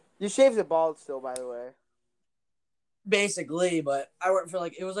that. You shaved it bald still, by the way. Basically, but I went for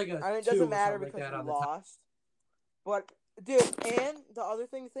like it was like a. I mean, it doesn't matter because you lost. But dude, and the other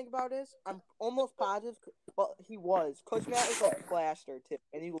thing to think about is I'm almost positive. Well, he was. Coach Matt was like plastered too,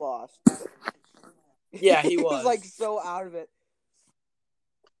 and he lost. Yeah, he he was. was like so out of it.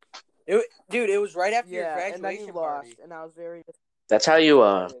 Dude, it was right after your graduation and then you party. lost, and I was very. That's how you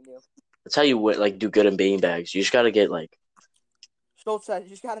like do good in beanbags. You just gotta get like. Schultz said you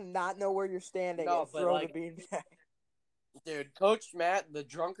just gotta not know where you're standing and throw the beanbag. Dude, Coach Matt, the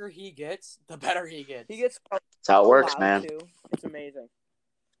drunker he gets, the better he gets. He gets. That's how it works, man. Too. It's amazing.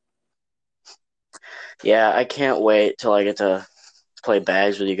 Yeah, I can't wait till I get to play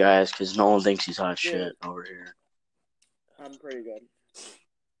bags with you guys because no one thinks he's hot shit over here. I'm pretty good.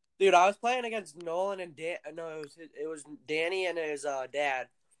 Dude, I was playing against Nolan and it was Danny and his dad.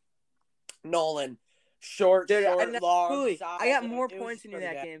 Nolan, short, long. I got more points than you in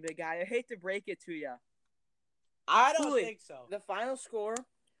that game, big guy. I hate to break it to you. I don't think so. The final score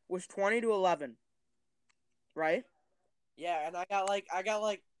was 20-11, right? Yeah, and I got like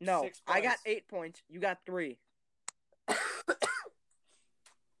no, 6 points. I got 8 points. You got 3.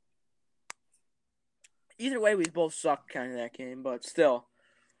 Either way, we both sucked kind of that game, but still.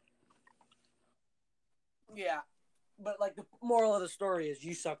 Yeah, but like the moral of the story is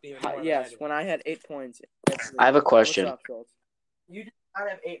you sucked even more. Yes, when I had 8 points. I have a question. What's up, Schultz? You did not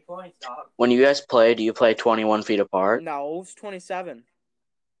have 8 points, dog. When you guys play, do you play 21 feet apart? No, it was 27.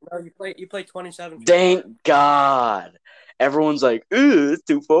 No, you play 27. Thank God. Everyone's like, ooh, it's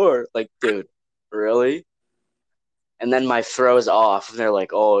too far. Like, dude, really? And then my throw is off, and they're like,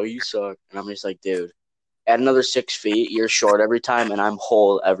 oh, you suck. And I'm just like, dude, add another 6 feet. You're short every time, and I'm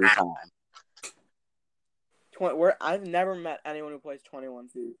whole every time. I've never met anyone who plays 21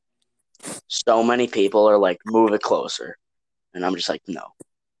 feet. So many people are like, move it closer. And I'm just like, no.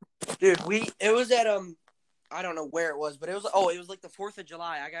 Dude, it was at I don't know where it was, but it was like the 4th of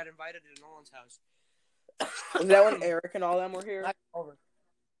July. I got invited to Nolan's house. Was that when Eric and all them were here?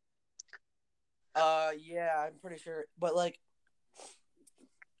 Yeah, I'm pretty sure. But like,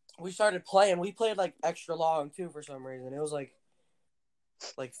 we started playing. We played like extra long too for some reason. It was like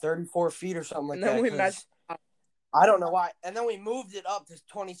 34 feet or something like And then that. we 'Cause messed. I don't know why. And then we moved it up to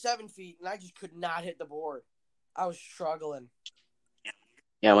 27 feet, and I just could not hit the board. I was struggling.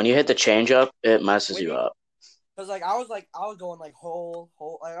 Yeah, when you hit the changeup, it messes you up. Cause I was going like hole.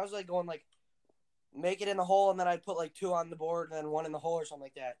 Like I was like going like make it in the hole, and then I'd put like 2 on the board and then 1 in the hole or something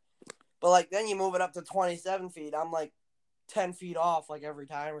like that. But like then you move it up to 27 feet. I'm like 10 feet off like every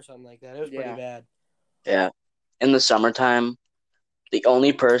time or something like that. It was pretty bad. Yeah. In the summertime, the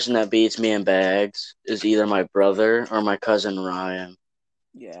only person that beats me in bags is either my brother or my cousin Ryan.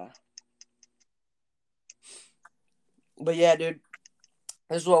 Yeah. But yeah, dude,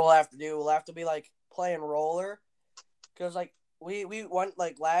 this is what we'll have to do. We'll have to be like playing roller, cause like we went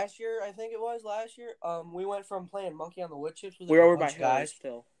like last year. I think it was last year. We went from playing monkey on the wood chips with We're like, over a by bunch of guys.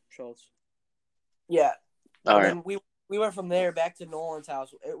 still, Schultz. Yeah. All And right. then we went from there back to Nolan's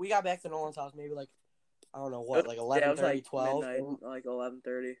house. We got back to Nolan's house maybe like I don't know what, like 11:30, 12. midnight, like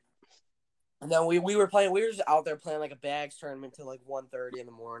 11:30. And then we were playing. We were just out there playing like a bags tournament till like 1:30 in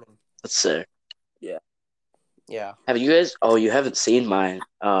the morning. That's sick. Yeah. Have you guys? Oh, you haven't seen my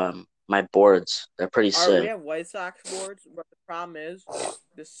boards. They're pretty We sick. have White Sox boards, but the problem is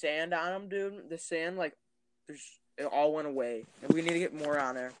the sand on them, dude. The sand, like, it all went away, and we need to get more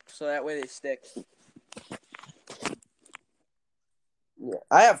on there so that way they stick. Yeah.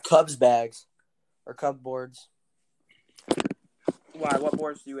 I have Cubs bags or Cub boards. Why? What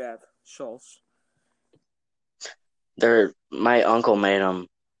boards do you have, Schultz? My uncle made them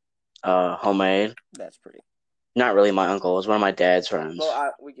homemade. That's pretty. Not really my uncle. It was one of my dad's friends.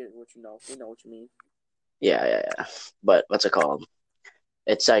 Well, we get what you know. We know what you mean. Yeah. But what's it called?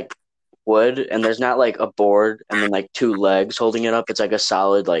 It's like wood, and there's not like a board and then like 2 legs holding it up. It's like a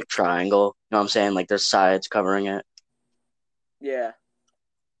solid like triangle. You know what I'm saying? Like there's sides covering it. Yeah.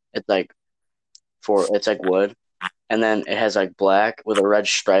 It's like wood, and then it has like black with a red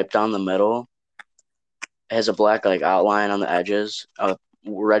stripe down the middle. It has a black like outline on the edges, a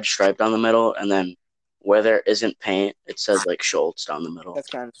red stripe down the middle, and then where there isn't paint, it says like Schultz down the middle. That's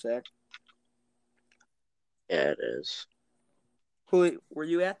kind of sick. Yeah, it is. Hooli, were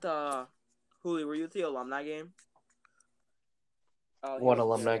you at the alumni game? What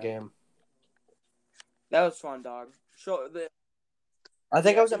alumni game? That was fun, dog. I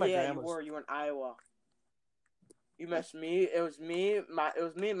think I was at my grandma's. You were in Iowa. You missed me. It was me,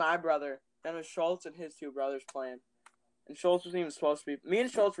 and my brother. Then it was Schultz and his 2 brothers playing. And Schultz wasn't even supposed to be. Me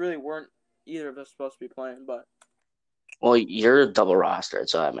and Schultz really weren't either of us supposed to be playing, but. Well, you're double rostered,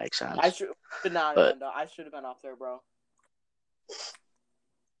 so that makes sense. I should not have been. I should have been up there, bro.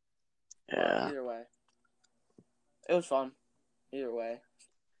 Yeah. Either way, it was fun. Either way.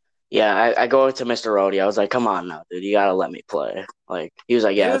 Yeah, I go to Mr. Rhodey. I was like, "Come on now, dude, you gotta let me play." Like he was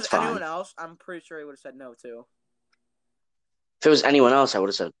like, "Yeah, it's fine." Anyone else, I'm pretty sure he would have said no too. If it was anyone else, I would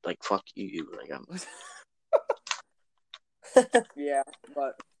have said like, "Fuck you." Like I'm. Yeah,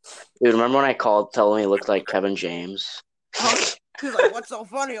 but. Dude, remember when I called telling me he looked like Kevin James? He's like, "What's so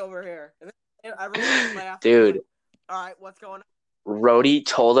funny over here?" And then everyone laughed. Dude. All right, what's going on? Rhodey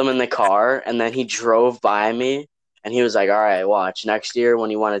told him in the car, and then he drove by me, and he was like, "All right, watch next year when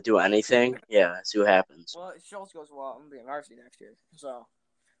you want to do anything, yeah, see what happens." Well, Schultz goes, "Well, I'm gonna be in varsity next year." So.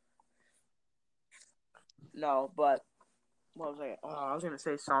 No, but what was I? Oh, I was gonna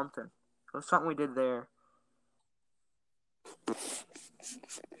say something. It was something we did there.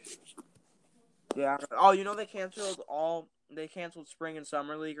 Yeah. Oh, you know they canceled spring and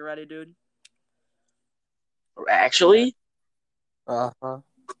summer league already, dude. Actually,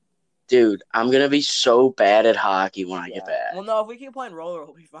 dude, I'm gonna be so bad at hockey when I get back. Well, no, if we keep playing roller,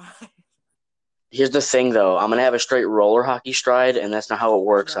 we'll be fine. Here's the thing, though. I'm gonna have a straight roller hockey stride, and that's not how it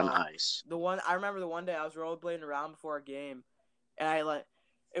works on ice. I remember the one day I was rollerblading around before a game, and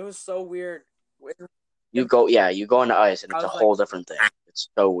it was so weird. You go into ice, and it's a whole different thing. It's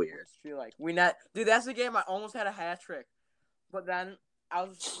so weird. Dude, that's the game I almost had a hat trick, but then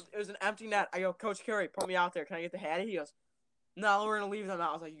it was an empty net. I go, Coach Curry, put me out there. Can I get the hattie? He goes, no, we're gonna leave them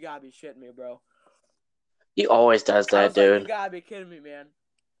out. I was like, you gotta be shitting me, bro. He always does that, dude. Like, you gotta be kidding me, man.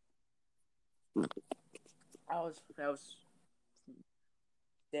 That was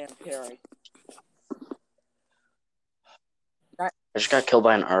damn Perry. I just got killed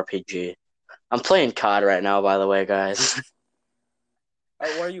by an RPG. I'm playing COD right now, by the way, guys.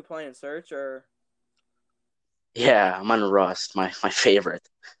 What are you playing, Search or? Yeah, I'm on Rust, my favorite.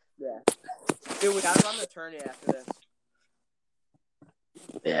 Yeah. Dude, we gotta run the tourney after this.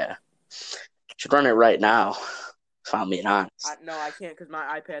 Yeah. Should run it right now. if I'm being honest. No, I can't because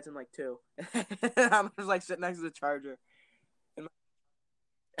my iPad's in like 2. I'm just like sitting next to the charger.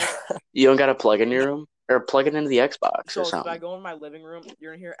 You don't got to plug in your room? Or plug it into the Xbox or So if I something. go in my living room,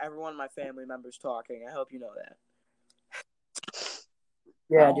 you're going to hear every one of my family members talking. I hope you know that.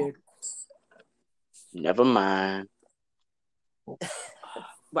 Yeah, dude. Never mind.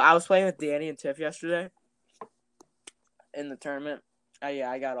 But I was playing with Danny and Tiff yesterday in the tournament.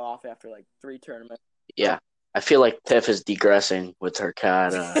 I got off after like 3 tournaments. Yeah. I feel like Tiff is degressing with her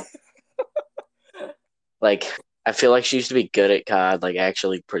COD. Like, I feel like she used to be good at COD, like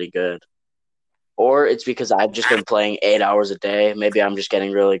actually pretty good. Or it's because I've just been playing 8 hours a day. Maybe I'm just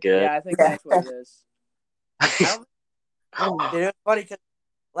getting really good. Yeah, I think that's what it is. Dude, it was funny because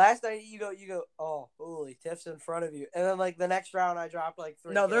last night you go, oh, holy, Tiff's in front of you. And then, like, the next round I dropped, like,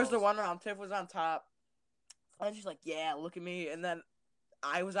 3 No, there's kills. the one round Tiff was on top. And she's like, yeah, look at me. And then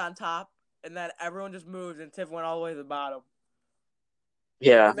I was on top. And then everyone just moved, and Tiff went all the way to the bottom.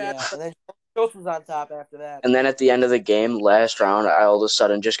 Yeah. Yeah, and then Schultz was on top after that. And then at the end of the game, last round, I all of a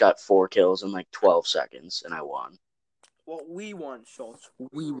sudden just got 4 kills in like 12 seconds, and I won. Well, we won, Schultz.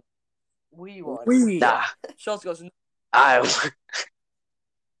 We won. Nah. Schultz goes,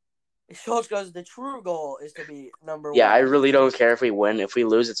 Schultz goes, the true goal is to be number 1. Yeah, I really don't care if we win. If we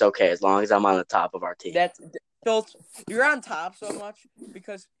lose, it's okay, as long as I'm on the top of our team. Schultz, you're on top so much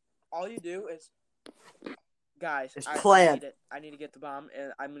because all you do is, guys, plant. I need to get the bomb,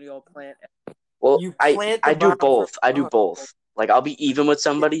 and I'm going to go plant. Well, You I plant the do bomb both. for- I do both. Like, I'll be even with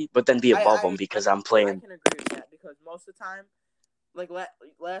somebody, but then be above them because I'm I playing. can agree with that because most of the time, like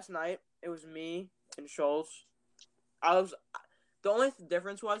last night, it was me and Schultz. The only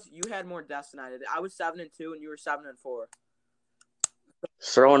difference was you had more deaths than I did. I was 7-2, and you were 7-4.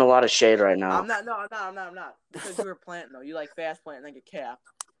 Throwing a lot of shade right now. I'm not. Because you were planting, though. You like fast plant and then get capped.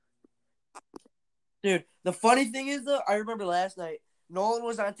 Dude, the funny thing is, though, I remember last night, Nolan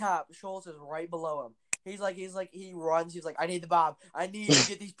was on top. Schultz is right below him. He runs. He's like, I need the bomb. I need to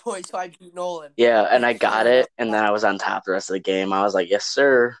get these points so I beat Nolan. Yeah, and I got it, and then I was on top the rest of the game. I was like, yes,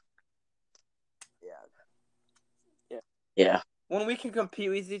 sir. Yeah. When we can compete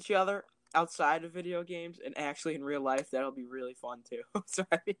with each other outside of video games and actually in real life, that'll be really fun, too.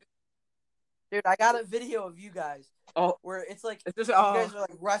 Sorry. Dude, I got a video of you guys. Oh. Where it's like, It's just, you guys are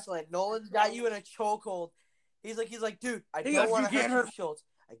like wrestling. Nolan's got you in a chokehold. He's like, dude, I don't want to hurt you, Schultz.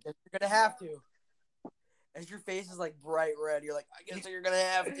 I guess you're going to have to. As your face is like bright red, you're like, I guess you're going to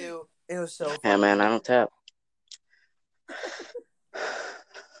have to. It was so funny. Yeah, man, I don't tap.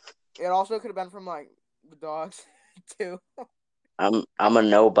 It also could have been from, like, the dogs, too. I'm a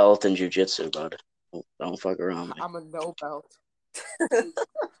no belt in jiu-jitsu, bud. Don't fuck around with me. I'm a no belt.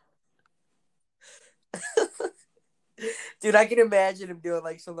 Dude, I can imagine him doing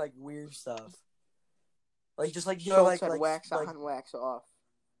like some like weird stuff. Like just like Schultz like had wax like, on, wax off.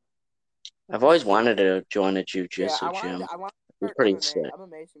 I've always wanted to join a jiu-jitsu I gym. want It's pretty sick.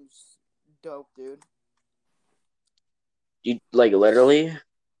 MMA seems dope, dude. You like literally,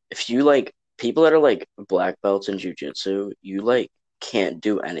 if you like people that are like black belts in jiu-jitsu, you like can't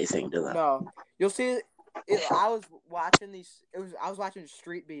do anything to them. No, you'll see. I was watching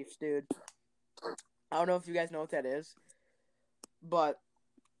Street Beefs, dude. I don't know if you guys know what that is, but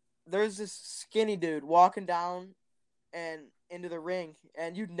there's this skinny dude walking down and into the ring,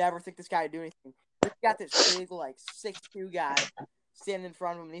 and you'd never think this guy would do anything. He's got this big, like 6'2" guy standing in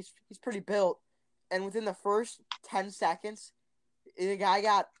front of him, and he's pretty built. And within the first 10 seconds, the guy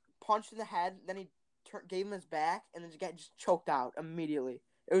got punched in the head. Then he gave him his back, and then the guy just choked out immediately.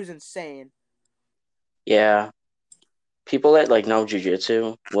 It was insane. Yeah. People that like know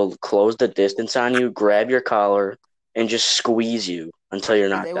jiu-jitsu will close the distance on you, grab your collar, and just squeeze you until you're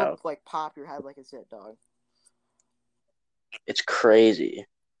knocked They will out. like pop your head like it's it, dog. It's crazy.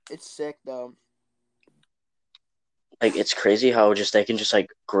 It's sick though. Like it's crazy how just they can just like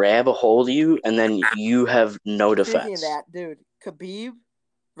grab a hold of you and then you have no Speaking of defense. that, dude, Khabib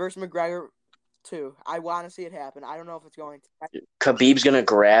versus McGregor 2. I want to see it happen. I don't know if it's going to. Khabib's gonna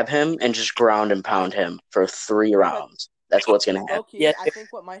grab him and just ground and pound him for 3 rounds. That's what's gonna happen. Low-key, Yeah. I think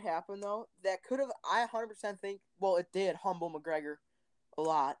what might happen though, that could have. I 100% think. Well, it did humble McGregor a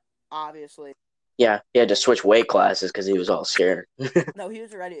lot. Obviously, Yeah, he had to switch weight classes because he was all scared. no, he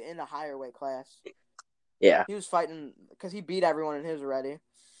was already in a higher weight class. Yeah. He was fighting because he beat everyone in his already,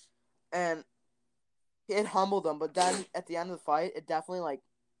 and it humbled him. But then at the end of the fight, it definitely like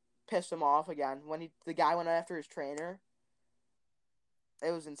pissed him off again when the guy went after his trainer.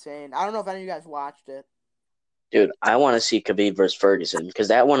 It was insane. I don't know if any of you guys watched it. Dude, I want to see Khabib versus Ferguson because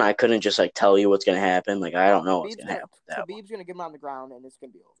that one I couldn't just like tell you what's gonna happen. Like I don't know what's gonna happen with that one. Khabib's gonna get him on the ground, and it's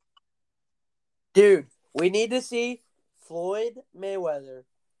gonna be over. Dude, We need to see Floyd Mayweather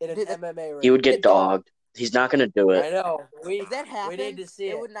in an MMA ring. He would get dogged. He's not gonna do I it. know. If that We happened, need to see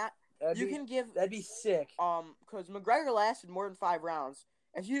it. would not. That'd be sick. Because McGregor lasted more than 5 rounds.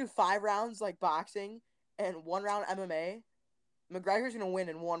 If you do 5 rounds like boxing and 1 round MMA, McGregor's gonna win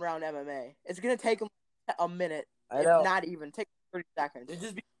in 1 round MMA. It's gonna take him a minute, I know. not even take 30 seconds. It'd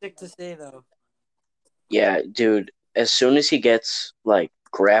just be sick to see though. Yeah, dude. As soon as he gets like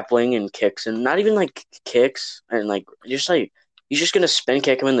grappling and kicks, and not even like kicks, and like just like he's just gonna spin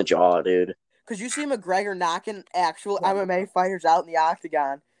kick him in the jaw, dude. Because you see McGregor knocking actual MMA fighters out in the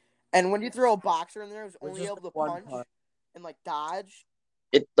octagon, and when you throw a boxer in there who's only able to punch and like dodge.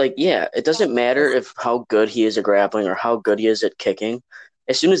 It doesn't matter if how good he is at grappling or how good he is at kicking.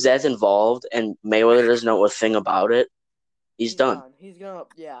 As soon as that's involved and Mayweather doesn't know a thing about it, he's done. He's gonna,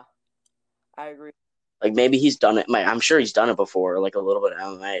 yeah, I agree. Like maybe he's done it. I'm sure he's done it before, like a little bit of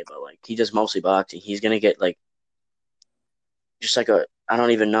MMA, but like he does mostly boxing. He's gonna get like just like I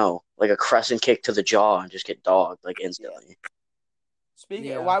don't even know, like a crescent kick to the jaw and just get dogged like instantly. Yeah.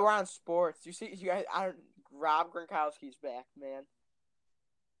 Speaking of, while we're on sports, you guys, Rob Gronkowski's back, man.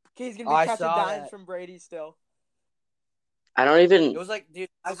 He's gonna be catching dimes from Brady still. I don't even. It was like, dude,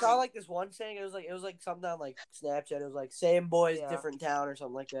 I saw like this one saying. It was like something on like Snapchat. It was like same boys, different town, or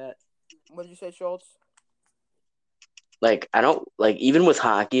something like that. What did you say, Schultz? Like I don't like even with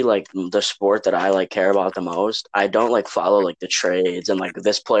hockey, like the sport that I like care about the most. I don't like follow like the trades and like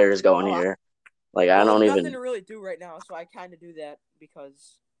this player is going here. Like I don't even. Nothing to really do right now, so I kind of do that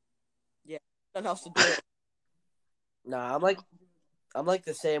because, nothing else to do. Nah, I'm like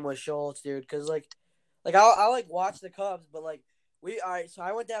the same with Schultz, dude. Cause like I'll like watch the Cubs, but like so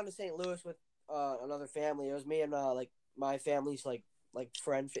I went down to St. Louis with another family. It was me and like my family's like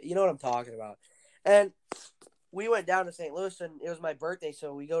friend. You know what I'm talking about? And we went down to St. Louis, and it was my birthday,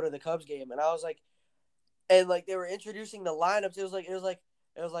 so we go to the Cubs game, and I was like, and like they were introducing the lineups. It was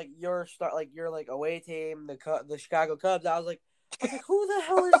like your start, like your like away team, the Chicago Cubs. I was like, who the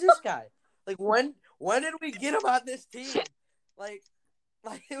hell is this guy? Like when did we get him on this team? Like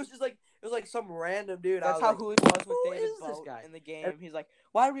it was like some random dude. That's how Julio was with David Boat in the game. He's like,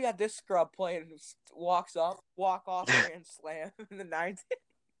 why do we got this scrub playing? And walk off, grand slam in the 9th.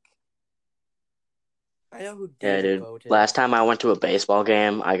 I know who David Boat dude. is. Last time I went to a baseball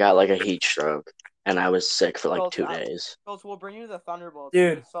game, I got like a heat stroke, and I was sick for like 2 days. Schultz, we'll bring you to the Thunderbolts.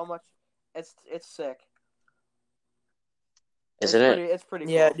 Dude. It's so much. It's sick. Isn't it? It's pretty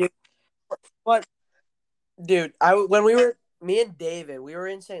cool. Yeah, dude. But, dude, me and David, we were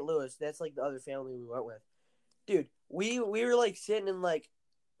in St. Louis. That's like the other family we went with. Dude, we were like sitting in like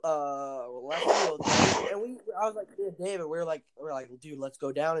left field, and I was like, yeah, David, we're like, dude, let's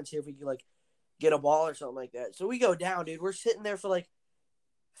go down and see if we can like get a ball or something like that. So we go down, dude. We're sitting there for like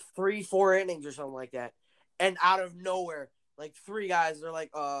 3-4 innings or something like that, and out of nowhere, like 3 guys, they're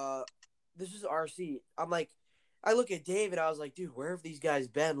like, this is our seat. I'm like, I look at David, I was like, dude, where have these guys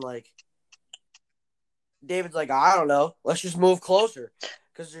been? Like, David's like, I don't know. Let's just move closer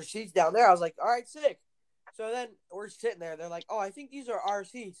because their seat's down there. I was like, all right, sick. So then we're sitting there. They're like, oh, I think these are our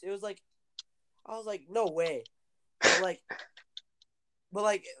seats. It was like, I was like, no way.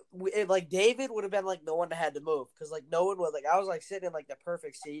 But David would have been like the one that had to move because like no one was like, I was like sitting in like the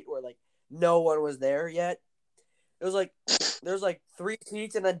perfect seat where like no one was there yet. It was like there was like 3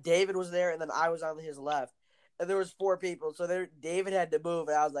 seats and then David was there and then I was on his left. And there was 4 people, so David had to move,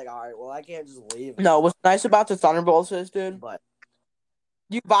 and I was like, all right, well, I can't just leave. No, what's nice about the Thunderbolts is, dude, But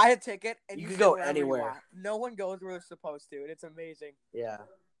you buy a ticket and you can go go anywhere. No one goes where they're supposed to, and it's amazing. Yeah.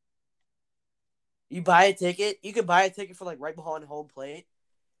 You buy a ticket. You could buy a ticket for like right behind home plate,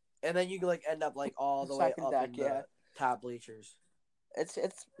 and then you can like end up like all the way up in the top bleachers. It's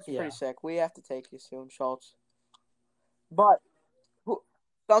pretty sick. We have to take you soon, Schultz. But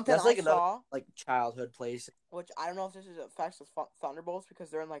something that's like I saw, like childhood place, which I don't know if this affects the Thunderbolts because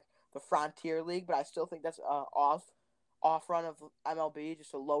they're in like the Frontier League, but I still think that's off run of MLB,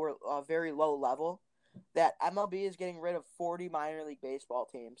 just a very low level. That MLB is getting rid of 40 minor league baseball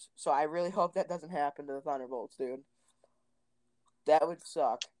teams, so I really hope that doesn't happen to the Thunderbolts, dude. That would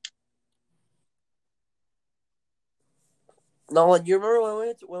suck. Nolan, you remember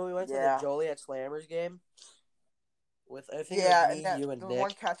when we went to the Joliet Slammers game? With I think you and the Nick.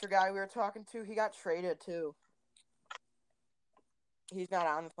 One catcher guy we were talking to, he got traded too. He's not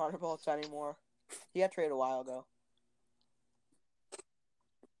on the Thunderbolts anymore. He got traded a while ago.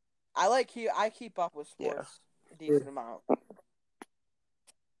 I keep up with sports a decent amount.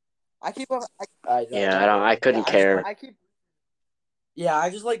 I keep up. I couldn't care. I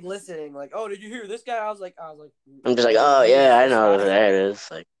just like listening. Like, oh, did you hear this guy? I was like, I'm just like, oh yeah, I know who that is.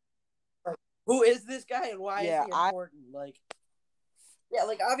 Like, who is this guy and why Yeah, is he important? Like, yeah,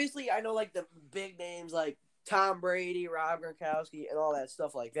 like obviously I know like the big names like Tom Brady, Rob Gronkowski, and all that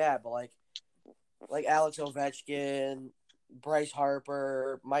stuff like that, but like Alex Ovechkin, Bryce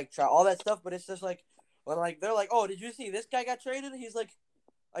Harper, Mike Trout, all that stuff. But it's just like when like they're like, oh, did you see this guy got traded? He's like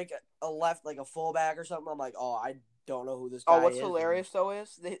a left, like a fullback or something. I'm like, oh, I don't know who this guy is. Oh, what's hilarious though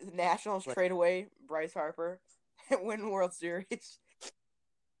is the Nationals trade away Bryce Harper and win World Series.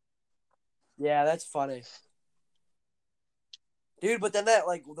 Yeah, that's funny. Dude, but then that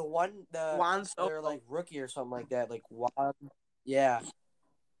like Juan their Soto. like rookie or something like that, like Juan, yeah,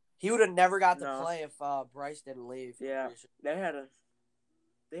 he would have never got to No. play if Bryce didn't leave. Yeah, they had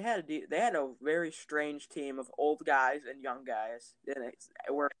a very strange team of old guys and young guys. And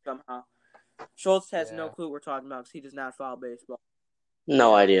it worked somehow. Schultz has no clue what we're talking about because he does not follow baseball.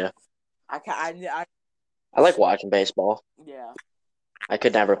 No idea. I I like watching baseball. yeah. I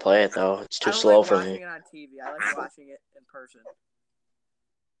could never play it though. It's I too don't slow like for watching me. it on TV. I like watching it in person.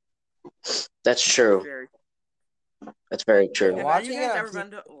 That's true. Very. That's very true. Yeah. Have you Watching guys it on ever TV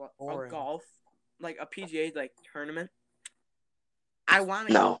been to a boring. golf, like a PGA like tournament? I want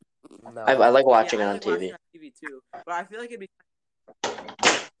to. No. No. I like watching I it on like TV. watching it on TV too, but I feel like it'd be.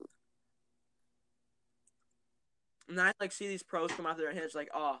 And I like see these pros come out there and hit. It's like,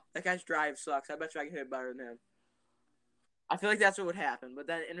 oh, that guy's drive sucks. I bet you I can hit it better than him. I feel like that's what would happen, but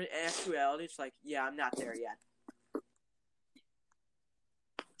then in actuality, it's like, yeah, I'm not there yet.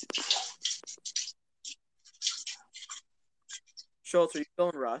 Schultz, are you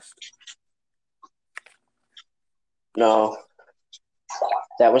feeling rust? No.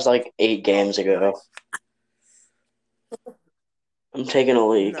 That was like 8 games ago. I'm taking a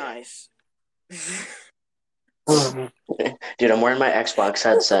leak. Nice. Dude, I'm wearing my Xbox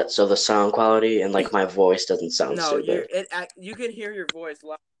headset, so the sound quality and like my voice doesn't sound No, stupid. you can hear your voice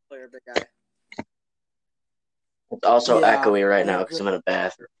loud and clear, big guy. It's also Yeah, echoey right I now agree. because I'm in a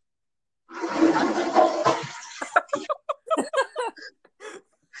bathroom.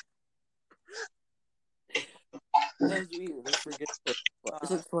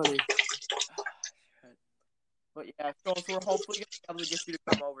 This is funny. But yeah, Schultz, we're hopefully gonna be able to get you to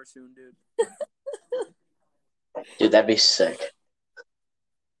come over soon, dude. Dude, that'd be sick.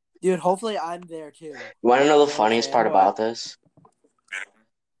 Dude, hopefully I'm there too. You want to know the You know what I'm funniest saying? part What? about this?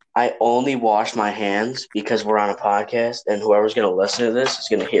 I only wash my hands because we're on a podcast, and whoever's gonna listen to this is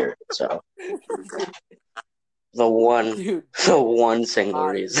gonna hear it. So the one single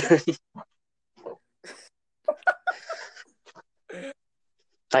reason.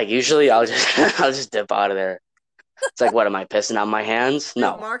 Like usually, I'll just dip out of there. It's like, what am I pissing on my hands? Dude,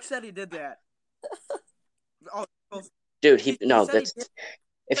 No, Mark said he did that. Oh, dude. He No. said he That's did.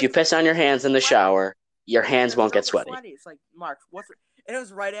 if you piss on your hands in the shower, your hands won't get sweaty. It's like, Mark, and it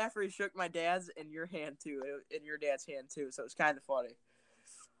was right after he shook my dad's and your hand too, and your dad's hand too. So it's kind of funny.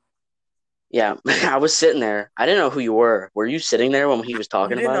 Yeah, I was sitting there. I didn't know who you were. Were you sitting there when he was You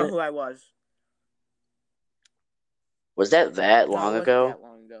talking didn't about know it? who I was. Was that No, it long wasn't ago? that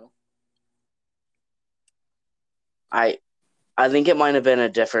long ago. I think it might have been a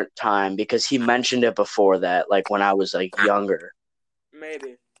different time because he mentioned it before that, like when I was like younger.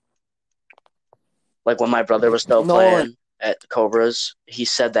 Maybe. Like when my brother was still Nolan. playing at Cobras, he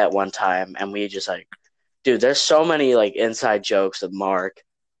said that one time, and we just like, dude, there's so many like inside jokes with Mark.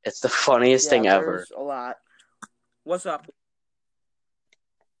 It's the funniest thing ever. There's a lot. What's up?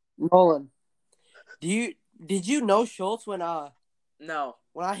 Nolan, did you know Schultz when No,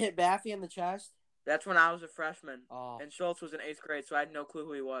 I hit Baffy in the chest? that's when I was a freshman, Oh, and Schultz was in 8th grade, so I had no clue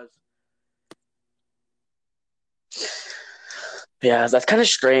who he was. Yeah, that's kind of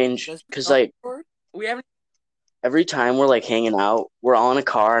strange because like We haven't. every time we're like hanging out, we're all in a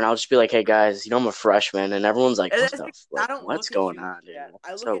car, and I'll just be like, "Hey guys, I'm a freshman," and everyone's like, And "What that's the? because Like, I don't what's look at going you on, dude?" yet.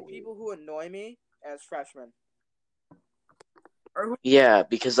 I look So at people who annoy me as freshmen. Yeah,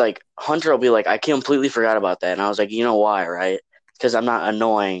 because like Hunter will be like, I completely forgot about that, and I was like, you know why, right? Because I'm not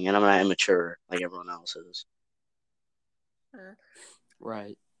annoying and I'm not immature like everyone else is.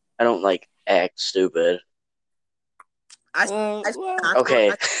 right. I don't like act stupid.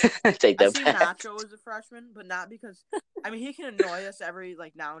 Okay, take I that see back. Nacho as a freshman, but not because he can annoy us every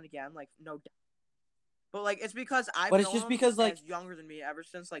like now and again, like no doubt. But like it's because I've known him as younger than me ever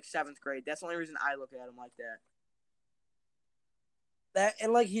since like 7th grade. That's the only reason I look at him like that. That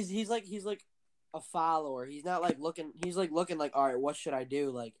and like he's like a follower. He's not like looking. He's like looking like, all right, what should I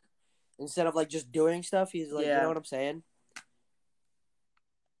do? Like instead of like just doing stuff, he's like, you know what I'm saying?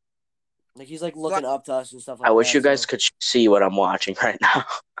 Like he's like looking up to us and stuff like that. I wish you guys could see what I'm watching right now.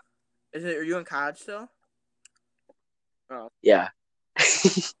 Are you in college still? Oh yeah.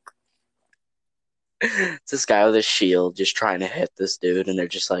 It's this guy with a shield just trying to hit this dude, and they're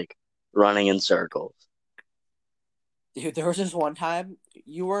just like running in circles. Dude, there was this one time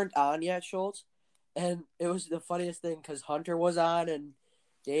you weren't on yet, Schultz, and it was the funniest thing because Hunter was on and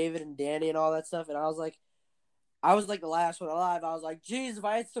David and Danny and all that stuff, and I was like the last one alive. I was like, geez, if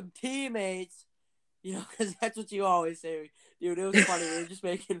I had some teammates, because that's what you always say. Dude, it was funny. We were just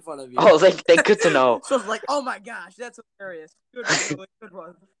making fun of you. Oh, they good to know. So it's like, oh my gosh, that's hilarious. Good one, Billy. Good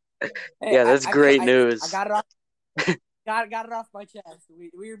one. Hey, Yeah, that's great news. I got it off. Got it off my chest.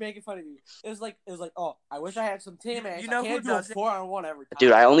 We were making fun of you. It was like, oh, I wish I had some teammates. You know I can't who do a does it? 4-on-1 every time.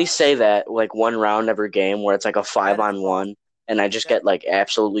 Dude, I only say that like one round every game where it's like a 5-on-1, and I just get like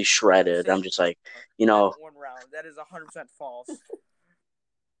absolutely shredded. I'm just like, One round. That is 100% false.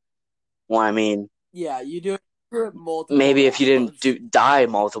 Well, I mean, Yeah, you do it multiple maybe if you rounds. didn't die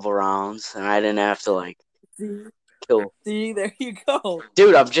multiple rounds, and I didn't have to like kill. See, there you go.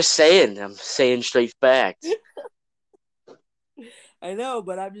 Dude, I'm just saying. I'm saying straight facts. I know,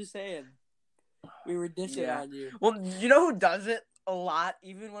 but I'm just saying. We were dishing Yeah. on you. Well, you know who does it a lot,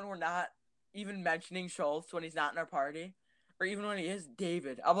 even when we're not even mentioning Schultz when he's not in our party, or even when he is?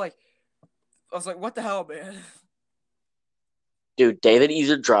 David. I was like, what the hell, man? Dude, David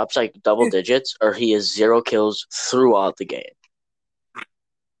either drops like double digits or he has 0 kills throughout the game.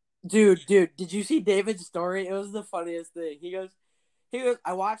 Dude, did you see David's story? It was the funniest thing. He goes,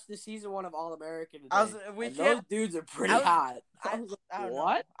 I watched the season 1 of All American today. Those dudes are pretty hot. I was like, I don't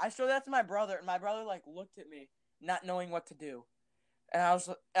what? know. I showed that to my brother, and my brother like looked at me, not knowing what to do, and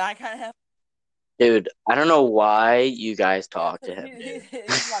I kind of have. Dude, I don't know why you guys talk to him.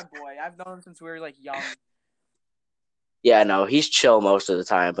 He's my boy. I've known him since we were like young. Yeah, no, he's chill most of the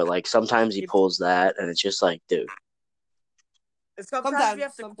time, but like sometimes he pulls that, and it's just like, dude. Sometimes you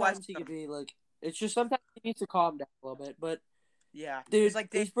have to question he him. could be like, it's just sometimes he needs to calm down a little bit. But Yeah, dude, it's like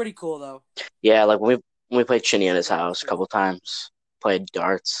he's pretty cool though. Yeah, like when we played Chinny at his house a couple times, played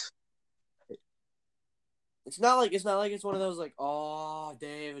darts. It's not like it's one of those like, oh,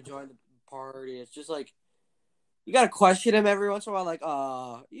 Dave joined the party. It's just like you gotta question him every once in a while, like,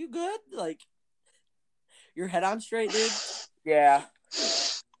 you good? Like, your head on straight, dude. Yeah.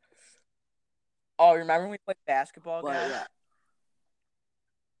 Oh, remember when we played basketball, But, guys? yeah.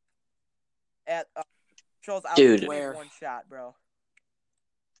 At Charles, Dude. where? One shot, bro.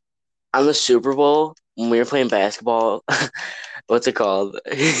 On the Super Bowl, when we were playing basketball, what's it called?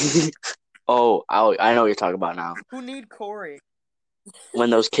 Oh, I know what you're talking about now. Who need Corey? When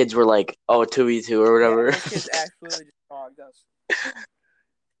those kids were like, 2v2 or whatever. Yeah, those kids actually just dogged us.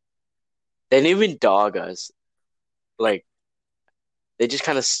 They didn't even dog us. Like, they just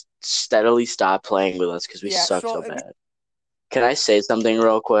kind of steadily stopped playing with us because we suck so bad. Can I say something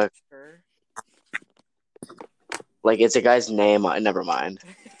real quick? Sure. Like, it's a guy's name. Never mind.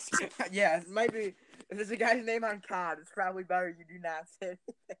 Yeah, it might be. If there's a guy's name on COD, it's probably better you do not say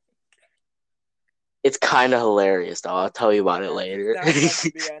anything. It's kind of hilarious, though. I'll tell you about it later. It's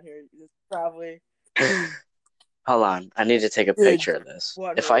not meant to be on here. It's probably. Hold on. I need to take a picture of this.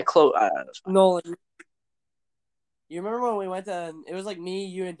 What, If I close... Nolan, you remember when we went to... It was like me,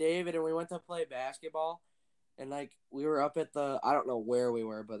 you, and David, and we went to play basketball? And, like, we were up at the... I don't know where we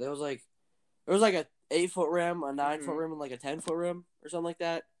were, but there was, like... There was, like, a 8-foot rim, a 9-foot rim, and, like, a 10-foot rim or something like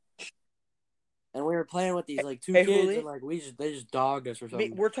that. And we were playing with these, like, two kids, Hooli? and, like, they just dogged us or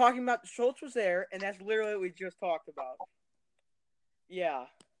something. We're talking about... Schultz was there, and that's literally what we just talked about. Yeah.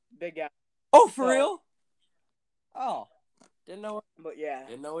 Big guy. Oh, for real? Oh. Didn't know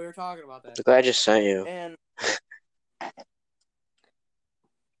we were talking about that. Look what I just sent you. And...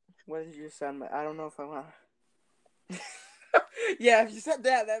 What did you send me? I don't know if I want... Yeah, if you said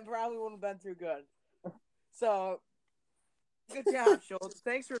that probably wouldn't have been too good. So, good job, Schultz.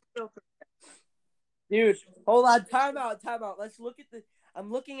 Thanks for filtering. Dude, hold on. Time out. Let's look at the...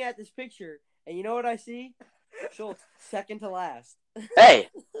 I'm looking at this picture, and you know what I see? Schultz, second to last. Hey!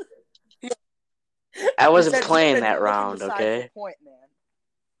 I wasn't playing that round, okay? Point, man.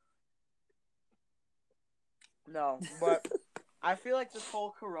 No, but I feel like this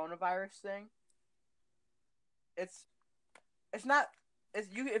whole coronavirus thing, it's not...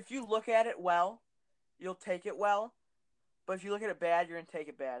 If you look at it well, you'll take it well. But if you look at it bad, you're going to take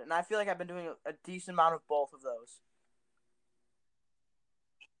it bad. And I feel like I've been doing a decent amount of both of those.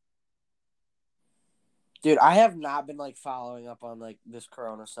 Dude, I have not been, like, following up on, like, this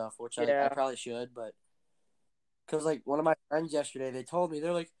corona stuff, which I probably should, but... Because, like, one of my friends yesterday, they told me,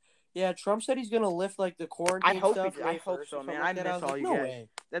 they're like, yeah, Trump said he's going to lift, like, the quarantine stuff. I hope so, man. I miss all you guys. Way.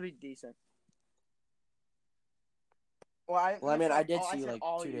 That'd be decent. Well, I did see you, like,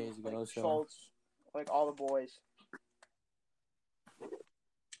 2 days ago, so... Schultz, like, all the boys.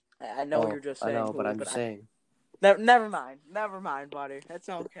 I know you're just I saying. know, but I'm just saying. Never mind. Never mind, buddy. That's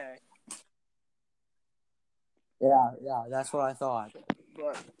okay. Yeah, that's what I thought.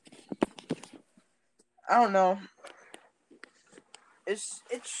 But I don't know. It's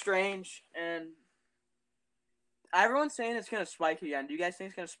strange, and everyone's saying it's gonna spike again. Do you guys think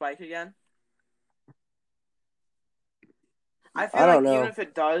it's gonna spike again? I feel I like don't know. even if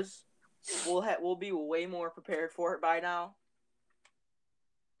it does, we'll be way more prepared for it by now,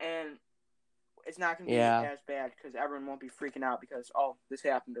 and it's not gonna be as bad because everyone won't be freaking out because this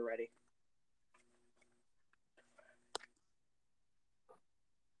happened already.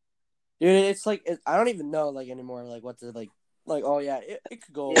 Dude, it's like I don't even know like anymore like what to like oh yeah it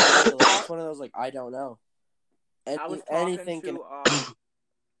could go away. Like, it's one of those like I don't know. I was talking to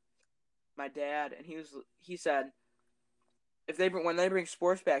my dad, and he said when they bring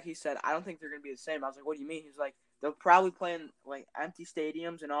sports back, he said I don't think they're gonna be the same. I was like, what do you mean? He's like, they'll probably play in like empty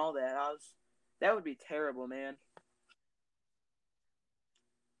stadiums and all that. That would be terrible, man.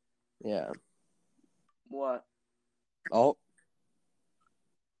 Yeah. What? Oh.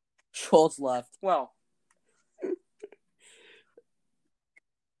 Schultz left. Well,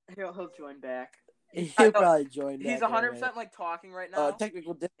 he'll join back. He'll probably join back. He's 100% like talking right now.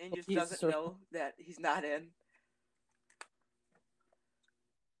 Technical and just doesn't know that he's not in.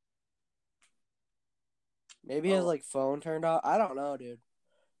 Maybe his like phone turned off. I don't know, dude.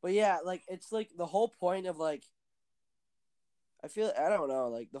 But yeah, like it's like the whole point of like I don't know,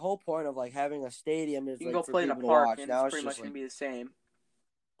 like the whole point of like having a stadium is you can like go for play in a people park to watch. and Now it's pretty much like, gonna be the same.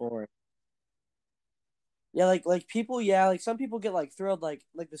 Boring. Yeah, like people, like some people get like thrilled, like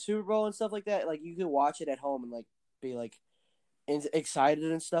the Super Bowl and stuff like that. Like you can watch it at home and like be like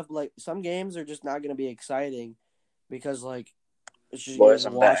excited and stuff. But, like some games are just not gonna be exciting because like it's just Boys,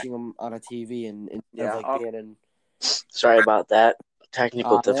 you're I'm watching them on a TV and instead of like being in. Sorry about that.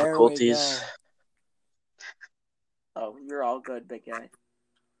 Technical difficulties. Oh, you're all good, big guy.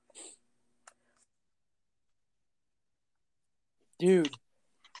 Dude,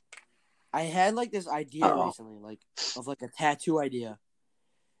 I had like this idea recently, like of like a tattoo idea,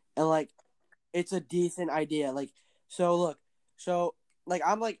 and like it's a decent idea. Like so like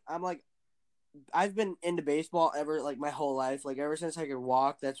I'm like I've been into baseball ever like my whole life. Like ever since I could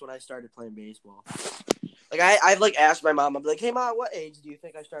walk, that's when I started playing baseball. Like I've like asked my mom, I'm like, hey mom, what age do you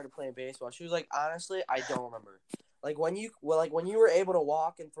think I started playing baseball? She was like, honestly, I don't remember. Like when you were able to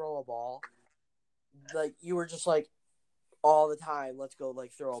walk and throw a ball, like you were just like all the time, let's go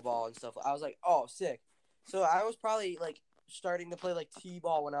like throw a ball and stuff. I was like, oh, sick. So I was probably like starting to play like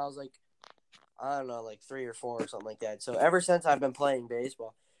T-ball when I was like, I don't know, like 3 or 4 or something like that. So ever since I've been playing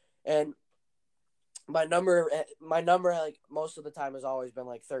baseball, and my number like most of the time has always been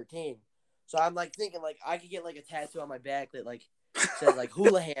like 13. So I'm like thinking like I could get like a tattoo on my back that like says like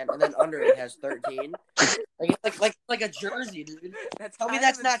Houlihan and then under it has 13. Like it's like a jersey, dude. Tell me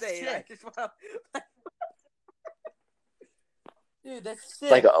that's not sick. Dude, that's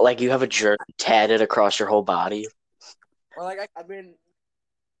sick. Like you have a jersey tatted across your whole body. Or like I don't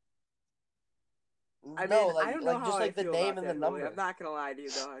know like how just like I the feel name about and that, the number. I'm not gonna lie to you,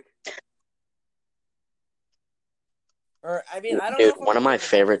 dog. Or I mean, I don't Dude, know. one of my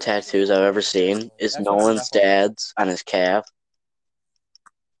favorite tattoos I've ever seen is Nolan's dad's on his calf.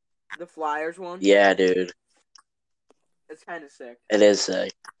 The Flyers one? Yeah, dude. It's kind of sick. It is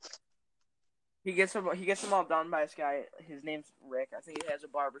sick. He gets them all done by this guy. His name's Rick. I think he has a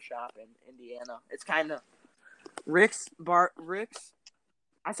barbershop in Indiana. It's kind of Rick's.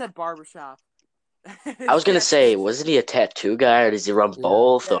 I said barbershop. I was gonna say, wasn't he a tattoo guy, or does he run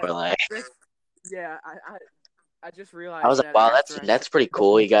both, yeah, or like? Yeah, I just realized. I was like, wow, that's pretty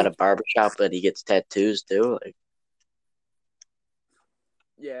cool. He got a barbershop, but he gets tattoos too. Like,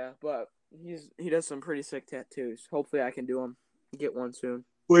 yeah, but he does some pretty sick tattoos. Hopefully, I can get one soon.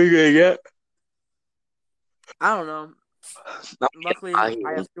 what are you gonna get? I don't know. Luckily, I have 2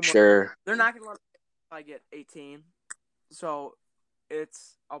 more. Sure. They're not gonna let me if I get 18, so I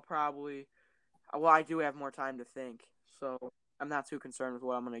do have more time to think, so I'm not too concerned with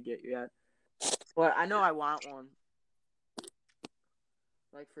what I'm gonna get yet. But I know I want one,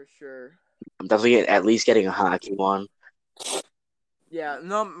 like for sure. I'm definitely at least getting a hockey one. Yeah,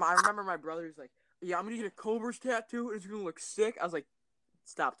 no, I remember my brother's like, "Yeah, I'm gonna get a Cobra's tattoo. And it's gonna look sick." I was like,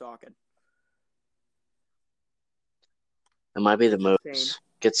 "Stop talking." It might be the most.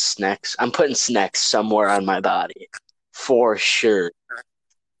 Get snacks. I'm putting snacks somewhere on my body, for sure.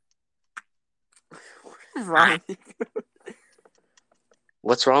 What is wrong with you?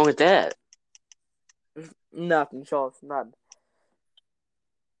 What's wrong with that? Nothing, Charles. Nothing.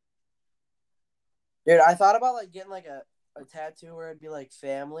 Dude, I thought about like getting like a a tattoo where it'd be like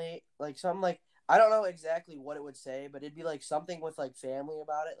family, like something like I don't know exactly what it would say, but it'd be like something with like family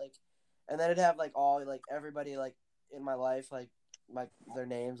about it, like, and then it'd have like all like everybody like in my life, like their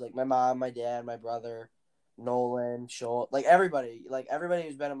names, like my mom, my dad, my brother, Nolan, Schultz, like everybody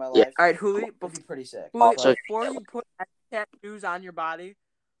who's been in my Yeah. life. All right, Huli, It'd be pretty sick. Huli, So- before you put tattoos on your body,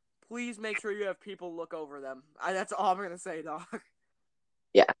 please make sure you have people look over them. That's all I'm gonna say, dog.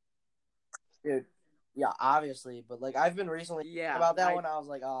 Dude, yeah, obviously, but like I've been recently Yeah, about that one. I was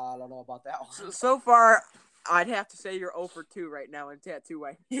like, oh, I don't know about that one. So far, I'd have to say you're 0 for 2 right now in tattoo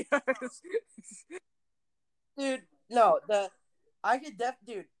ideas. Dude, no, I could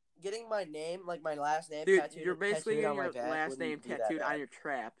dude, getting my name, like my last name Dude, tattooed, you're basically tattooed getting on my your back last wouldn't name be that tattooed bad. on your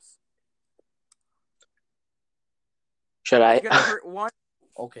traps. Should I? It's gonna hurt one.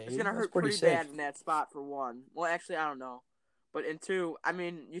 Okay, It's gonna that's hurt pretty bad in that spot for one. Well, actually, I don't know. But in two, I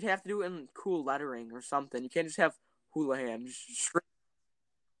mean, you'd have to do it in cool lettering or something. You can't just have Houlihan.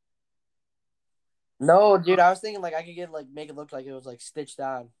 No, dude, I was thinking like I could get like make it look like it was like stitched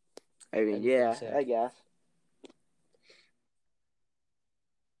on. I mean, That'd be yeah, sick. I guess.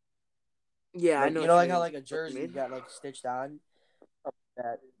 Yeah, Like, I know. you know, what like you how mean. like a jersey What you mean? got like stitched on.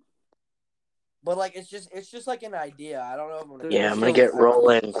 That. But like it's just like an idea. I don't know if I'm gonna. Yeah, I'm gonna So- get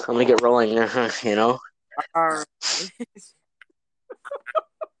rolling. I'm gonna get rolling. You know.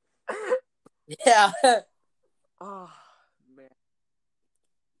 Yeah. Oh man.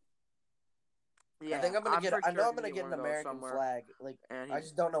 Yeah, I think I'm gonna get. pretty I know sure I'm gonna get one an of those American somewhere. flag. Like And I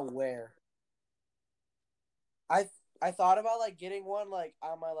just don't know where. I thought about like getting one like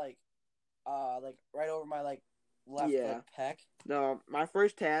on my like right over my like left Yeah. like pec. No, my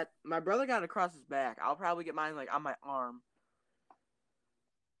first tat. My brother got it across his back. I'll probably get mine like on my arm.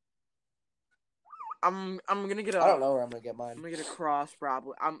 I'm gonna get a. I don't know where I'm gonna get I'm mine. gonna get a cross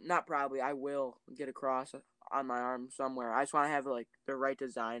probably. I'm not probably. I will get a cross on my arm somewhere. I just want to have like the right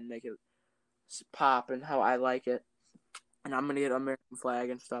design, make it pop and how I like it. And I'm gonna get an American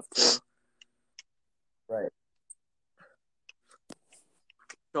flag and stuff too. Right.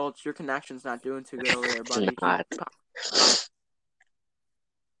 Schultz, your connection's not doing too good over there, buddy. It's not.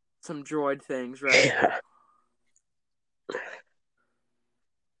 Some droid things, right? Yeah.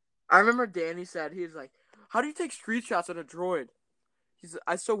 I remember Danny said he was like, "How do you take screenshots on a droid?"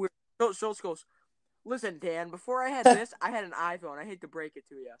 I so weird. Schultz goes, "Listen, Dan. Before I had this, I had an iPhone. I hate to break it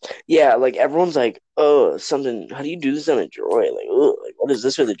to you." Yeah, like everyone's like, oh, something. How do you do this on a droid? Like, oh, like what is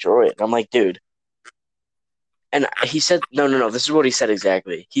this with a droid? And I'm like, dude. And he said, no. This is what he said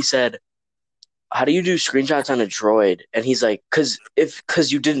exactly. He said, how do you do screenshots on a droid? And he's like, cause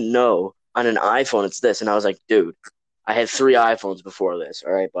you didn't know on an iPhone it's this. And I was like, dude, I had 3 iPhones before this.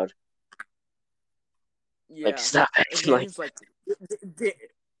 All right, bud. Yeah. Like, stop And acting like. Danny's like,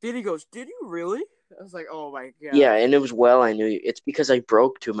 Danny goes, "Did you really?" I was like, "Oh my god." Yeah, and it was I knew you. It's because I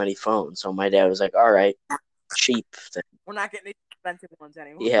broke too many phones. So my dad was like, all right, cheap thing. We're not getting these expensive ones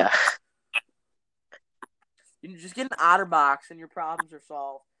anymore. Yeah. You can just get an OtterBox and your problems are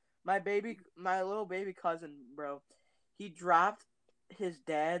solved. My little baby cousin, bro, he dropped his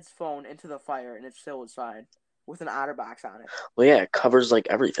dad's phone into the fire and it still was fine with an OtterBox on it. Well, yeah, it covers like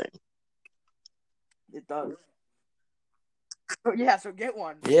everything. It does. So, yeah, so get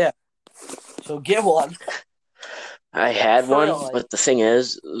one. Yeah. So get one. I had For one, real, like- but the thing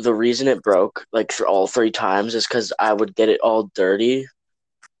is, the reason it broke like all 3 times is because I would get it all dirty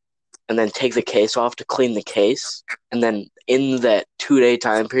and then take the case off to clean the case. And then in that 2-day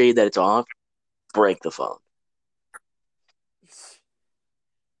time period that it's off, break the phone.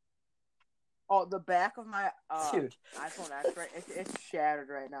 Oh, the back of my Dude. iPhone X, right? It's shattered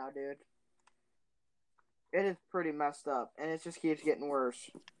right now, dude. It is pretty messed up, and it just keeps getting worse.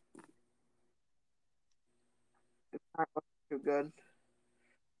 It's not looking too good.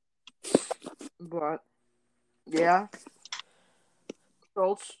 But, yeah.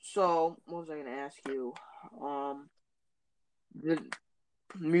 Schultz, so, what was I going to ask you? The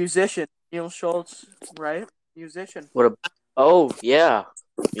musician, Neil Schultz, right? Musician. Oh, yeah.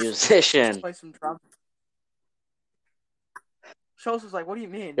 Musician. Play some drums. Schultz was like, "What do you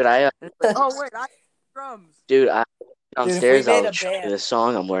mean?" Dude, And it's like, "Oh, wait, I drums." downstairs, made I'll a show you band- the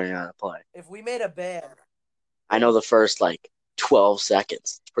song I'm learning how to play. If we made a band, I know the first, 12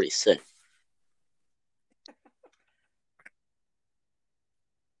 seconds. It's pretty sick.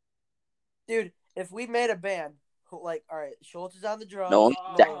 dude, if we made a band, like, all right, Schultz is on the drums. No, Nolan,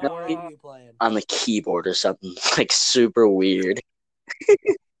 definitely- what are you playing? On the keyboard or something, super weird.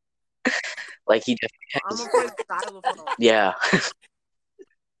 Like, he just I'm has... gonna play xylophone. Yeah.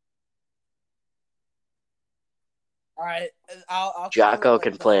 All right, I'll Jocko come with,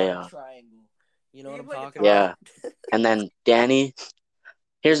 can the play, hard triangle. You know You what can I'm play talking guitar. about? And then Danny.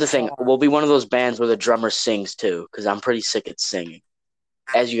 Here's the thing. Guitar. We'll be one of those bands where the drummer sings too, because I'm pretty sick at singing,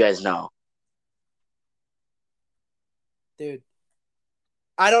 as you guys know. Dude.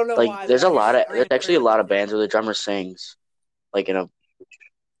 I don't know Like, why, there's but there's actually a lot of too. bands where the drummer sings. Like, I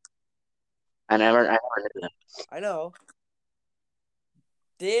never knew that. I know.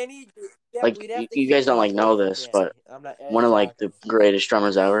 Danny, yeah, Like, we'd have to you keep guys don't, Danny like, away know from this, Danny. but I'm not one of, like, the greatest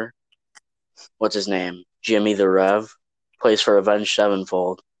drummers ever, what's his name? Jimmy the Rev, plays for Avenged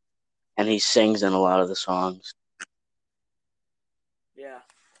Sevenfold, and he sings in a lot of the songs. Yeah.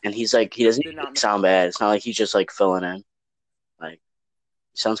 And he's like, he doesn't Did not know. sound bad. It's not like he's just, like, filling in. Like,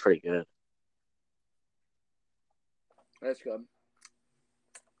 he sounds pretty good. That's good.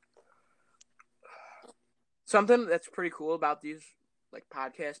 Something that's pretty cool about these like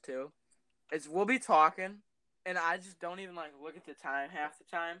podcasts too is we'll be talking, and I just don't even like look at the time half the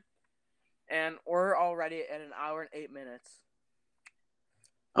time, and we're already at an hour and 8 minutes.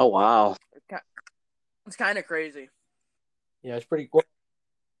 Oh, wow. It's kind of crazy. Yeah, it's pretty cool.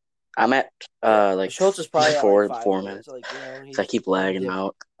 I'm at, like, Schultz is probably at four like 5 minutes. Like, you know, Because I keep lagging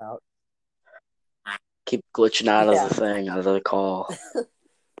out. out. Keep glitching out Yeah. of the thing, out of the call. I'm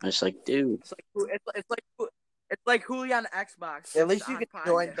just like, dude. It's like Julian Xbox. At least you on can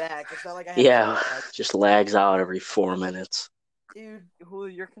join podcast. back. It's not like I have Yeah, to, just lags out every 4 minutes. Dude,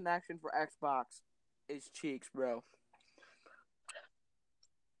 Julio, your connection for Xbox is cheeks, bro.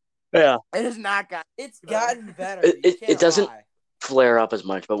 Yeah. It has not got. It's gotten better. It doesn't lie. flare up as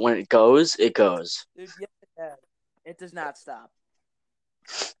much, but when it goes, it goes. Dude, yeah. It does not stop.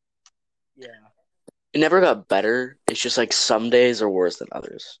 Yeah. It never got better. It's just like some days are worse than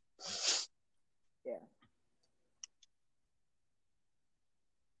others. Yeah.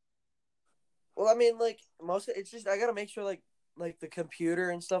 Well, I mean, like it's just I gotta make sure like the computer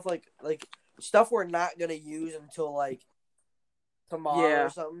and stuff like stuff we're not gonna use until like tomorrow or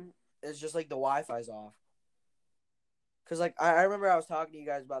something. It's just like the Wi-Fi's off. Cause like I remember I was talking to you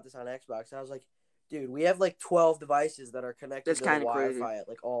guys about this on Xbox. And I was like, dude, we have like 12 devices that are connected to the Wi-Fi at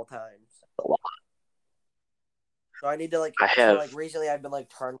like all times. So I need to like. I have recently I've been like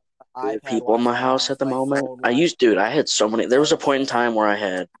turning the iPad people in my Wi-Fi house off, at the my moment. phone I had so many. There was a point in time where I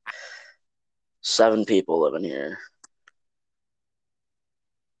had 7 people living here.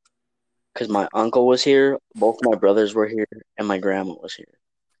 Because my uncle was here, both my brothers were here, and my grandma was here.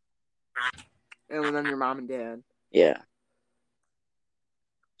 And then your mom and dad. Yeah.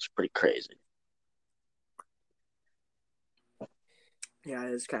 It's pretty crazy. Yeah,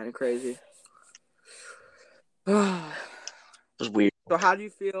 it's kind of crazy. It was weird. So how do you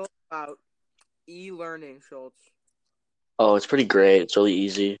feel about e-learning, Schultz? Oh, it's pretty great. It's really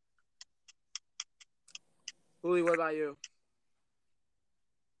easy. Julio, what about you?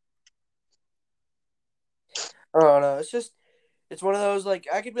 Oh no, it's one of those like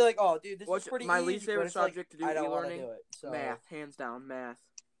I could be like, oh dude, this is pretty my easy. least favorite subject to do I don't want to e-learning? do it. So. Math, hands down, math.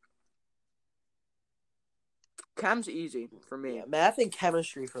 Chem's easy for me. Yeah, math and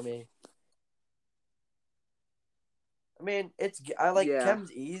chemistry for me. I mean,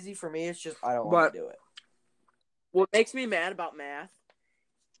 chem's easy for me. It's just I don't want to do it. What makes me mad about math?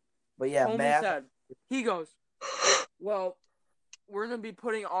 But yeah, Homie math. said, he goes, well, we're gonna be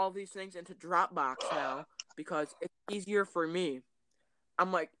putting all these things into Dropbox now because it's easier for me.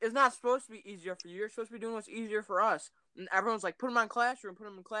 I'm like, it's not supposed to be easier for you. You're supposed to be doing what's easier for us. And everyone's like, put them on Classroom, put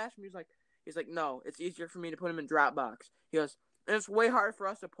them in Classroom. He's like, no, it's easier for me to put them in Dropbox. He goes, and it's way harder for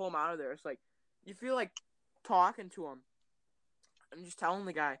us to pull them out of there. It's like, you feel like talking to him and just telling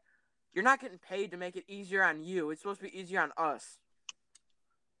the guy, you're not getting paid to make it easier on you. It's supposed to be easier on us.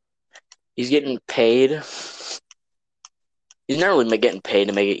 He's getting paid. He's not really getting paid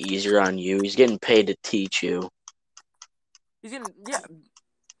to make it easier on you. He's getting paid to teach you. He's getting, yeah.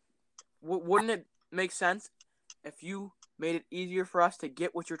 Wouldn't it make sense if you made it easier for us to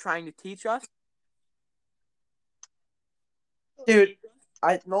get what you're trying to teach us? Dude,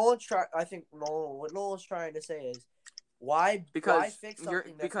 what Nolan's trying to say is why fix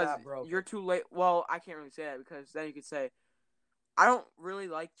something that's not broken? You're too late. Well, I can't really say that because then you could say I don't really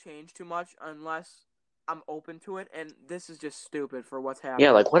like change too much unless I'm open to it, and this is just stupid for what's happening.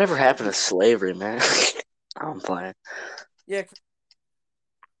 Yeah, like whatever happened to slavery, man? I'm playing. Yeah.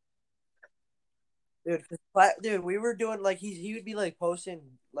 Dude, we were doing like he would be like posting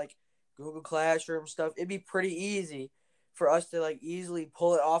like Google Classroom stuff. It'd be pretty easy for us to like easily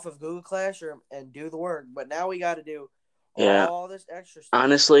pull it off of Google Classroom and do the work. But now we got to do all this extra stuff.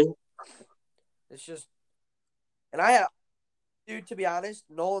 Honestly, it's just, and dude, to be honest,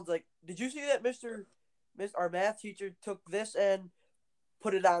 Nolan's like, did you see that our math teacher took this and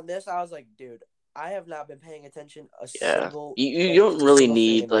put it on this? I was like, dude, I have not been paying attention a Yeah. single. You don't really single thing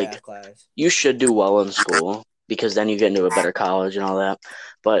need, in like, math class. you should do well in school because then you get into a better college and all that.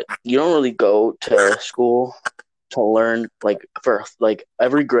 But you don't really go to school to learn, like, for, like,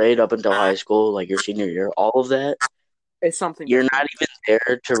 every grade up until high school, like, your senior year, all of that. It's something You're different. not even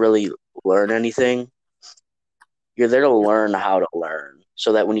there to really learn anything. You're there to learn how to learn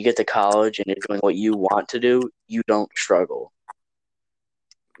so that when you get to college and you're doing what you want to do, you don't struggle.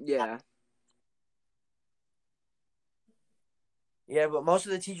 Yeah. Yeah, but most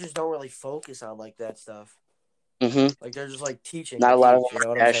of the teachers don't really focus on like that stuff. hmm Like they're just like teaching. Not to a lot of teach, them you know are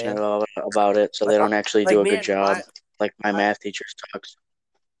what I'm passionate saying? about it, so they don't actually Like do a me good and job. Like my I- math teacher sucks.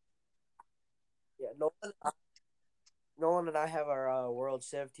 Yeah, Nolan and I have our world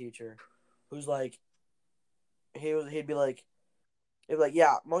civ teacher, who's like, he'd be like,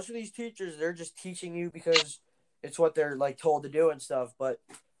 yeah, most of these teachers they're just teaching you because it's what they're like told to do and stuff, but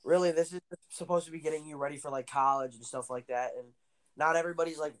really this is supposed to be getting you ready for like college and stuff like that, and not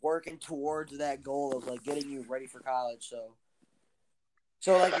everybody's like working towards that goal of like getting you ready for college.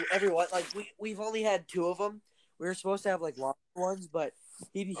 So like everyone like we've only had two of them. We were supposed to have like longer ones, but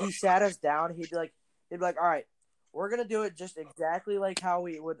he sat us down. He'd be like, all right, we're gonna do it just exactly like how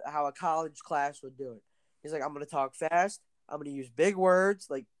a college class would do it. He's like, I'm gonna talk fast. I'm gonna use big words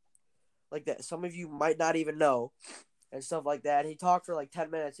like that. Some of you might not even know and stuff like that. He talked for like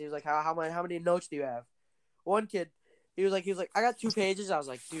 10 minutes. He was like, how many notes do you have? One kid, he was like, I got 2 pages. I was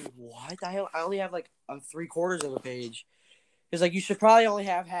like, dude, what? I only have like a 3/4 of a page. He's like, you should probably only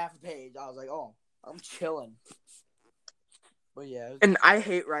have half a page. I was like, oh, I'm chilling. But yeah. And I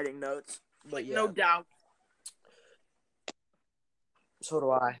hate writing notes. But yeah. No doubt. So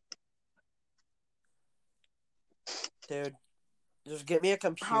do I. Dude, just get me a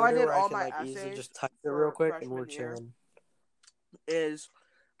computer How I did where I all can my like easily essays just type it for real quick and we're freshman year. chilling. Is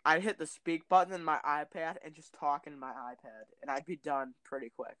I'd hit the speak button in my iPad and just talk in my iPad, and I'd be done pretty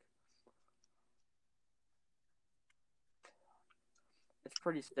quick. It's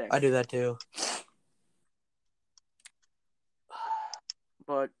pretty sick. I do that too.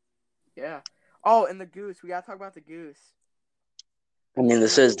 But yeah. Oh, and the goose. We gotta talk about the goose. I mean,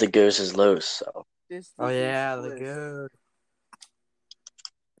 this is the goose is loose, so. Oh yeah, the goose. good.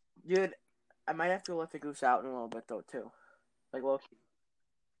 Dude, I might have to let the goose out in a little bit though too. Like low key.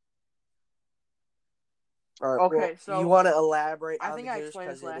 All right, Okay, well, so you want to elaborate I on think the I goose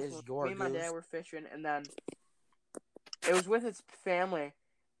explained this because it last is one. your Me and my goose. dad were fishing, and then it was with its family,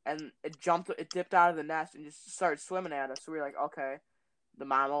 and it dipped out of the nest and just started swimming at us. So we were like, okay, the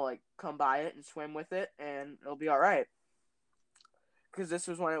mom will like come by it and swim with it, and it'll be all right. Because this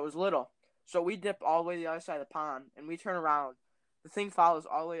was when it was little. So we dip all the way to the other side of the pond, and we turn around. The thing follows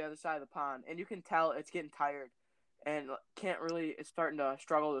all the way to the other side of the pond, and you can tell it's getting tired, and it's starting to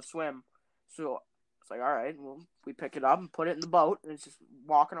struggle to swim. So it's like, all right, well, we pick it up and put it in the boat, and it's just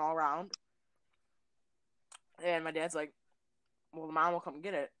walking all around. And my dad's like, well, the mom will come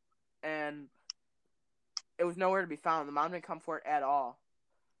get it. And it was nowhere to be found. The mom didn't come for it at all.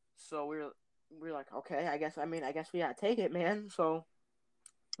 So we were like, okay, I guess we gotta take it, man. So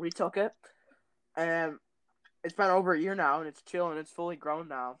we took it, and it's been over a year now, and it's chilling. It's fully grown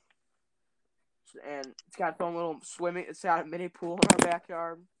now, and it's got its own little swimming. It's got a mini pool in our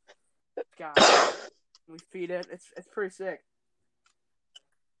backyard. We feed it. It's pretty sick.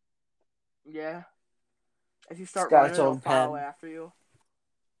 Yeah. If you start running, it'll follow after you.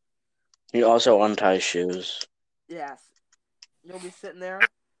 He also unties shoes. Yes. You'll be sitting there.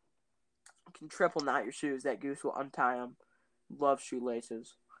 You can triple knot your shoes. That goose will untie them. Love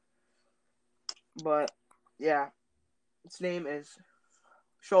shoelaces. But yeah, its name is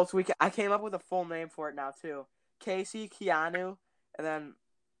Schultz. I came up with a full name for it now too. Casey Keanu, and then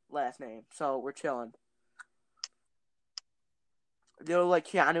last name. So we're chilling. You know, like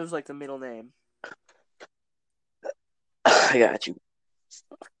Keanu's like the middle name. I got you.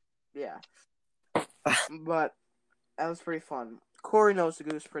 Yeah. But that was pretty fun. Corey knows the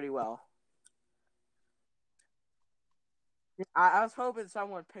goose pretty well. I was hoping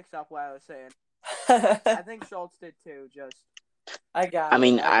someone picks up what I was saying. I think Schultz did too. Just I got. I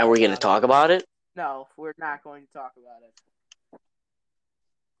mean, are we going to talk about it? No, we're not going to talk about it.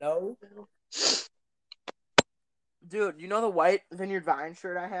 No. Dude, you know the white Vineyard Vine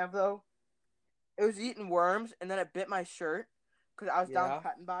shirt I have though? It was eating worms, and then it bit my shirt because I was down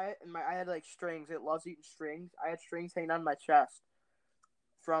petting by it, and I had like strings. It loves eating strings. I had strings hanging on my chest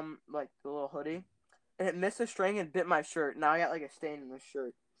from like the little hoodie, and it missed a string and bit my shirt. Now I got like a stain in the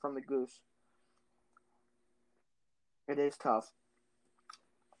shirt from the goose. It is tough.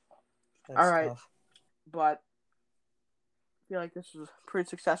 All right, but I feel like this was a pretty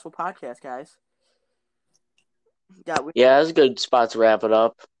successful podcast, guys. Yeah, that's a good spot to wrap it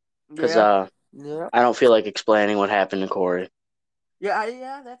up because Yeah. I don't feel like explaining what happened to Corey. Yeah,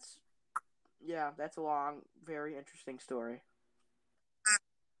 that's a long, very interesting story.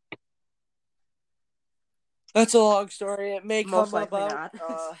 That's a long story. It may Most come likely about.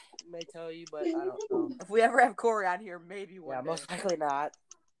 not. May tell you, but I don't know. If we ever have Corey on here, maybe one Yeah, day. most likely not.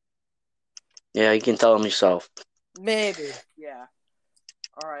 Yeah, you can tell him yourself. Maybe. Yeah.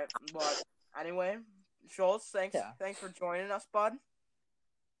 All right, but anyway, Schultz, thanks for joining us, bud.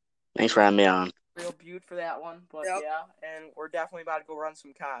 Thanks for having me on. Real beaut for that one, but Yep. yeah, and we're definitely about to go run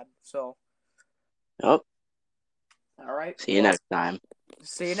some COD. So, Yep. all right. See you next time.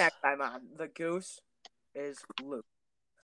 See you next time on The Goose is Loose.